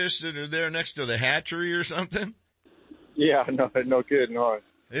up fish that are there next to the hatchery or something? Yeah, no kidding. No.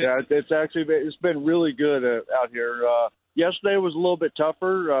 Yeah, it's been really good out here. yesterday was a little bit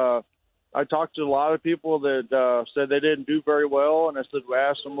tougher. I talked to a lot of people that said they didn't do very well, and I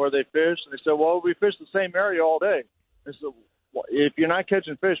asked them where they fished, and they said, well, we fished the same area all day. I said, well, if you're not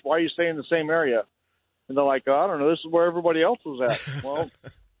catching fish, why are you staying in the same area? And they're like, I don't know, this is where everybody else was at. Well,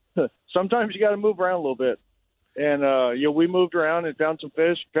 sometimes you got to move around a little bit. And, we moved around and found some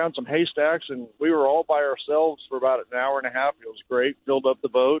fish, found some haystacks, and we were all by ourselves for about an hour and a half. It was great, filled up the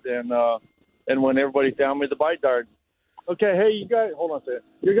boat, and when everybody found me, the bite died. Okay, hey, you guys, hold on a second.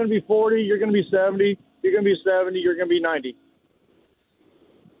 You're going to be 40, you're going to be 70, you're going to be 70, you're going to be 90.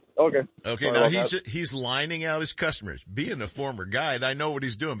 Okay. Okay, now he's lining out his customers. Being a former guide, I know what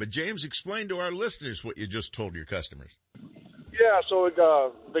he's doing. But James, explain to our listeners what you just told your customers. Yeah, so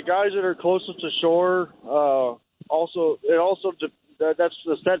the guys that are closest to shore, that's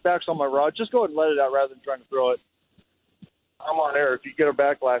the setbacks on my rod. Just go ahead and let it out rather than trying to throw it. I'm on air. If you get a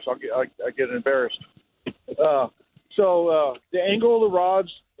backlash, I get embarrassed. So the angle of the rods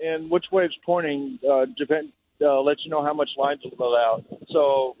and which way it's pointing lets you know how much line to let out.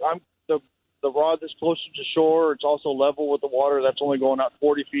 So I'm the rod that's closer to shore. It's also level with the water. That's only going out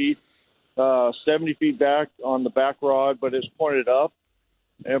 40 feet, 70 feet back on the back rod, but it's pointed up.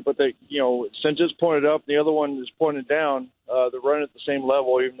 Since it's pointed up, the other one is pointed down. They're running at the same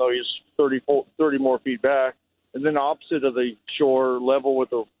level, even though he's 30 more feet back. And then opposite of the shore, level with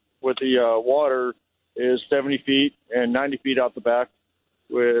the water, is 70 feet and 90 feet out the back,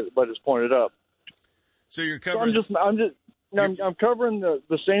 but it's pointed up. So you're covering. So I'm covering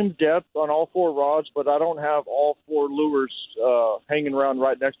the same depth on all four rods, but I don't have all four lures hanging around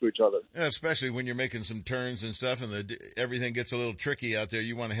right next to each other. Yeah, especially when you're making some turns and stuff, and everything gets a little tricky out there.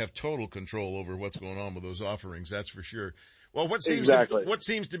 You want to have total control over what's going on with those offerings. That's for sure. Well, what seems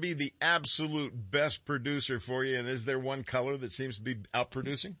to be the absolute best producer for you, and is there one color that seems to be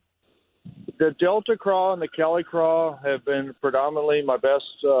outproducing? The Delta Craw and the Cali Craw have been predominantly my best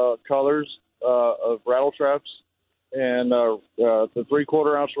colors of rattle traps, and the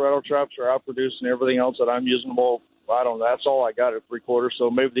 3/4 ounce rattle traps are outproducing everything else that I'm using. Well, I don't know. That's all I got at 3/4, so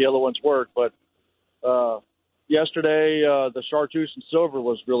maybe the other ones work. But yesterday, the chartreuse and silver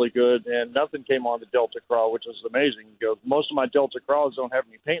was really good, and nothing came on the Delta Craw, which is amazing. Most of my Delta Craws don't have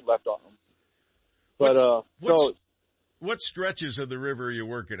any paint left on them. But what stretches of the river are you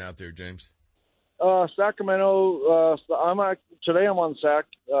working out there, James? Sacramento. Today I'm on Sac.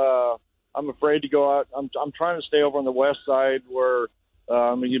 I'm afraid to go out. I'm trying to stay over on the west side where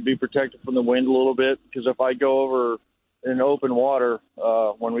you'd be protected from the wind a little bit, because if I go over in open water,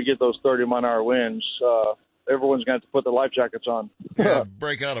 when we get those 30-mile-an-hour winds, everyone's going to have to put their life jackets on. Yeah,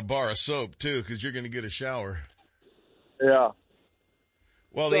 break out a bar of soap too, because you're going to get a shower. Yeah.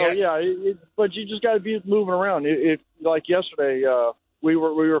 Well, but you just got to be moving around. Like yesterday, we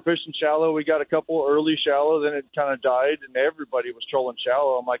were fishing shallow. We got a couple early shallow, then it kind of died, and everybody was trolling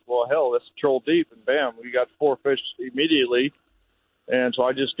shallow. I'm like, well, hell, let's troll deep, and bam, we got 4 fish immediately. And so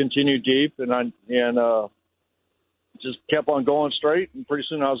I just continued deep, and just kept on going straight. And pretty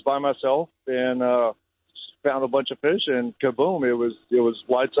soon I was by myself, and found a bunch of fish, and kaboom! It was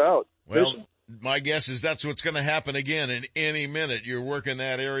lights out. Well, fishing. My guess is that's what's going to happen again in any minute. You're working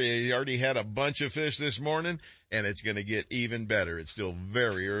that area. You already had a bunch of fish this morning, and it's going to get even better. It's still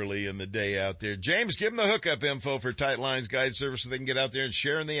very early in the day out there. James, give them the hookup info for Tight Lines Guide Service so they can get out there and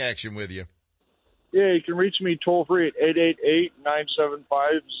share in the action with you. Yeah, you can reach me toll-free at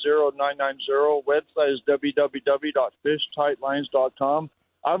 888-975-0990. Website is www.fishtightlines.com.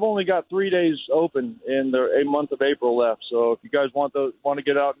 I've only got 3 days open in a month of April left, so if you guys want to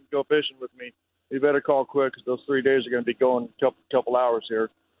get out and go fishing with me, you better call quick, because those 3 days are going to be going a couple hours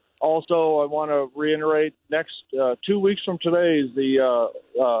here. Also, I want to reiterate, next 2 weeks from today is the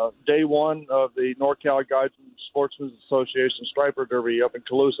day one of the NorCal Guides and Sportsmen Association Striper Derby up in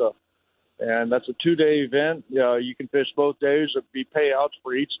Calusa, and that's a 2-day event. You can fish both days. There'll be payouts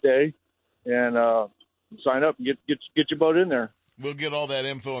for each day, and sign up and get your boat in there. We'll get all that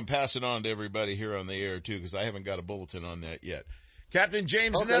info and pass it on to everybody here on the air, too, because I haven't got a bulletin on that yet. Captain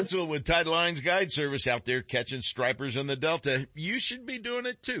James Netzel with Tight Lines Guide Service out there catching stripers in the Delta. You should be doing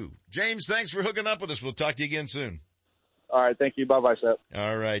it, too. James, thanks for hooking up with us. We'll talk to you again soon. All right. Thank you. Bye-bye, Seth.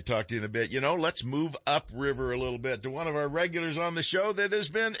 All right. Talk to you in a bit. Let's move upriver a little bit to one of our regulars on the show that has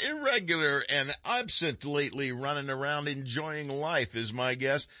been irregular and absent lately, running around enjoying life is my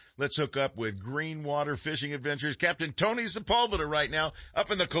guest. Let's hook up with Green Water Fishing Adventures. Captain Tony Sepulveda right now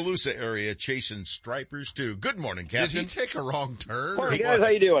up in the Calusa area chasing stripers too. Good morning, Captain. Did he take a wrong turn? Morning, guys. How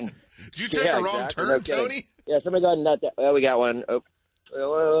you doing? Did you take a wrong turn, no Tony? Yeah, somebody got a nut. Well, we got one.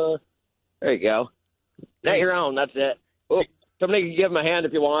 Oh, there you go. Net your own. That's it. Oh, somebody can give him a hand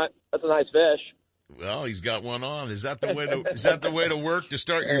if you want. That's a nice fish. Well, he's got one on. Is that the way to work, to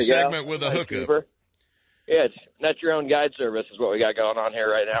start your There you segment go. with a Nice hookup? keeper. Yeah, it's Net Your Own Guide service is what we got going on here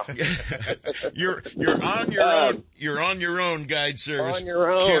right now. You're on your own. You're on your own guide service. On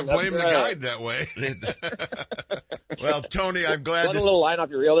your own. Can't blame That's the right. guide that way. Well, Tony, I'm glad Want a little line off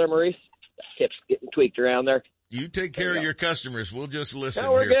your reel there, Maurice? Hips getting tweaked around there. You take care of your customers. We'll just listen.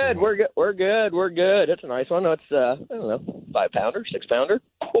 No, we're here good. We're good. We're good. We're good. It's a nice one. It's I don't know, 5-pounder, 6-pounder.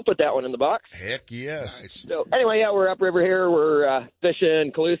 We'll put that one in the box. Heck yes. Nice. So anyway, yeah, we're upriver here. We're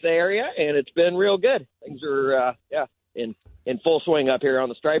fishing Calusa area, and it's been real good. Things are in full swing up here on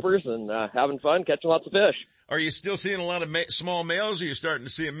the stripers, and having fun, catching lots of fish. Are you still seeing a lot of small males, or are you starting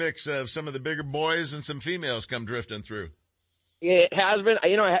to see a mix of some of the bigger boys and some females come drifting through? It has been.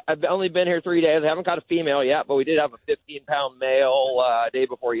 You know, I've only been here 3 days. I haven't caught a female yet, but we did have a 15-pound male day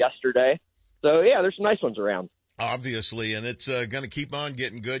before yesterday. So, yeah, there's some nice ones around. Obviously, and it's going to keep on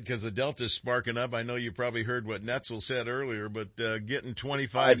getting good because the Delta's sparking up. I know you probably heard what Netzel said earlier, but getting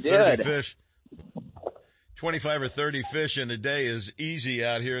 25, 30 fish. 25 or 30 fish in a day is easy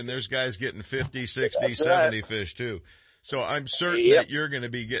out here, and there's guys getting 50, 60, 70 fish too. So I'm certain that you're going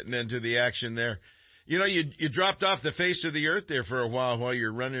to be getting into the action there. You know, you dropped off the face of the earth there for a while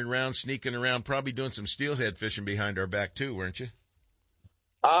you're running around, sneaking around, probably doing some steelhead fishing behind our back too, weren't you?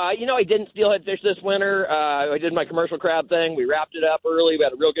 You know, I didn't steelhead fish this winter. I did my commercial crab thing. We wrapped it up early. We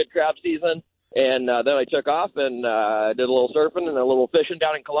had a real good crab season. And then I took off and did a little surfing and a little fishing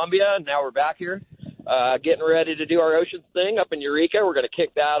down in Columbia, and now we're back here getting ready to do our oceans thing up in Eureka. We're going to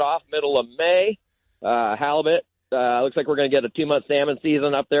kick that off middle of May. Halibut. Looks like we're going to get a 2-month salmon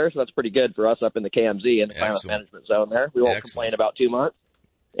season up there, so that's pretty good for us up in the KMZ and the climate management zone there. We won't complain about 2 months.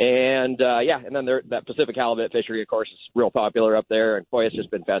 And, and then that Pacific halibut fishery, of course, is real popular up there. And, boy, it's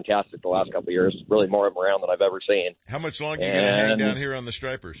just been fantastic the last couple of years. Really more of them around than I've ever seen. How much longer are you going to hang down here on the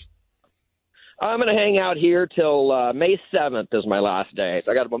stripers? I'm going to hang out here till May 7th is my last day.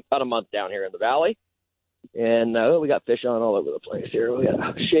 So I got about a month down here in the valley. And we got fish on all over the place here. We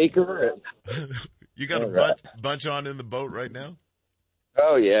got a shaker. And you got a bunch on in the boat right now?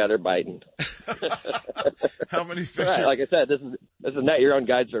 Oh, yeah, they're biting. How many fish? Right, like I said, this is Net Your Own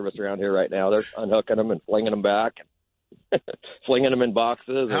Guide service around here right now. They're unhooking them and flinging them back, flinging them in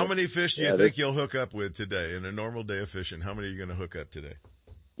boxes. How many fish do you think you'll hook up with today in a normal day of fishing? How many are you going to hook up today?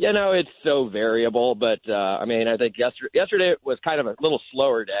 You know, it's so variable, but I think yesterday was kind of a little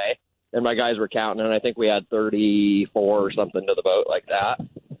slower day, and my guys were counting, and I think we had 34 or something to the boat like that.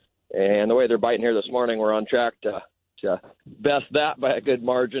 And the way they're biting here this morning, we're on track to best that by a good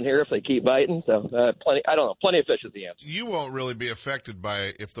margin here if they keep biting. So plenty of fish is the answer. You won't really be affected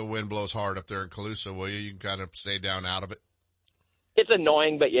by if the wind blows hard up there in Calusa, will you? You can kind of stay down out of it. It's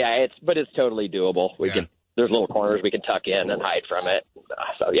annoying, but it's totally doable. There's little corners we can tuck in and hide from it.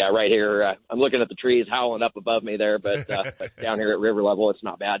 So yeah, right here, I'm looking at the trees howling up above me there, but down here at river level, it's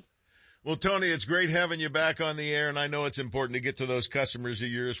not bad. Well, Tony, it's great having you back on the air, and I know it's important to get to those customers of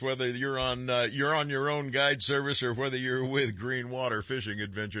yours, whether you're on your own guide service or whether you're with Green Water Fishing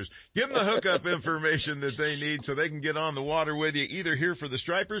Adventures. Give them the hookup information that they need so they can get on the water with you, either here for the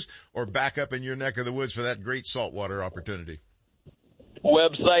stripers or back up in your neck of the woods for that great saltwater opportunity.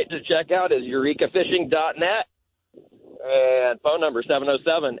 Website to check out is eurekafishing.net, and phone number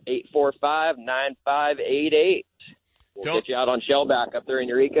 707-845-9588. We'll get you out on shellback up there in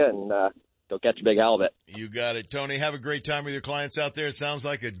Eureka and go catch a big halibut. You got it. Tony, have a great time with your clients out there. It sounds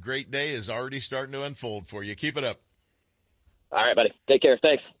like a great day is already starting to unfold for you. Keep it up. All right, buddy. Take care.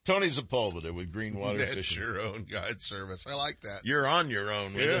 Thanks. Tony Sepulveda with Green Water Net Fishing. Your Own Guide service. I like that. You're on your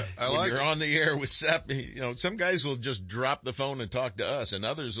own. You're on the air with Sepp. You know, some guys will just drop the phone and talk to us, and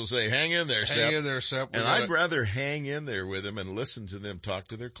others will say, hang in there, Sepp. Hang in there, Sepp. And I'd rather hang in there with them and listen to them talk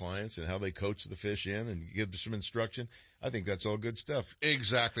to their clients and how they coach the fish in and give them some instruction. I think that's all good stuff.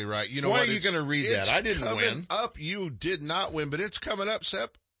 Exactly right. You know Why what? are you going to read that? I didn't win. You did not win, but it's coming up,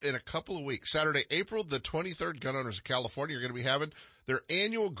 Sepp, in a couple of weeks. Saturday, April the 23rd, Gun Owners of California are going to be having their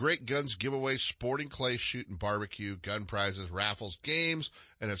annual Great Guns giveaway, sporting clay, shoot, and barbecue, gun prizes, raffles, games,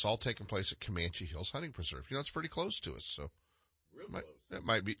 and it's all taking place at Comanche Hills Hunting Preserve. You know, it's pretty close to us, so that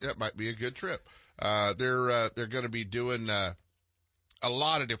might be a good trip. They're going to be doing a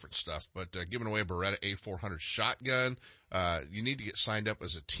lot of different stuff, but giving away a Beretta A400 shotgun. You need to get signed up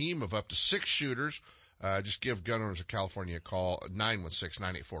as a team of up to 6 shooters. Just give Gun Owners of California a call,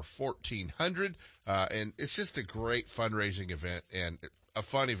 916-984-1400. And it's just a great fundraising event. And a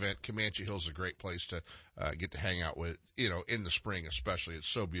fun event. Comanche Hill's a great place to get to hang out with, in the spring especially.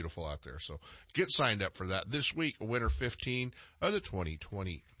 It's so beautiful out there. So get signed up for that. This week, winner 15 of the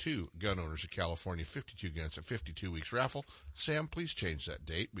 2022 Gun Owners of California 52 Guns at 52 Weeks raffle. Sam, please change that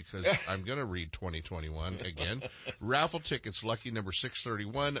date because I'm going to read 2021 again. Raffle tickets, lucky number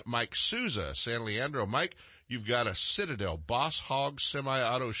 631, Mike Souza, San Leandro. Mike, you've got a Citadel Boss Hog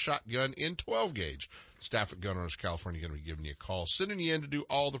semi-auto shotgun in 12 gauge. Staff at Gun Owners California going to be giving you a call, sending you in to do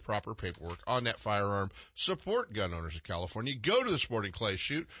all the proper paperwork on that firearm. Support Gun Owners of California. Go to the Sporting Clay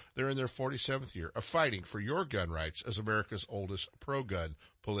Shoot. They're in their 47th year of fighting for your gun rights as America's oldest pro-gun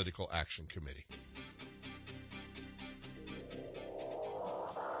political action committee.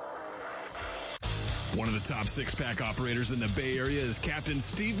 One of the top six-pack operators in the Bay Area is Captain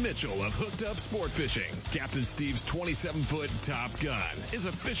Steve Mitchell of Hooked Up Sport Fishing. Captain Steve's 27-foot Top Gun is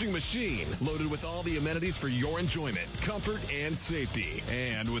a fishing machine loaded with all the amenities for your enjoyment, comfort, and safety.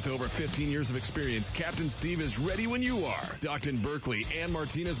 And with over 15 years of experience, Captain Steve is ready when you are. Docked in Berkeley and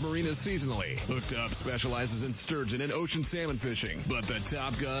Martinez Marinas seasonally. Hooked Up specializes in sturgeon and ocean salmon fishing, but the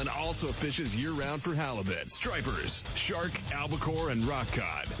Top Gun also fishes year-round for halibut, stripers, shark, albacore, and rock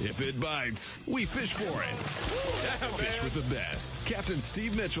cod. If it bites, we fish for it. Fish with the best. Captain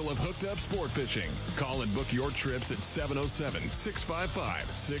Steve Mitchell of Hooked Up Sport Fishing. Call and book your trips at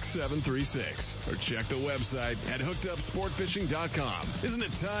 707-655-6736 or check the website at hookedupsportfishing.com. Isn't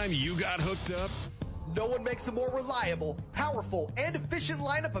it time you got hooked up? No one makes a more reliable, powerful, and efficient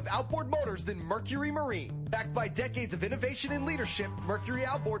lineup of outboard motors than Mercury Marine. Backed by decades of innovation and leadership, Mercury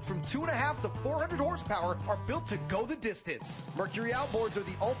outboards from 2.5 to 400 horsepower are built to go the distance. Mercury outboards are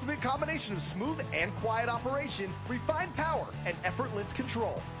the ultimate combination of smooth and quiet operation, refined power, and effortless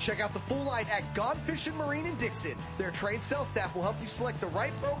control. Check out the full line at Gone Fishing Marine in Dixon. Their trained sales staff will help you select the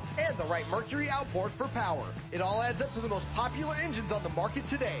right boat and the right Mercury outboard for power. It all adds up to the most popular engines on the market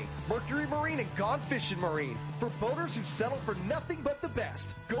today. Mercury Marine and Gone Fishing Marine. For boaters who settle for nothing but the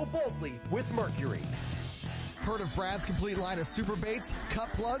best, go boldly with Mercury. Heard of Brad's complete line of super baits,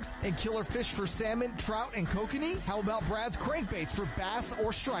 cut plugs, and killer fish for salmon, trout, and kokanee? How about Brad's crankbaits for bass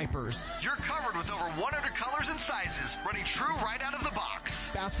or stripers? You're covered with over 100 colors and sizes, running true right out of the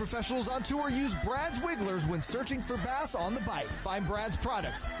box. Bass professionals on tour use Brad's Wigglers when searching for bass on the bite. Find Brad's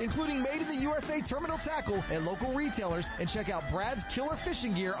products, including Made in the USA Terminal Tackle at local retailers, and check out Brad's Killer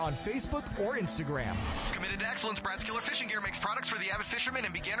Fishing Gear on Facebook or Instagram. Committed to excellence, Brad's Killer Fishing Gear makes products for the avid fisherman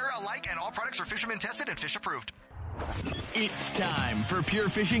and beginner alike, and all products are fisherman tested and fish approved. It's time for Pure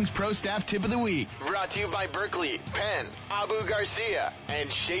Fishing's Pro Staff Tip of the Week. Brought to you by Berkeley, Penn, Abu Garcia, and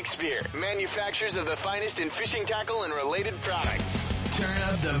Shakespeare, manufacturers of the finest in fishing tackle and related products. Turn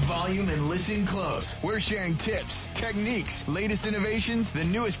up the volume and listen close. We're sharing tips, techniques, latest innovations, the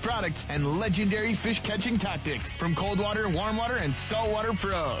newest products, and legendary fish catching tactics from cold water, warm water, and saltwater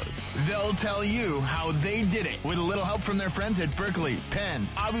pros. They'll tell you how they did it with a little help from their friends at Berkeley, Penn,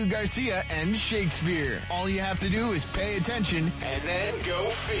 Abu Garcia, and Shakespeare. All you have to do is pay attention and then go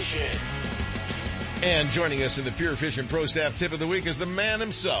fishing. And joining us in the Pure Fishing Pro Staff Tip of the Week is the man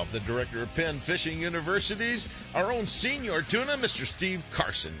himself, the director of Penn Fishing University's, our own senior tuna, Mr. Steve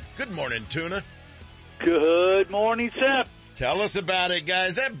Carson. Good morning, Tuna. Good morning, Seth. Tell us about it,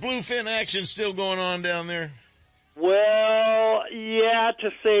 guys. That bluefin action still going on down there? Well, yeah, to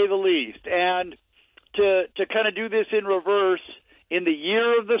say the least. And to kind of do this in reverse, in the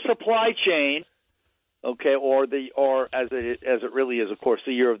year of the supply chain, okay, or as it really is, of course,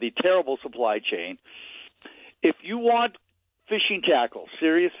 the year of the terrible supply chain. If you want fishing tackle,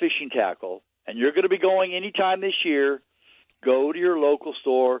 serious fishing tackle, and you're going to be going anytime this year, go to your local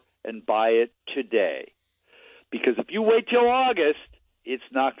store and buy it today. Because if you wait till August, it's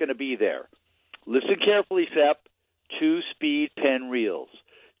not going to be there. Listen carefully, Sep. 2-speed Penn reels.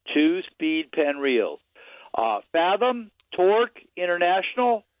 2-speed Penn reels. Fathom, Torque,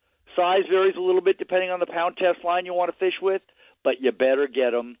 International. Size varies a little bit depending on the pound test line you want to fish with, but you better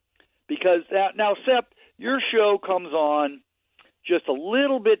get them. Because now, Sep, your show comes on just a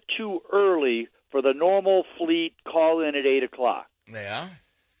little bit too early for the normal fleet call-in at 8 o'clock. Yeah.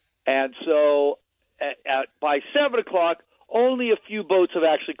 And so by 7 o'clock, only a few boats have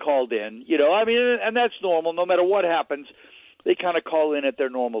actually called in. You know, I mean, and that's normal. No matter what happens, they kind of call in at their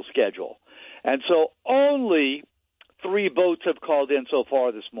normal schedule. And so only 3 boats have called in so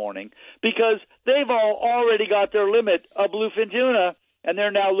far this morning because they've all already got their limit of bluefin tuna, and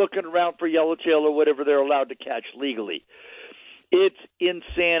they're now looking around for yellowtail or whatever they're allowed to catch legally. It's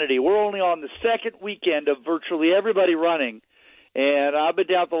insanity. We're only on the second weekend of virtually everybody running, and I've been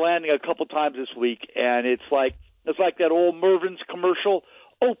down at the landing a couple times this week, and it's like that old Mervin's commercial,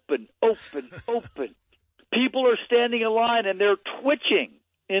 open, open, open. people are standing in line and they're twitching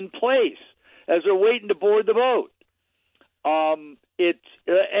in place as they're waiting to board the boat. And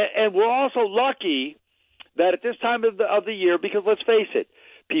we're also lucky that at this time of the year, because let's face it,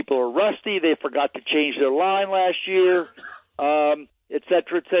 people are rusty. They forgot to change their line last year, et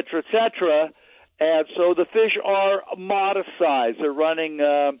cetera, et cetera, et cetera. And so the fish are modest size. They're running,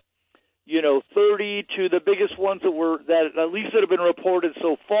 30 to the biggest ones that have been reported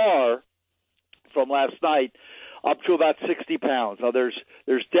so far from last night, up to about 60 pounds. Now there's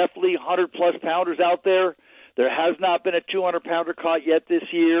definitely 100-plus pounders out there. There has not been a 200-pounder caught yet this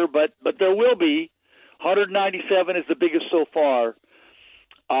year, but there will be. 197 is the biggest so far.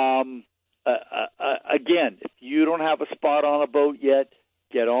 Again, if you don't have a spot on a boat yet,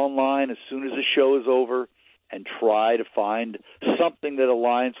 get online as soon as the show is over and try to find something that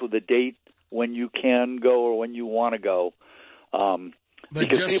aligns with the date when you can go or when you want to go.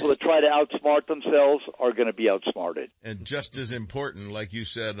 Because people that try to outsmart themselves are going to be outsmarted. And just as important, like you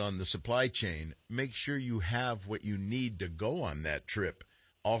said, on the supply chain, make sure you have what you need to go on that trip.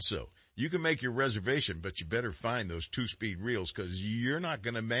 Also, you can make your reservation, but you better find those 2-speed reels because you're not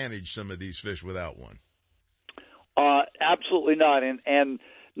going to manage some of these fish without one. Absolutely not. And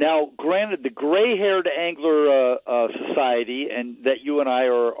now, granted, the Gray-Haired Angler Society, and that you and I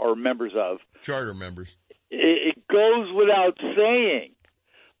are members of. Charter members. It goes without saying.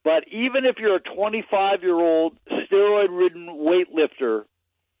 But even if you're a 25-year-old steroid-ridden weightlifter,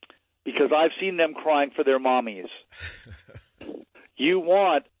 because I've seen them crying for their mommies, you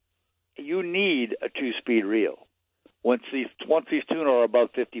need a 2-speed reel once these tuna are above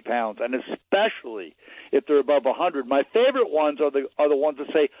 50 pounds, and especially if they're above 100. My favorite ones are the ones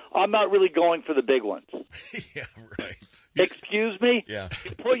that say, I'm not really going for the big ones. Yeah, right. Excuse me? Yeah.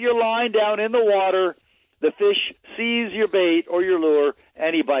 You put your line down in the water, the fish sees your bait or your lure,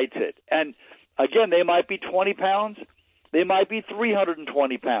 and he bites it. And, again, they might be 20 pounds. They might be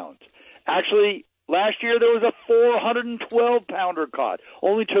 320 pounds. Actually, last year there was a 412-pounder caught.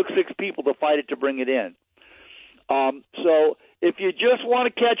 Only took 6 people to fight it to bring it in. So if you just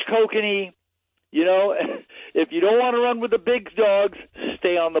want to catch kokanee, if you don't want to run with the big dogs,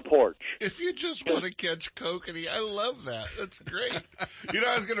 stay on the porch. If you just want to catch kokanee, I love that. That's great.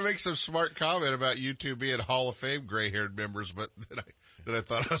 I was going to make some smart comment about you two being Hall of Fame gray-haired members, but then I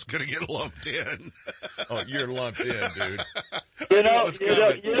thought I was going to get lumped in. Oh, you're lumped in, dude. Ken, all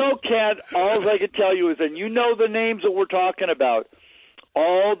I can tell you is, and you know the names that we're talking about,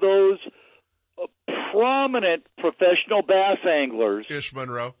 all those prominent professional bass anglers. Ish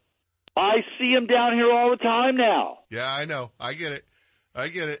Monroe. I see him down here all the time now. Yeah, I know. I get it. I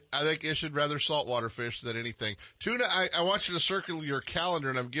think Ish would rather saltwater fish than anything. Tuna, I want you to circle your calendar,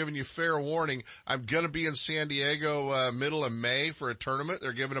 and I'm giving you fair warning. I'm going to be in San Diego middle of May for a tournament.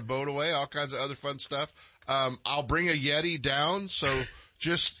 They're giving a boat away, all kinds of other fun stuff. I'll bring a Yeti down, so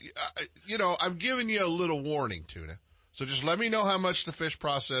just, I'm giving you a little warning, Tuna. So just let me know how much the fish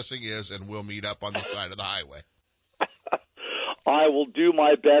processing is, and we'll meet up on the side of the highway. I will do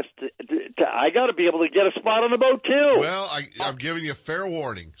my best. I got to be able to get a spot on the boat, too. Well, I'm giving you fair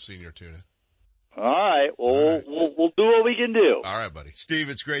warning, Senior Tuna. All right. Well, we'll do what we can do. All right, buddy. Steve,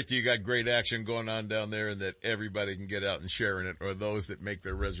 it's great that you got great action going on down there and that everybody can get out and share in it, or those that make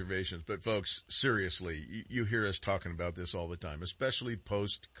their reservations. But, folks, seriously, you hear us talking about this all the time, especially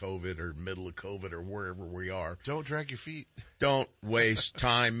post-COVID or middle of COVID or wherever we are. Don't drag your feet. Don't waste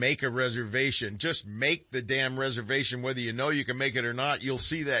time. Make a reservation. Just make the damn reservation. Whether you know you can make it or not, you'll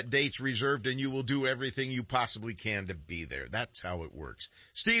see that date's reserved, and you will do everything you possibly can to be there. That's how it works.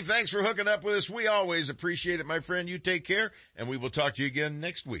 Steve, thanks for hooking up with us. We always appreciate it, my friend. You take care, and we will talk to you again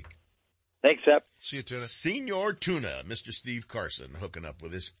next week. Thanks, Sep. See you, Tuna. Senior Tuna, Mr. Steve Carson, hooking up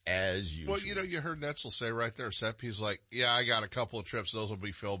with us as usual. Well, you heard Netzel say right there, Sep, he's like, yeah, I got a couple of trips. Those will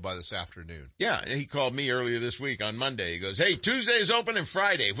be filled by this afternoon. Yeah, and he called me earlier this week on Monday. He goes, hey, Tuesday's open and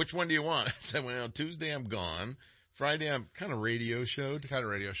Friday. Which one do you want? I said, well, Tuesday I'm gone. Friday I'm kind of radio showed.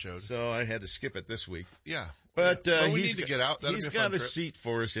 So I had to skip it this week. Yeah. But we need to get out. He's got a seat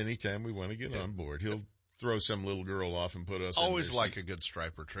for us anytime we want to get on board. He'll throw some little girl off and put us always like a good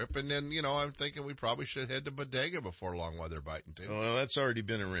striper trip. And then, I'm thinking we probably should head to Bodega before long weather biting too. Well, that's already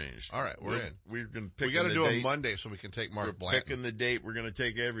been arranged. All right, we're in. We're going to pick. We got to do it Monday so we can take Mark Blanton. Picking the date. We're going to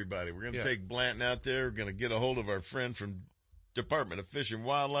take everybody. We're going to take Blanton out there. We're going to get a hold of our friend from Department of Fish and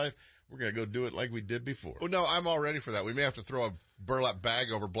Wildlife. We're going to go do it like we did before. Well, no, I'm all ready for that. We may have to throw a burlap bag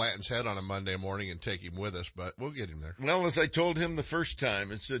over Blanton's head on a Monday morning and take him with us, but we'll get him there. Well, as I told him the first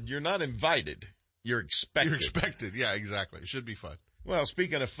time, it said, you're not invited. You're expected. You're expected. Yeah, exactly. It should be fun. Well,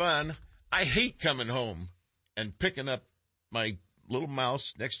 speaking of fun, I hate coming home and picking up my little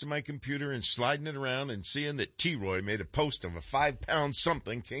mouse next to my computer and sliding it around and seeing that T-Roy made a post of a 5-pound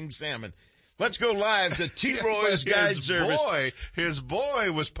something king salmon. Let's go live to T-Roy's Guide Service. His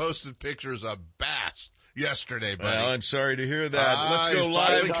boy was posting pictures of bass yesterday, buddy. Well, I'm sorry to hear that. Let's go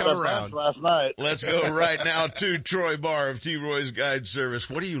live. Come around. Last night. Let's go right now to Troy Barr of T-Roy's Guide Service.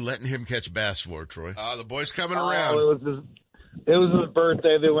 What are you letting him catch bass for, Troy? The boy's coming around. It was his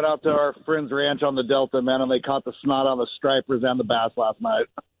birthday. They went out to our friend's ranch on the Delta, man, and they caught the snot on the stripers and the bass last night.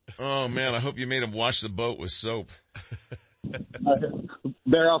 Oh, man, I hope you made him wash the boat with soap.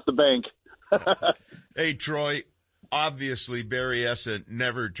 They're off the bank. Hey, Troy, obviously Berryessa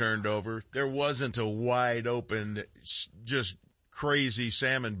never turned over. There wasn't a wide open, just crazy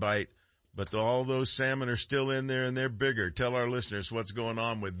salmon bite, but all those salmon are still in there and they're bigger. Tell our listeners what's going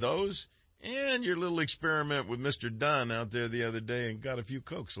on with those and your little experiment with Mr. Dunn out there the other day and got a few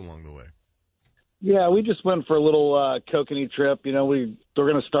cokes along the way. Yeah, we just went for a little kokanee trip. You know, we're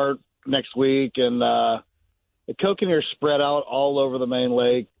going to start next week, and the kokanee are spread out all over the main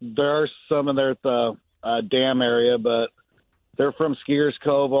lake. There are some in there at the dam area, but they're from Skiers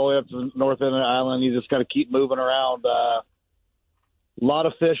Cove all the way up to the north end of the island. You just got to keep moving around. A lot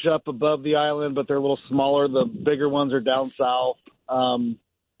of fish up above the island, but they're a little smaller. The bigger ones are down south.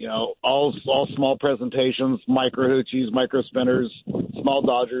 You know, all small presentations, micro hoochies, micro spinners, small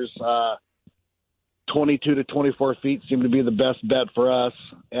dodgers. 22 to 24 feet seem to be the best bet for us.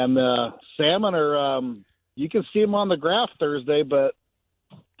 And the salmon are, you can see them on the graph Thursday, but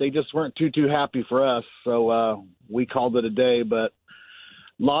they just weren't too happy for us. So we called it a day, but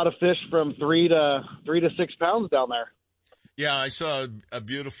a lot of fish from 3 to 6 pounds down there. Yeah, I saw a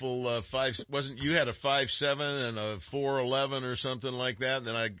beautiful you had a 5.7 and a 4.11 or something like that. And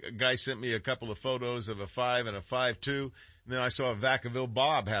then a guy sent me a couple of photos of a 5 and a 5.2. And then I saw Vacaville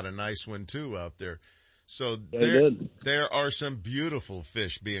Bob had a nice one too out there. So there are some beautiful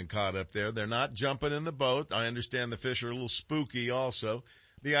fish being caught up there. They're not jumping in the boat. I understand the fish are a little spooky also.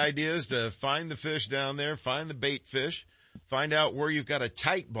 The idea is to find the fish down there, find the bait fish, find out where you've got a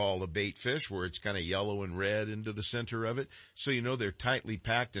tight ball of bait fish where it's kind of yellow and red into the center of it. So you know they're tightly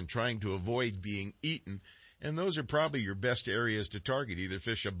packed and trying to avoid being eaten. And those are probably your best areas to target, either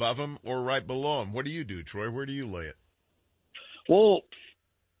fish above them or right below them. What do you do, Troy? Where do you lay it? Well,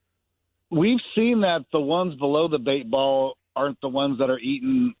 we've seen that the ones below the bait ball aren't the ones that are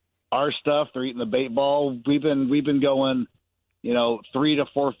eating our stuff. They're eating the bait ball. We've been going, 3 to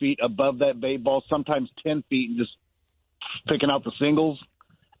 4 feet above that bait ball, sometimes 10 feet, and just picking out the singles,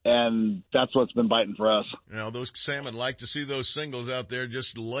 and that's what's been biting for us. Those salmon like to see those singles out there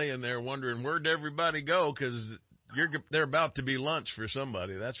just laying there wondering where'd everybody go, because they're about to be lunch for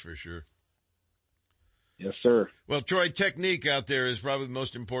somebody, that's for sure. Yes, sir. Well, Troy, technique out there is probably the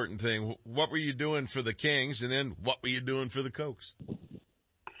most important thing. What were you doing for the kings, and then what were you doing for the cokes?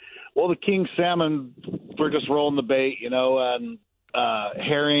 Well, the king salmon, we're just rolling the bait, and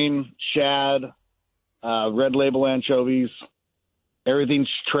herring, shad, red label anchovies, everything's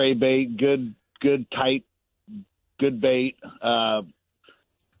tray bait, good tight, good bait,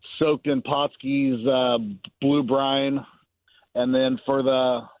 soaked in Potski's blue brine. And then for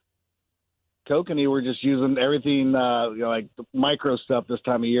the kokanee, we're just using everything, like the micro stuff this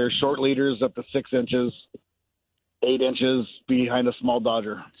time of year, short leaders up to 6 inches, 8 inches behind a small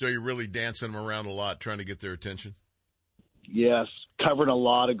dodger. So you're really dancing them around a lot, trying to get their attention? Yes, covering a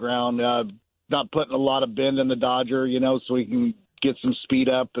lot of ground, not putting a lot of bend in the dodger, so we can get some speed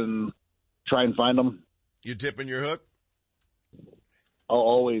up and try and find them. You tipping your hook?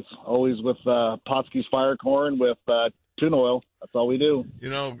 Oh, always with Potski's fire corn with tuna oil. That's all we do.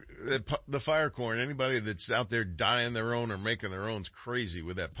 The fire corn, anybody that's out there dyeing their own or making their own's crazy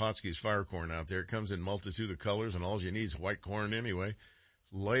with that Potski's fire corn out there. It comes in multitude of colors, and all you need is white corn anyway.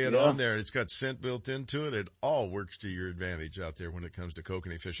 Lay it on there. It's got scent built into it. It all works to your advantage out there when it comes to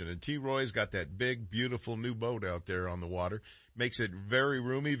kokanee fishing. And T-Roy's got that big, beautiful new boat out there on the water. Makes it very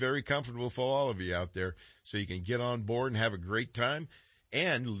roomy, very comfortable for all of you out there, so you can get on board and have a great time.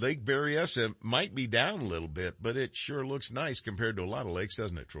 And Lake Berryessa might be down a little bit, but it sure looks nice compared to a lot of lakes,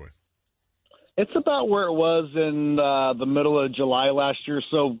 doesn't it, Troy? It's about where it was in the middle of July last year,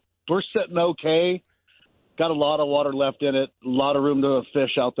 so we're sitting okay. Got a lot of water left in it, a lot of room to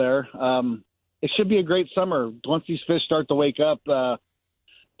fish out there. It should be a great summer. Once these fish start to wake up, the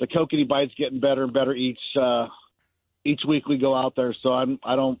kokanee bite's getting better and better each week we go out there. So I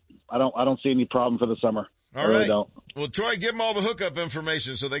don't see any problem for the summer. All right. Well, Troy, give them all the hookup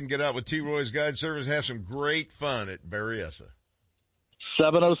information so they can get out with T-Roy's Guide Service and have some great fun at Berryessa.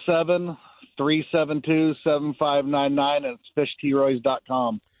 707-372-7599, and it's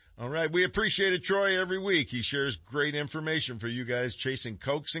fishtroys.com. All right. We appreciate it, Troy, every week. He shares great information for you guys chasing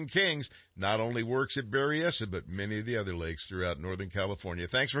Cokes and Kings. Not only works at Berryessa, but many of the other lakes throughout Northern California.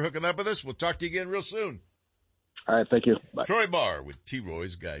 Thanks for hooking up with us. We'll talk to you again real soon. All right. Thank you. Bye. Troy Barr with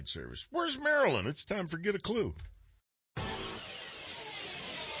T-Roy's Guide Service. Where's Maryland? It's time for Get a Clue.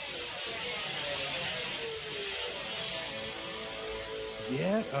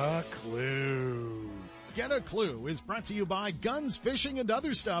 Get a Clue. Get a Clue is brought to you by Guns, Fishing, and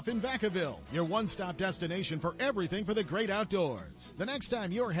Other Stuff in Vacaville, your one-stop destination for everything for the great outdoors. The next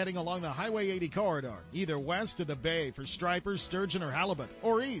time you're heading along the Highway 80 corridor, either west to the bay for stripers, sturgeon, or halibut,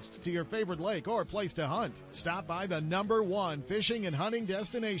 or east to your favorite lake or place to hunt, stop by the #1 fishing and hunting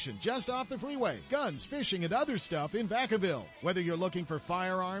destination just off the freeway, Guns, Fishing, and Other Stuff in Vacaville. Whether you're looking for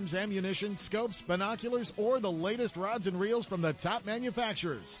firearms, ammunition, scopes, binoculars, or the latest rods and reels from the top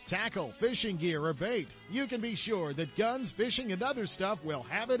manufacturers, tackle, fishing gear, or bait, you can be sure that Guns, Fishing, and Other Stuff will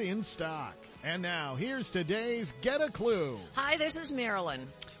have it in stock. And now, here's today's Get a Clue. Hi, this is Marilyn.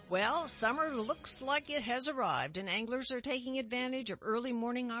 Well, summer looks like it has arrived, and anglers are taking advantage of early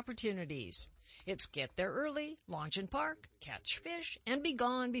morning opportunities. It's get there early, launch and park, catch fish, and be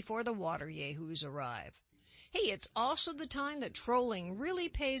gone before the water yahoos arrive. Hey, it's also the time that trolling really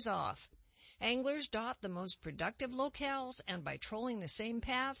pays off. Anglers dot the most productive locales, and by trolling the same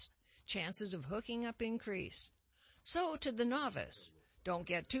paths, chances of hooking up increase. So to the novice, don't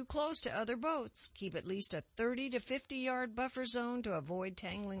get too close to other boats. Keep at least a 30 to 50 yard buffer zone to avoid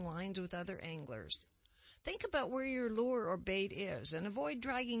tangling lines with other anglers. Think about where your lure or bait is and avoid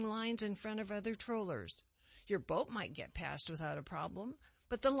dragging lines in front of other trollers. Your boat might get past without a problem,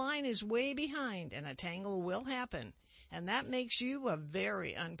 but the line is way behind and a tangle will happen, and that makes you a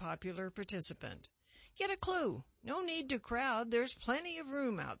very unpopular participant. Get a clue. No need to crowd. There's plenty of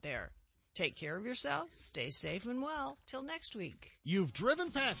room out there. Take care of yourself, stay safe and well. Till next week. You've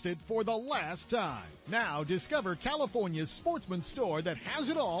driven past it for the last time. Now discover California's Sportsman store that has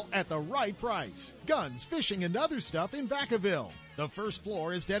it all at the right price. Guns, Fishing, and Other Stuff in Vacaville. The first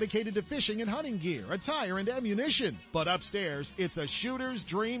floor is dedicated to fishing and hunting gear, attire, and ammunition. But upstairs, it's a shooter's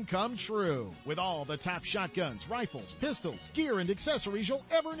dream come true. With all the top shotguns, rifles, pistols, gear, and accessories you'll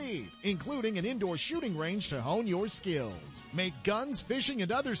ever need, including an indoor shooting range to hone your skills. Make Guns, Fishing,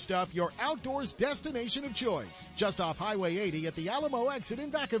 and Other Stuff your outdoors destination of choice. Just off Highway 80 at the Alamo exit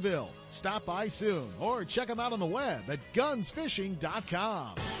in Vacaville. Stop by soon or check them out on the web at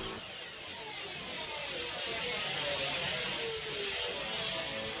gunsfishing.com.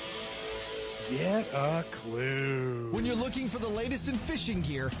 Get a Clue. When you're looking for the latest in fishing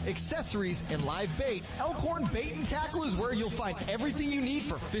gear, accessories, and live bait, Elkhorn Bait and Tackle is where you'll find everything you need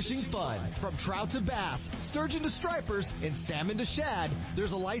for fishing fun. From trout to bass, sturgeon to stripers, and salmon to shad,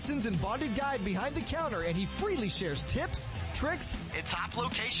 there's a licensed and bonded guide behind the counter, and he freely shares tips, tricks, and top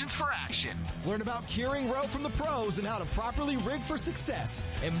locations for action. Learn about curing rope from the pros and how to properly rig for success.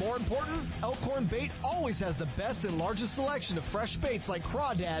 And more important, Elkhorn Bait always has the best and largest selection of fresh baits like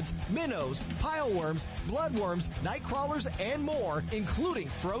crawdads, minnows, pileworms, bloodworms, night crawlers, and more, including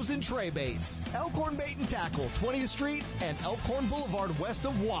frozen tray baits. Elkhorn Bait and Tackle, 20th Street and Elkhorn Boulevard west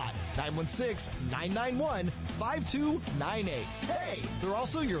of Watt. 916-991-5298. Hey, they're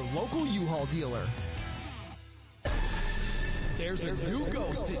also your local U-Haul dealer. There's a new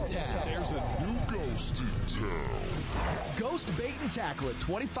ghost in town. There's a new ghost in town. Ghost Bait and Tackle at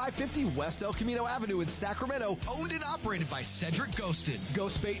 2550 West El Camino Avenue in Sacramento, owned and operated by Cedric Ghosted.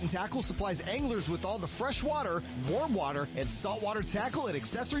 Ghost Bait and Tackle supplies anglers with all the fresh water, warm water, and saltwater tackle and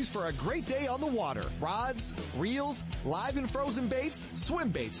accessories for a great day on the water. Rods, reels, live and frozen baits, swim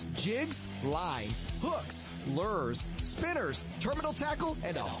baits, jigs, line, hooks, lures, spinners, terminal tackle,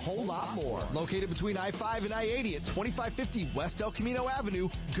 and a whole lot more. Located between I-5 and I-80 at 2550 West El Camino Avenue,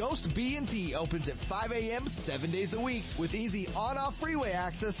 Ghost B&T opens at 5 a.m. 7 days a week with easy on-off freeway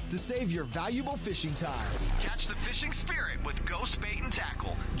access to save your valuable fishing time. Catch the fishing spirit with Ghost Bait and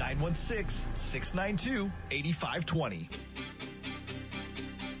Tackle. 916-692-8520.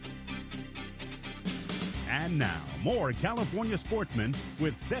 And now, more California Sportsmen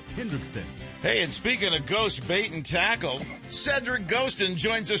with Seth Hendrickson. Hey, and speaking of Ghost Bait and Tackle, Cedric Ghostin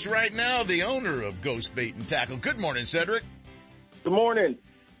joins us right now, the owner of Ghost Bait and Tackle. Good morning, Cedric. Good morning.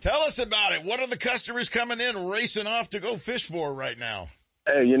 Tell us about it. What are the customers coming in racing off to go fish for right now?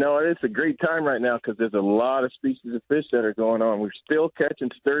 Hey, it's a great time right now because there's a lot of species of fish that are going on. We're still catching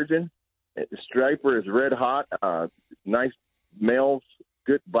sturgeon. The striper is red hot. Nice males,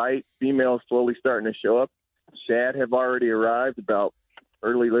 good bite. Females slowly starting to show up. Shad have already arrived about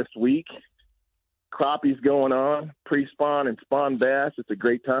early this week. Crappies going on, pre-spawn and spawn bass. It's a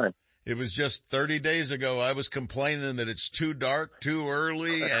great time. It was just 30 days ago I was complaining that it's too dark, too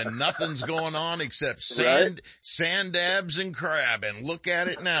early, and nothing's going on except sand dabs and crab, and look at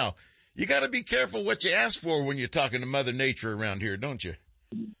it now. You got to be careful what you ask for when you're talking to Mother Nature around here, don't you?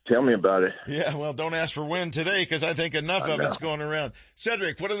 Tell me about it. Yeah, well, don't ask for wind today because I think enough of it's going around.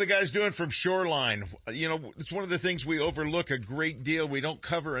 Cedric, what are the guys doing from Shoreline? You know, it's one of the things we overlook a great deal. We don't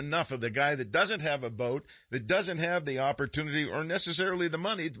cover enough of the guy that doesn't have a boat, that doesn't have the opportunity or necessarily the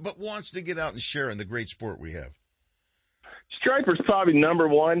money, but wants to get out and share in the great sport we have. Striper's probably number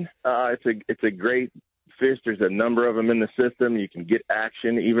one. It's a great fish. There's a number of them in the system. You can get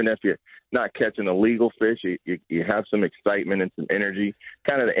action even if you're not catching a legal fish. You have some excitement and some energy.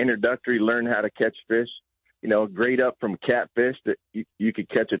 Kind of the introductory learn how to catch fish. You know, grade up from catfish that you could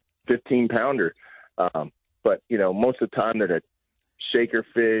catch a 15-pounder. But, you know, most of the time they're a shaker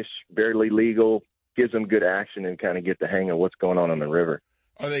fish, barely legal, gives them good action and kind of get the hang of what's going on the river.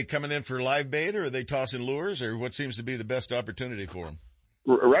 Are they coming in for live bait, or are they tossing lures, or what seems to be the best opportunity for them?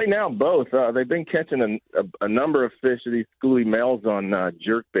 Right now, both. They've been catching a number of fish, these schoolie males, on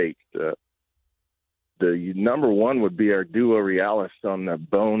jerk bait. The number one would be our Duo Realis on the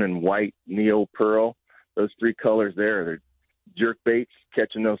bone and white neo pearl. Those three colors there, they're jerk baits,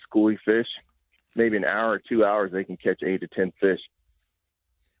 catching those schoolie fish. Maybe an hour or 2 hours, they can catch 8 to 10 fish.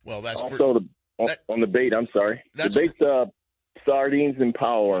 Well, that's also on the bait. I'm sorry. The bait's sardines and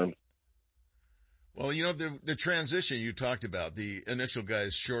powworm. Well, you know, the transition you talked about, the initial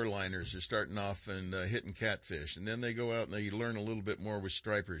guys, shoreliners, are starting off and hitting catfish, and then they go out and they learn a little bit more with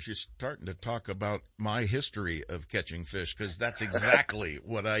stripers. You're starting to talk about my history of catching fish, because that's exactly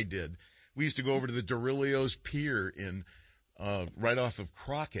what I did. We used to go over to the Dorilio's Pier in right off of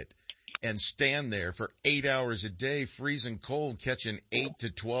Crockett and stand there for 8 hours a day, freezing cold, catching 8 to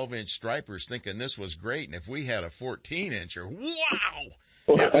 12-inch stripers, thinking this was great. And if we had a 14-incher, wow!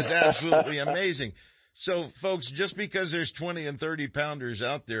 It was absolutely amazing. So, folks, just because there's 20 and 30 pounders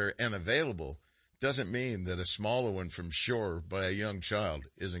out there and available doesn't mean that a smaller one from shore by a young child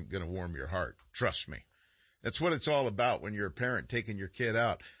isn't going to warm your heart. Trust me. That's what it's all about when you're a parent taking your kid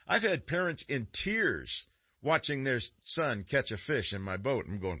out. I've had parents in tears watching their son catch a fish in my boat.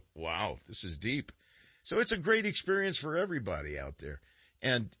 I'm going, wow, this is deep. So it's a great experience for everybody out there.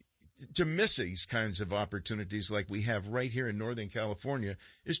 And to miss these kinds of opportunities like we have right here in Northern California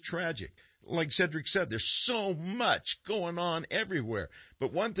is tragic. Like Cedric said, there's so much going on everywhere.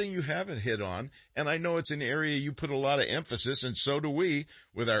 But one thing you haven't hit on, and I know it's an area you put a lot of emphasis, and so do we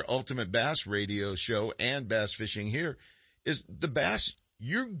with our Ultimate Bass radio show and bass fishing here, is the bass.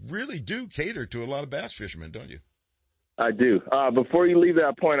 You really do cater to a lot of bass fishermen, don't you? I do. Before you leave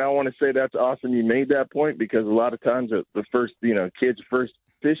that point, I want to say that's awesome you made that point, because a lot of times the first, kid's first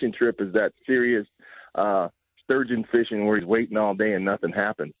fishing trip is that serious sturgeon fishing where he's waiting all day and nothing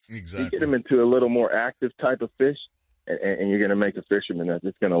happens. Exactly. You get him into a little more active type of fish, and you're going to make a fisherman that's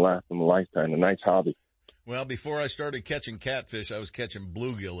just going to last him a lifetime. A nice hobby. Well, before I started catching catfish, I was catching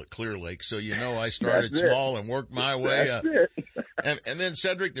bluegill at Clear Lake. So, I started small and worked my way up. And then,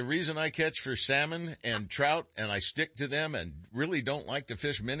 Cedric, the reason I catch for salmon and trout and I stick to them and really don't like to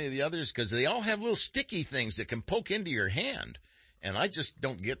fish many of the others because they all have little sticky things that can poke into your hand. And I just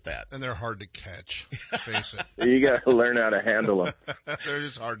don't get that. And they're hard to catch, face it. You got to learn how to handle them. They're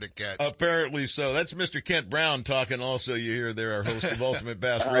just hard to catch. Apparently so. That's Mr. Kent Brown talking also. You hear there, our host of Ultimate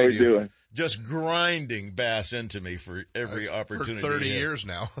Bass How Radio. are you doing? Just grinding bass into me for every opportunity. For 30 years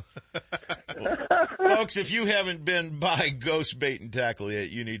now. Folks, if you haven't been by Ghost Bait and Tackle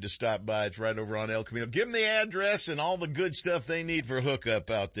yet, you need to stop by. It's right over on El Camino. Give them the address and all the good stuff they need for hookup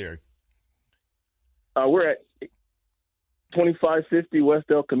out there. We're at 2550 West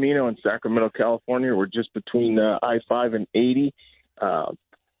El Camino in Sacramento, California. We're just between I-5 and 80.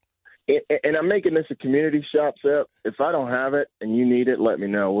 And I'm making this a community shop, Seth. If I don't have it and you need it, let me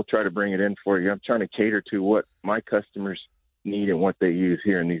know. We'll try to bring it in for you. I'm trying to cater to what my customers need and what they use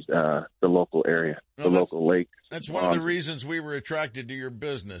here in these the local area, local lakes. That's one of the reasons we were attracted to your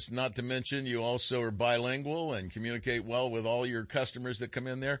business. Not to mention you also are bilingual and communicate well with all your customers that come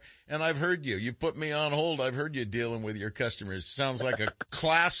in there. And I've heard you. You put me on hold. I've heard you dealing with your customers. Sounds like a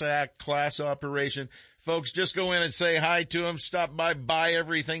class act, class operation. Folks, just go in and say hi to him. Stop by, buy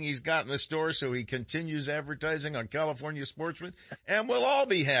everything he's got in the store so he continues advertising on California Sportsmen. And we'll all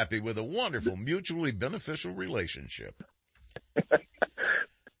be happy with a wonderful, mutually beneficial relationship.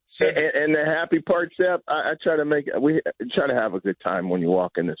 And the happy part, Seth, I try to we try to have a good time when you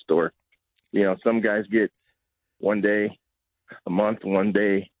walk in the store. Some guys get 1 day, a month, 1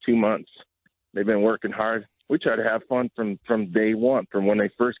 day, 2 months. They've been working hard. We try to have fun from day one, from when they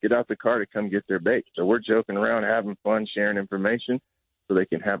first get out the car to come get their bait. So we're joking around, having fun, sharing information so they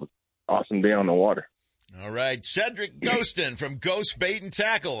can have awesome day on the water. All right. Cedric Ghostin from Ghost Bait and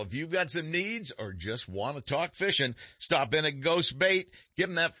Tackle. If you've got some needs or just want to talk fishing, stop in at Ghost Bait. Give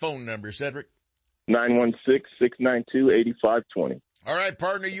them that phone number, Cedric. 916-692-8520. All right,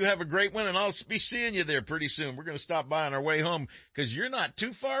 partner, you have a great one, and I'll be seeing you there pretty soon. We're going to stop by on our way home because you're not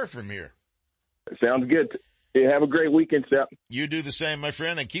too far from here. Sounds good. Hey, have a great weekend, Seth. You do the same, my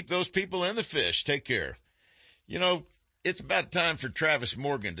friend, and keep those people in the fish. Take care. You know, it's about time for Travis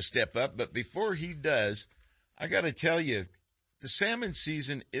Morgan to step up, but before he does, I got to tell you, the salmon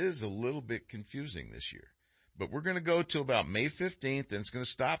season is a little bit confusing this year. But we're going to go till about May 15th, and it's going to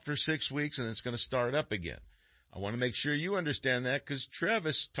stop for 6 weeks, and it's going to start up again. I want to make sure you understand that because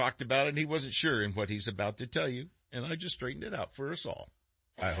Travis talked about it, and he wasn't sure in what he's about to tell you, and I just straightened it out for us all.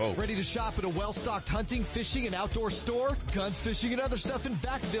 I hope. Ready to shop at a well-stocked hunting, fishing, and outdoor store? Guns, Fishing, and Other Stuff in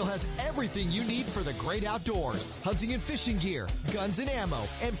Vacaville has everything you need for the great outdoors. Hunting and fishing gear, guns and ammo,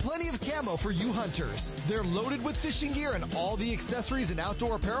 and plenty of camo for you hunters. They're loaded with fishing gear and all the accessories and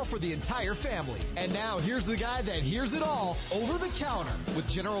outdoor apparel for the entire family. And now here's the guy that hears it all over the counter with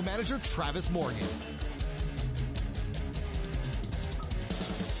General Manager Travis Morgan.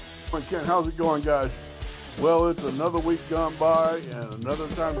 Ken, how's it going, guys? Well, it's another week gone by and another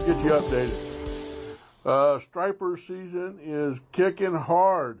time to get you updated. Striper season is kicking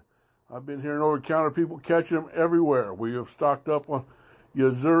hard. I've been hearing over-the-counter people catching them everywhere. We have stocked up on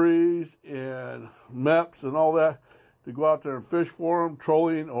Yazuris and MEPs and all that to go out there and fish for them,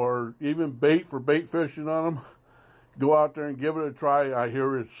 trolling or even bait for bait fishing on them. Go out there and give it a try. I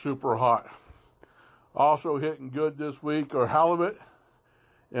hear it's super hot. Also hitting good this week are halibut.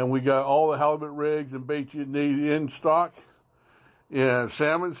 And we got all the halibut rigs and baits you need in stock. And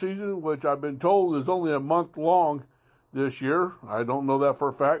salmon season, which I've been told is only a month long this year. I don't know that for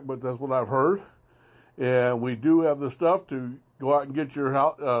a fact, but that's what I've heard. And we do have the stuff to go out and get your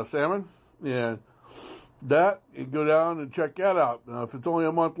salmon. And that, you go down and check that out. Now, if it's only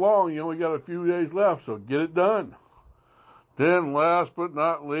a month long, you only got a few days left, so get it done. Then last but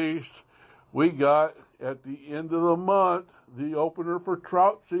not least, we got at the end of the month, the opener for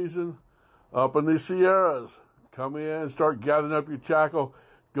trout season up in the Sierras. Come in and start gathering up your tackle,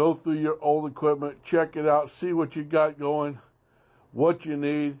 go through your old equipment, check it out, see what you got going, what you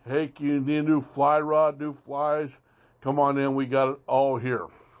need. Hey, you need a new fly rod, new flies. Come on in, we got it all here.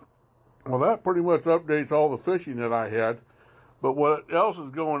 Well, that pretty much updates all the fishing that I had. But what else is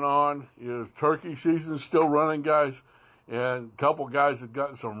going on is turkey season still running, guys. And a couple guys have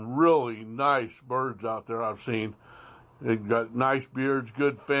gotten some really nice birds out there I've seen. They've got nice beards,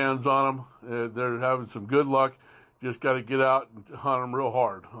 good fans on them. They're having some good luck. Just got to get out and hunt them real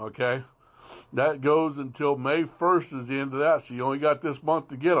hard, okay? That goes until May 1st is the end of that, so you only got this month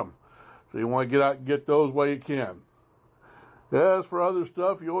to get them. So you want to get out and get those while you can. As for other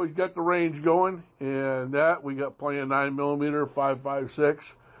stuff, you always got the range going, and that we got plenty of 9mm 5.56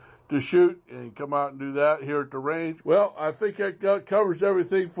 to shoot, and come out and do that here at the range. Well, I think that covers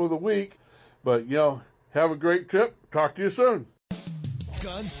everything for the week, but, you know, have a great trip. Talk to you soon.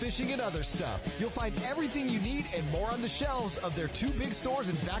 Guns, Fishing, and Other Stuff. You'll find everything you need and more on the shelves of their two big stores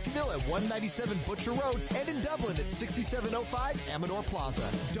in Vacaville at 197 Butcher Road and in Dublin at 6705 Amador Plaza.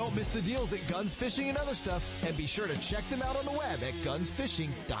 Don't miss the deals at Guns, Fishing, and Other Stuff, and be sure to check them out on the web at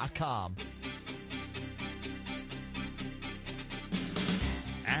gunsfishing.com.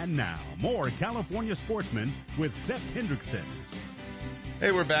 And now, more California Sportsmen with Seth Hendrickson.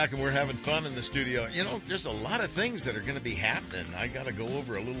 Hey, we're back and we're having fun in the studio. You know, there's a lot of things that are going to be happening. I got to go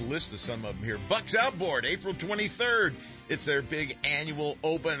over a little list of some of them here. Bucks Outboard, April 23rd. It's their big annual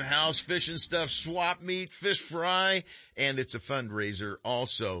open house, fish and stuff, swap meet, fish fry, and it's a fundraiser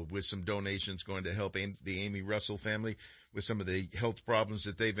also with some donations going to help the Amy Russell family with some of the health problems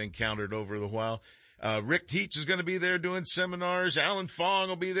that they've encountered over the while. Rick Teach is going to be there doing seminars. Alan Fong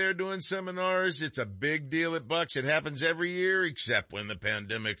will be there doing seminars. It's a big deal at Bucks. It happens every year except when the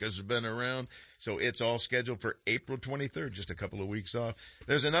pandemic has been around. So it's all scheduled for April 23rd, just a couple of weeks off.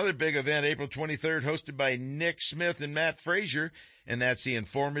 There's another big event, April 23rd, hosted by Nick Smith and Matt Frazier, and that's the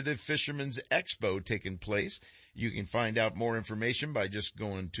Informative Fisherman's Expo taking place. You can find out more information by just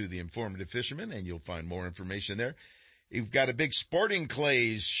going to the Informative Fisherman, and you'll find more information there. You've got a big sporting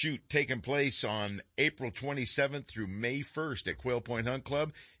clays shoot taking place on April 27th through May 1st at Quail Point Hunt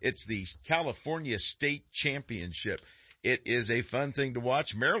Club. It's the California State Championship. It is a fun thing to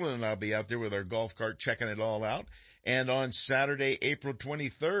watch. Marilyn and I'll be out there with our golf cart checking it all out. And on Saturday, April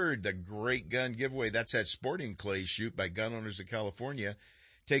 23rd, the Great Gun Giveaway. That's that sporting clays shoot by Gun Owners of California.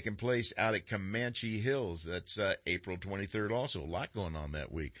 taking place out at Comanche Hills. That's April 23rd also. A lot going on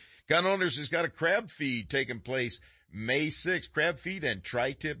that week. Gun Owners has got a crab feed taking place May 6th. Crab feed and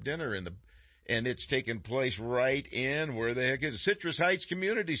tri-tip dinner and it's taking place right in, where the heck is it? Citrus Heights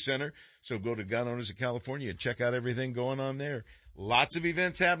Community Center. So go to Gun Owners of California and check out everything going on there. Lots of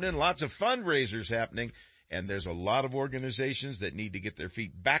events happening, lots of fundraisers happening, and there's a lot of organizations that need to get their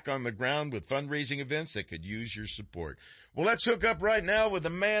feet back on the ground with fundraising events that could use your support. Well, let's hook up right now with the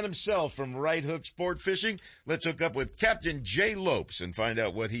man himself from Right Hook Sport Fishing. Let's hook up with Captain Jay Lopes and find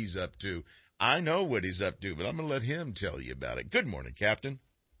out what he's up to. I know what he's up to, but I'm going to let him tell you about it. Good morning, Captain.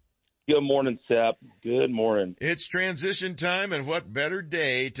 Good morning, Sep. Good morning. It's transition time, and what better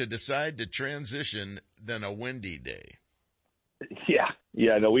day to decide to transition than a windy day?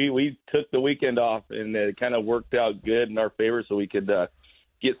 Yeah. No, we took the weekend off, and it kind of worked out good in our favor, so we could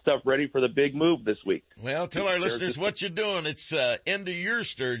get stuff ready for the big move this week. Well, tell our listeners what you're doing. It's end of your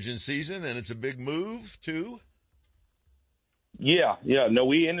sturgeon season, and it's a big move too. Yeah. No,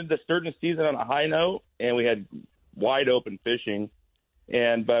 we ended the sturgeon season on a high note, and we had wide open fishing,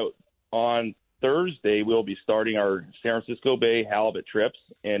 but on Thursday, we'll be starting our San Francisco Bay halibut trips,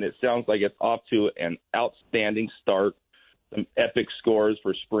 and it sounds like it's off to an outstanding start. Some epic scores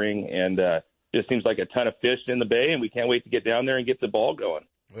for spring, and just seems like a ton of fish in the bay, and we can't wait to get down there and get the ball going.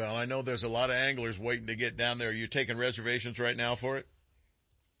 Well, I know there's a lot of anglers waiting to get down there. Are you taking reservations right now for it?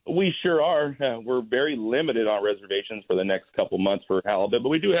 We sure are. We're very limited on reservations for the next couple months for halibut, but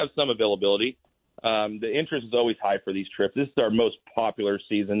we do have some availability. The interest is always high for these trips. This is our most popular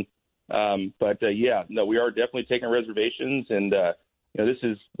season. We are definitely taking reservations, and this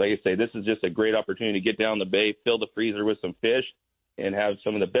is, like I say, this is just a great opportunity to get down the bay, fill the freezer with some fish, and have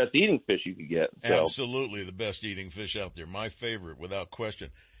some of the best eating fish you could get. So. Absolutely, the best eating fish out there. My favorite, without question.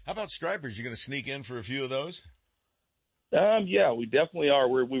 How about stripers? You going to sneak in for a few of those? Yeah, we definitely are.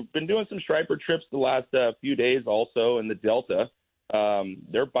 We've been doing some striper trips the last few days, also in the Delta.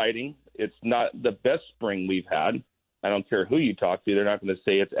 They're biting. It's not the best spring we've had. I don't care who you talk to. They're not going to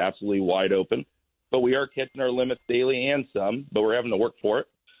say it's absolutely wide open. But we are catching our limits daily and some, but we're having to work for it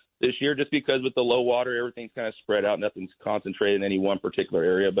this year just because with the low water, everything's kind of spread out. Nothing's concentrated in any one particular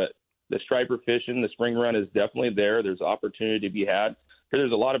area. But the striper fishing, the spring run is definitely there. There's opportunity to be had.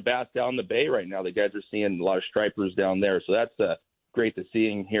 There's a lot of bass down the bay right now. The guys are seeing a lot of stripers down there. So that's great to see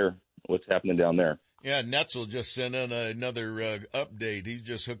and hear what's happening down there. Yeah, Netzel just sent in another update. He's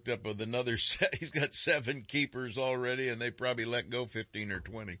just hooked up with another set. He's got 7 keepers already, and they probably let go 15 or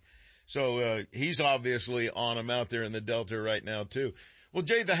 20. So he's obviously on them out there in the Delta right now, too. Well,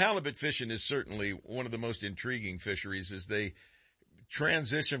 Jay, the halibut fishing is certainly one of the most intriguing fisheries as they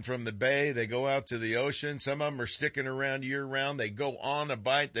transition from the bay. They go out to the ocean. Some of them are sticking around year-round. They go on a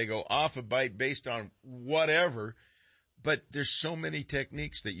bite. They go off a bite based on whatever. But there's so many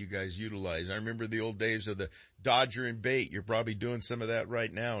techniques that you guys utilize. I remember the old days of the dodger and bait. You're probably doing some of that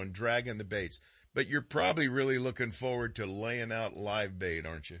right now and dragging the baits. But you're probably really looking forward to laying out live bait,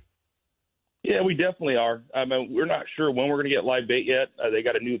 aren't you? Yeah, we definitely are. I mean, we're not sure when we're going to get live bait yet. They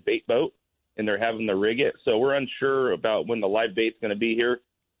got a new bait boat, and they're having to rig it. So we're unsure about when the live bait's going to be here.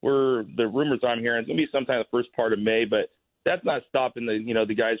 The rumors I'm hearing, it's going to be sometime the first part of May, but that's not stopping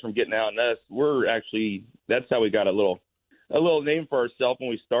the guys from getting out. And that's how we got a little name for ourselves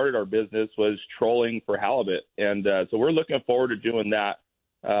when we started our business was trolling for halibut. And so we're looking forward to doing that,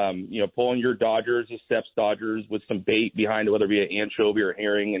 pulling your Dodgers, the Steps Dodgers with some bait behind it, whether it be an anchovy or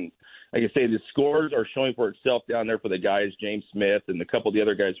herring. And like I say, the scores are showing for itself down there for the guys, James Smith and a couple of the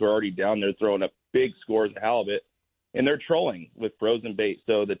other guys who are already down there throwing up big scores of halibut. And they're trolling with frozen bait.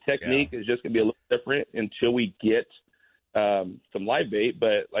 So the technique is just going to be a little different until we get some live bait.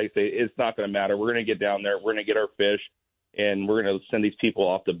 But like I say, it's not going to matter. We're going to get down there. We're going to get our fish. And we're going to send these people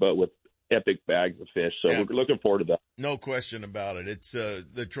off the boat with epic bags of fish. So we're looking forward to that. No question about it. It's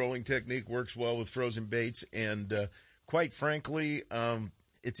the trolling technique works well with frozen baits. And quite frankly,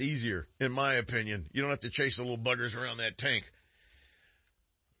 it's easier, in my opinion. You don't have to chase the little buggers around that tank.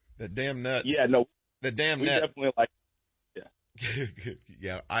 That damn nut. Yeah, no. The damn we net. Definitely like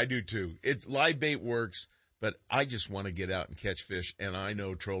Yeah, I do too. Live bait works. But I just want to get out and catch fish, and I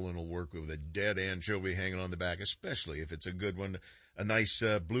know trolling will work with a dead anchovy hanging on the back, especially if it's a good one, a nice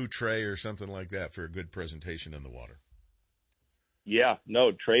blue tray or something like that for a good presentation in the water. Yeah,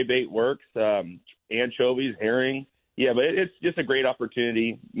 no, tray bait works, anchovies, herring. Yeah, but it's just a great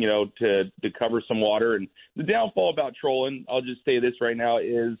opportunity, to cover some water. And the downfall about trolling, I'll just say this right now,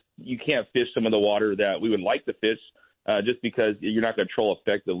 is you can't fish some of the water that we would like to fish just because you're not going to troll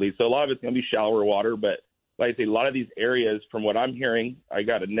effectively. So a lot of it's going to be shallower water, but like I say, a lot of these areas, from what I'm hearing, I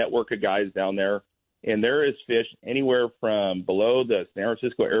got a network of guys down there and there is fish anywhere from below the San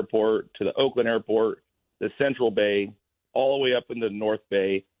Francisco airport to the Oakland airport, the Central Bay, all the way up into the North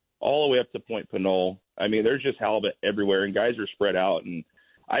Bay, all the way up to Point Pinole. I mean, there's just halibut everywhere, and guys are spread out. And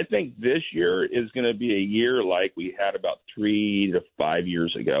I think this year is going to be a year like we had about 3 to 5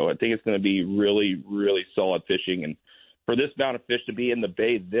 years ago. I think it's going to be really, really solid fishing. And for this amount of fish to be in the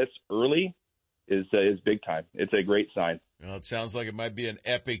bay this early is big time. It's a great sign. Well, it sounds like it might be an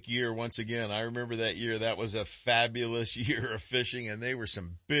epic year once again. I remember that year. That was a fabulous year of fishing, and they were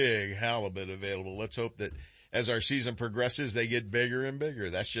some big halibut available. Let's hope that as our season progresses, they get bigger and bigger.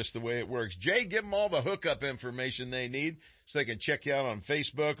 That's just the way it works. Jay, give them all the hookup information they need so they can check you out on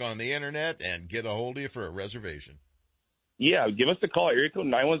Facebook, on the internet, and get a hold of you for a reservation. Yeah, give us a call, area code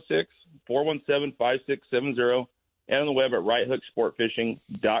 916-417-5670, and on the web at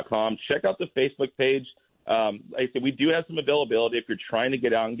righthooksportfishing.com. Check out the Facebook page. Like I said, we do have some availability. If you're trying to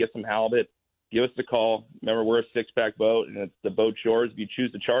get out and get some halibut, give us a call. Remember, we're a six-pack boat, and it's the boat's yours if you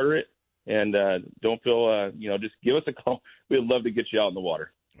choose to charter it. And don't feel, just give us a call. We'd love to get you out in the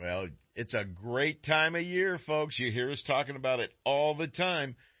water. Well, it's a great time of year, folks. You hear us talking about it all the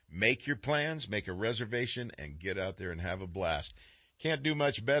time. Make your plans, make a reservation, and get out there and have a blast. Can't do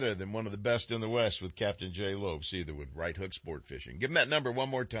much better than one of the best in the West with Captain Jay Lopes, either with Right Hook Sport Fishing. Give him that number one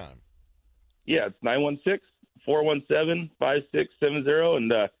more time. Yeah, it's 916-417-5670,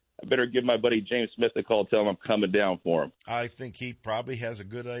 and I better give my buddy James Smith a call, tell him I'm coming down for him. I think he probably has a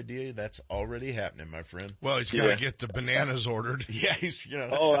good idea. That's already happening, my friend. Well, he's got to get the bananas ordered. Yeah,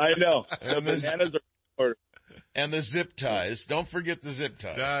 Oh, I know. The bananas are ordered. And the zip ties. Don't forget the zip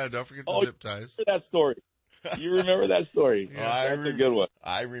ties. Don't forget the zip ties. That story. You remember that story? Yeah, that's a good one.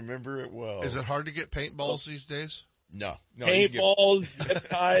 I remember it well. Is it hard to get paintballs these days? No. Paintballs, zip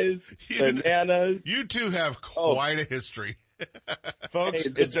ties, bananas. You two have quite a history. Folks,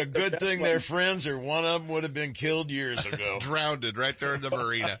 it's a good thing they're friends, or one of them would have been killed years ago. Drowned right there in the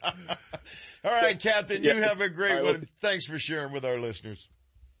marina. All right, Captain, you have a great one. Thanks for sharing with our listeners.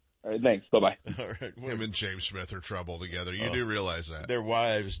 All right, thanks. Bye-bye. All right. Him and James Smith are trouble together. You do realize that. Their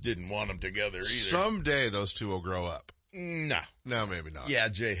wives didn't want them together either. Someday those two will grow up. No, maybe not. Yeah,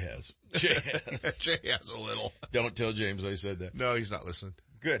 Jay has. Jay has a little. Don't tell James I said that. No, he's not listening.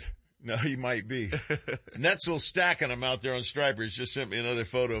 Good. No, he might be. Netzel stacking them out there on Stripers just sent me another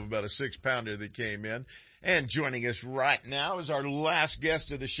photo of about a 6-pounder that came in. And joining us right now is our last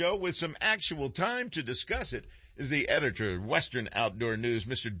guest of the show with some actual time to discuss it is the editor of Western Outdoor News,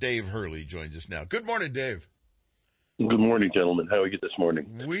 Mr. Dave Hurley joins us now. Good morning, Dave. Good morning, gentlemen. How are you this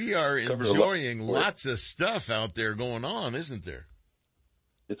morning? We are enjoying lots of stuff out there going on, isn't there?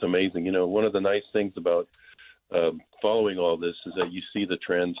 It's amazing. One of the nice things about following all this is that you see the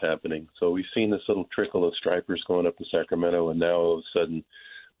trends happening. So we've seen this little trickle of stripers going up to Sacramento, and now all of a sudden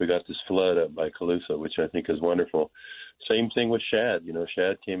we got this flood up by Calusa, which I think is wonderful. Same thing with shad.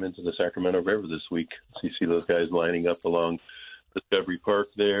 Shad came into the Sacramento River this week. So you see those guys lining up along Discovery Park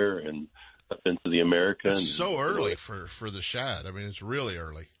there and up into the American. It's so early for the shad. I mean, it's really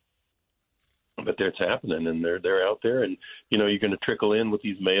early. But it's happening, and they're out there, and you're going to trickle in with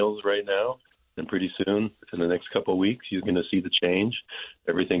these males right now, and pretty soon, in the next couple of weeks, you're going to see the change.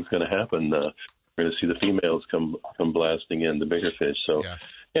 Everything's going to happen. We're going to see the females come blasting in, the bigger fish. So,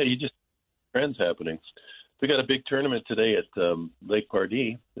 you just trends happening. We got a big tournament today at Lake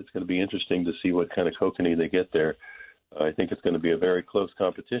Pardee. It's going to be interesting to see what kind of kokanee they get there. I think it's going to be a very close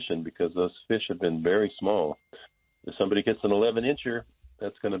competition because those fish have been very small. If somebody gets an 11-incher,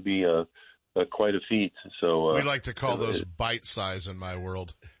 that's going to be quite a feet. So we like to call those bite size in my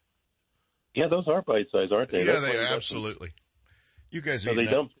world. Yeah, those are bite size, aren't they? Yeah, they are, absolutely. You guys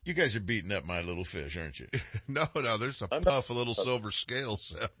are beating up my little fish, aren't you? No, there's a puff of little silver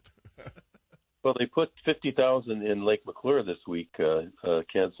scales. Well, they put 50,000 in Lake McClure this week, Ken.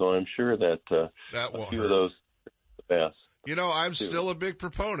 So I'm sure that that a few of those bass. I'm still a big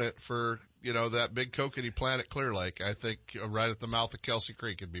proponent for that big kokanee plant at Clear Lake. I think right at the mouth of Kelsey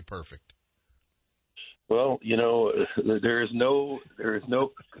Creek would be perfect. Well, there's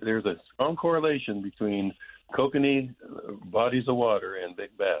a strong correlation between kokanee bodies of water and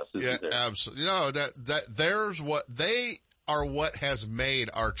big bass. Isn't there? Absolutely. They are what has made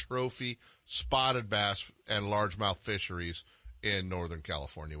our trophy spotted bass and largemouth fisheries in Northern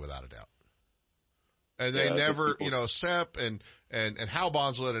California, without a doubt. And they never, Sepp and Hal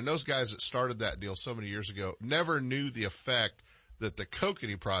Bonslett and those guys that started that deal so many years ago never knew the effect that the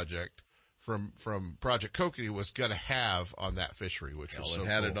kokanee project from Project Kokanee was going to have on that fishery, which was so cool.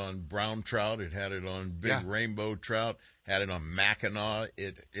 It had it on brown trout. It had it on big rainbow trout. Had it on Mackinac.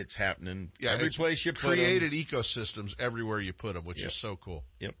 It's happening every place you put them. Created ecosystems everywhere you put them, which is so cool.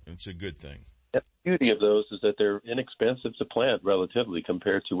 Yep, it's a good thing. the beauty of those is that they're inexpensive to plant relatively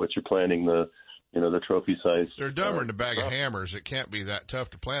compared to what you're planting the trophy size. They're dumber than a bag of hammers. It can't be that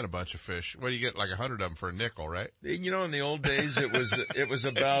tough to plant a bunch of fish. Well, you get like 100 of them for a nickel, right? In the old days, it was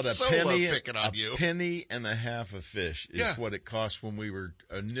about a penny and a half a fish is what it cost when we were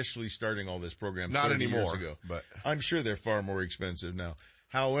initially starting all this program. Not 30 anymore, years ago. But I'm sure they're far more expensive now.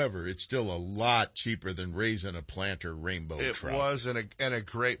 However, it's still a lot cheaper than raising a planter rainbow trout. It was, and a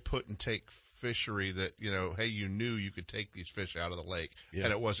great put and take fishery that, hey, you knew you could take these fish out of the lake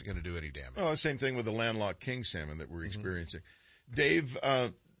and it wasn't going to do any damage. Oh, same thing with the landlocked king salmon that we're experiencing. Dave,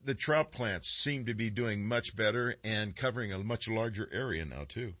 the trout plants seem to be doing much better and covering a much larger area now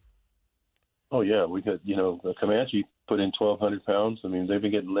too. Oh yeah, we got, Comanche put in 1,200 pounds. I mean, they've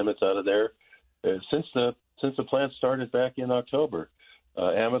been getting limits out of there since the plant started back in October.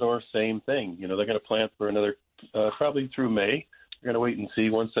 Amador, same thing. They're going to plant for another, probably through May. We're going to wait and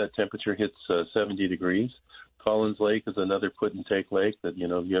see once that temperature hits 70 degrees. Collins Lake is another put and take lake that, you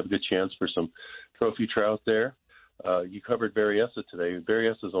have a good chance for some trophy trout there. You covered Berryessa today.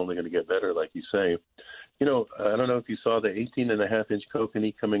 Berryessa is only going to get better, like you say. I don't know if you saw the 18.5-inch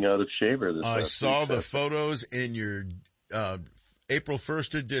kokanee coming out of Shaver this I saw the photos in your April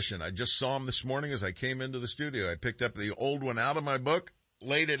 1st edition. I just saw them this morning as I came into the studio. I picked up the old one out of my book,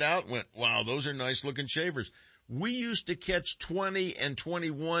 laid it out, went, wow, those are nice-looking Shavers. We used to catch 20 and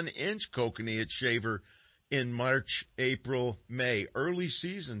 21-inch kokanee at Shaver in March, April, May, early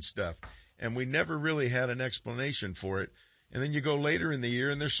season stuff, and we never really had an explanation for it. And then you go later in the year,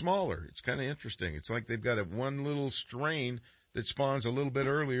 and they're smaller. It's kind of interesting. It's like they've got one little strain that spawns a little bit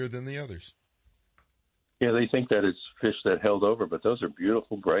earlier than the others. Yeah, they think that it's fish that held over, but those are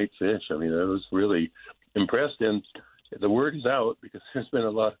beautiful, bright fish. I mean, I was really impressed, and the word is out because there's been a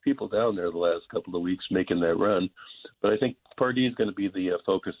lot of people down there the last couple of weeks making that run. But I think Pardee is going to be the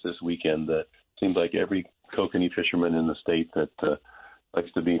focus this weekend. It seems like every kokanee fisherman in the state that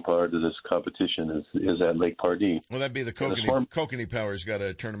likes to be part of this competition is at Lake Pardee. Well, that'd be the Kokanee Power's got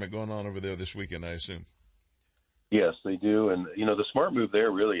a tournament going on over there this weekend, I assume. Yes, they do. And, the smart move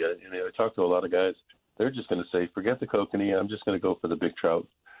there really, I talked to a lot of guys, they're just going to say, forget the kokanee, I'm just going to go for the big trout.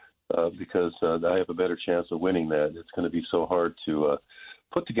 Because I have a better chance of winning that. It's going to be so hard to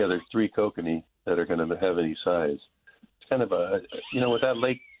put together 3 kokanee that are going to have any size. It's kind of with that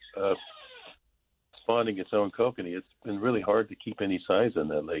lake spawning its own kokanee, it's been really hard to keep any size in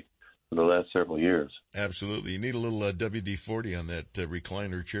that lake for the last several years. Absolutely. You need a little WD-40 on that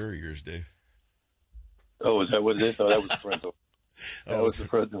recliner chair of yours, Dave. Oh, is that what it is? Oh, that was the front door. That was the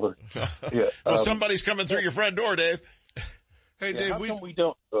front door. Yeah. Well, somebody's coming through your front door, Dave. Hey, yeah, Dave,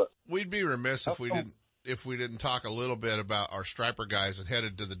 we'd be remiss if we didn't talk a little bit about our striper guys that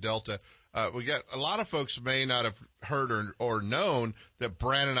headed to the Delta. We got a lot of folks may not have heard or known that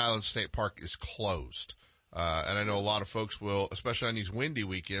Brandon Island State Park is closed. And I know a lot of folks will, especially on these windy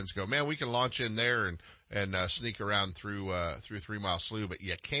weekends, go, man, we can launch in there and sneak around through 3 Mile Slough, but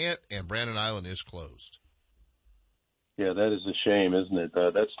you can't, and Brandon Island is closed. Yeah, that is a shame, isn't it?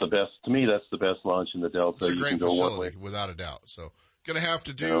 That's the best. To me, that's the best launch in the Delta. It's a great facility, without a doubt. So, going to have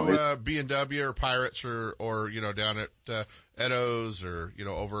to do B&W or Pirates or down at Edo's or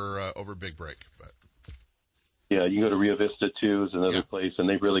over Big Break. But yeah, you can go to Rio Vista too, is another place, and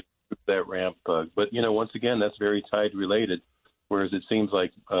they've really improved that ramp. But once again, that's very tide related. Whereas it seems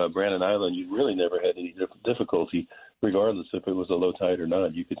like Brandon Island, you really never had any difficulty, regardless if it was a low tide or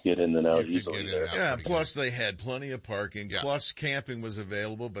not. You could get in and out easily there. Yeah, plus they had plenty of parking. Yeah. Plus camping was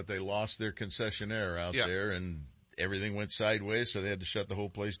available, but they lost their concessionaire out there, and everything went sideways, so they had to shut the whole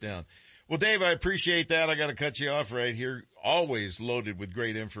place down. Well, Dave, I appreciate that. I got to cut you off right here. Always loaded with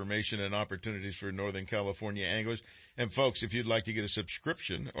great information and opportunities for Northern California anglers. And folks, if you'd like to get a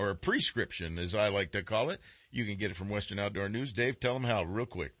subscription or a prescription, as I like to call it, you can get it from Western Outdoor News. Dave, tell them how real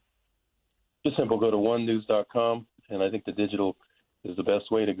quick. Just simple. Go to onenews.com, and I think the digital is the best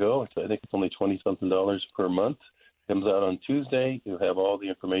way to go. I think it's only $20-something per month. Comes out on Tuesday. You'll have all the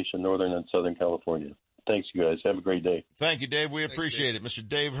information, Northern and Southern California. Thanks, you guys. Have a great day. Thank you, Dave. We appreciate it. Mr.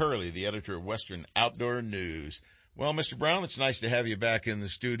 Dave Hurley, the editor of Western Outdoor News. Well, Mr. Brown, it's nice to have you back in the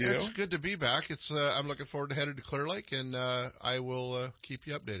studio. It's good to be back. I'm looking forward to headed to Clear Lake, and I will keep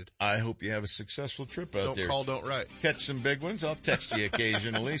you updated. I hope you have a successful trip out there. Don't call, don't write. Catch some big ones. I'll text you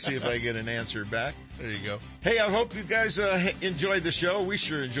occasionally, see if I get an answer back. There you go. Hey, I hope you guys enjoyed the show. We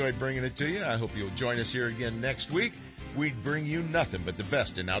sure enjoyed bringing it to you. I hope you'll join us here again next week. We'd bring you nothing but the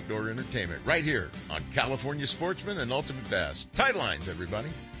best in outdoor entertainment right here on California Sportsmen and Ultimate Bass. Tight lines, everybody.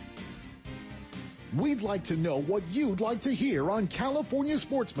 We'd like to know what you'd like to hear on California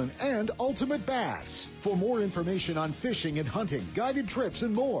Sportsmen and Ultimate Bass. For more information on fishing and hunting, guided trips,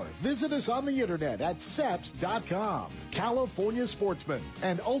 and more, visit us on the internet at seps.com. California Sportsmen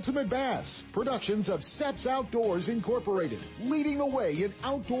and Ultimate Bass, productions of Seps Outdoors Incorporated, leading the way in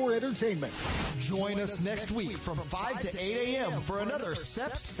outdoor entertainment. Join us next week from 5 to 8 a.m. for another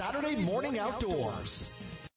Seps Saturday Morning Outdoors.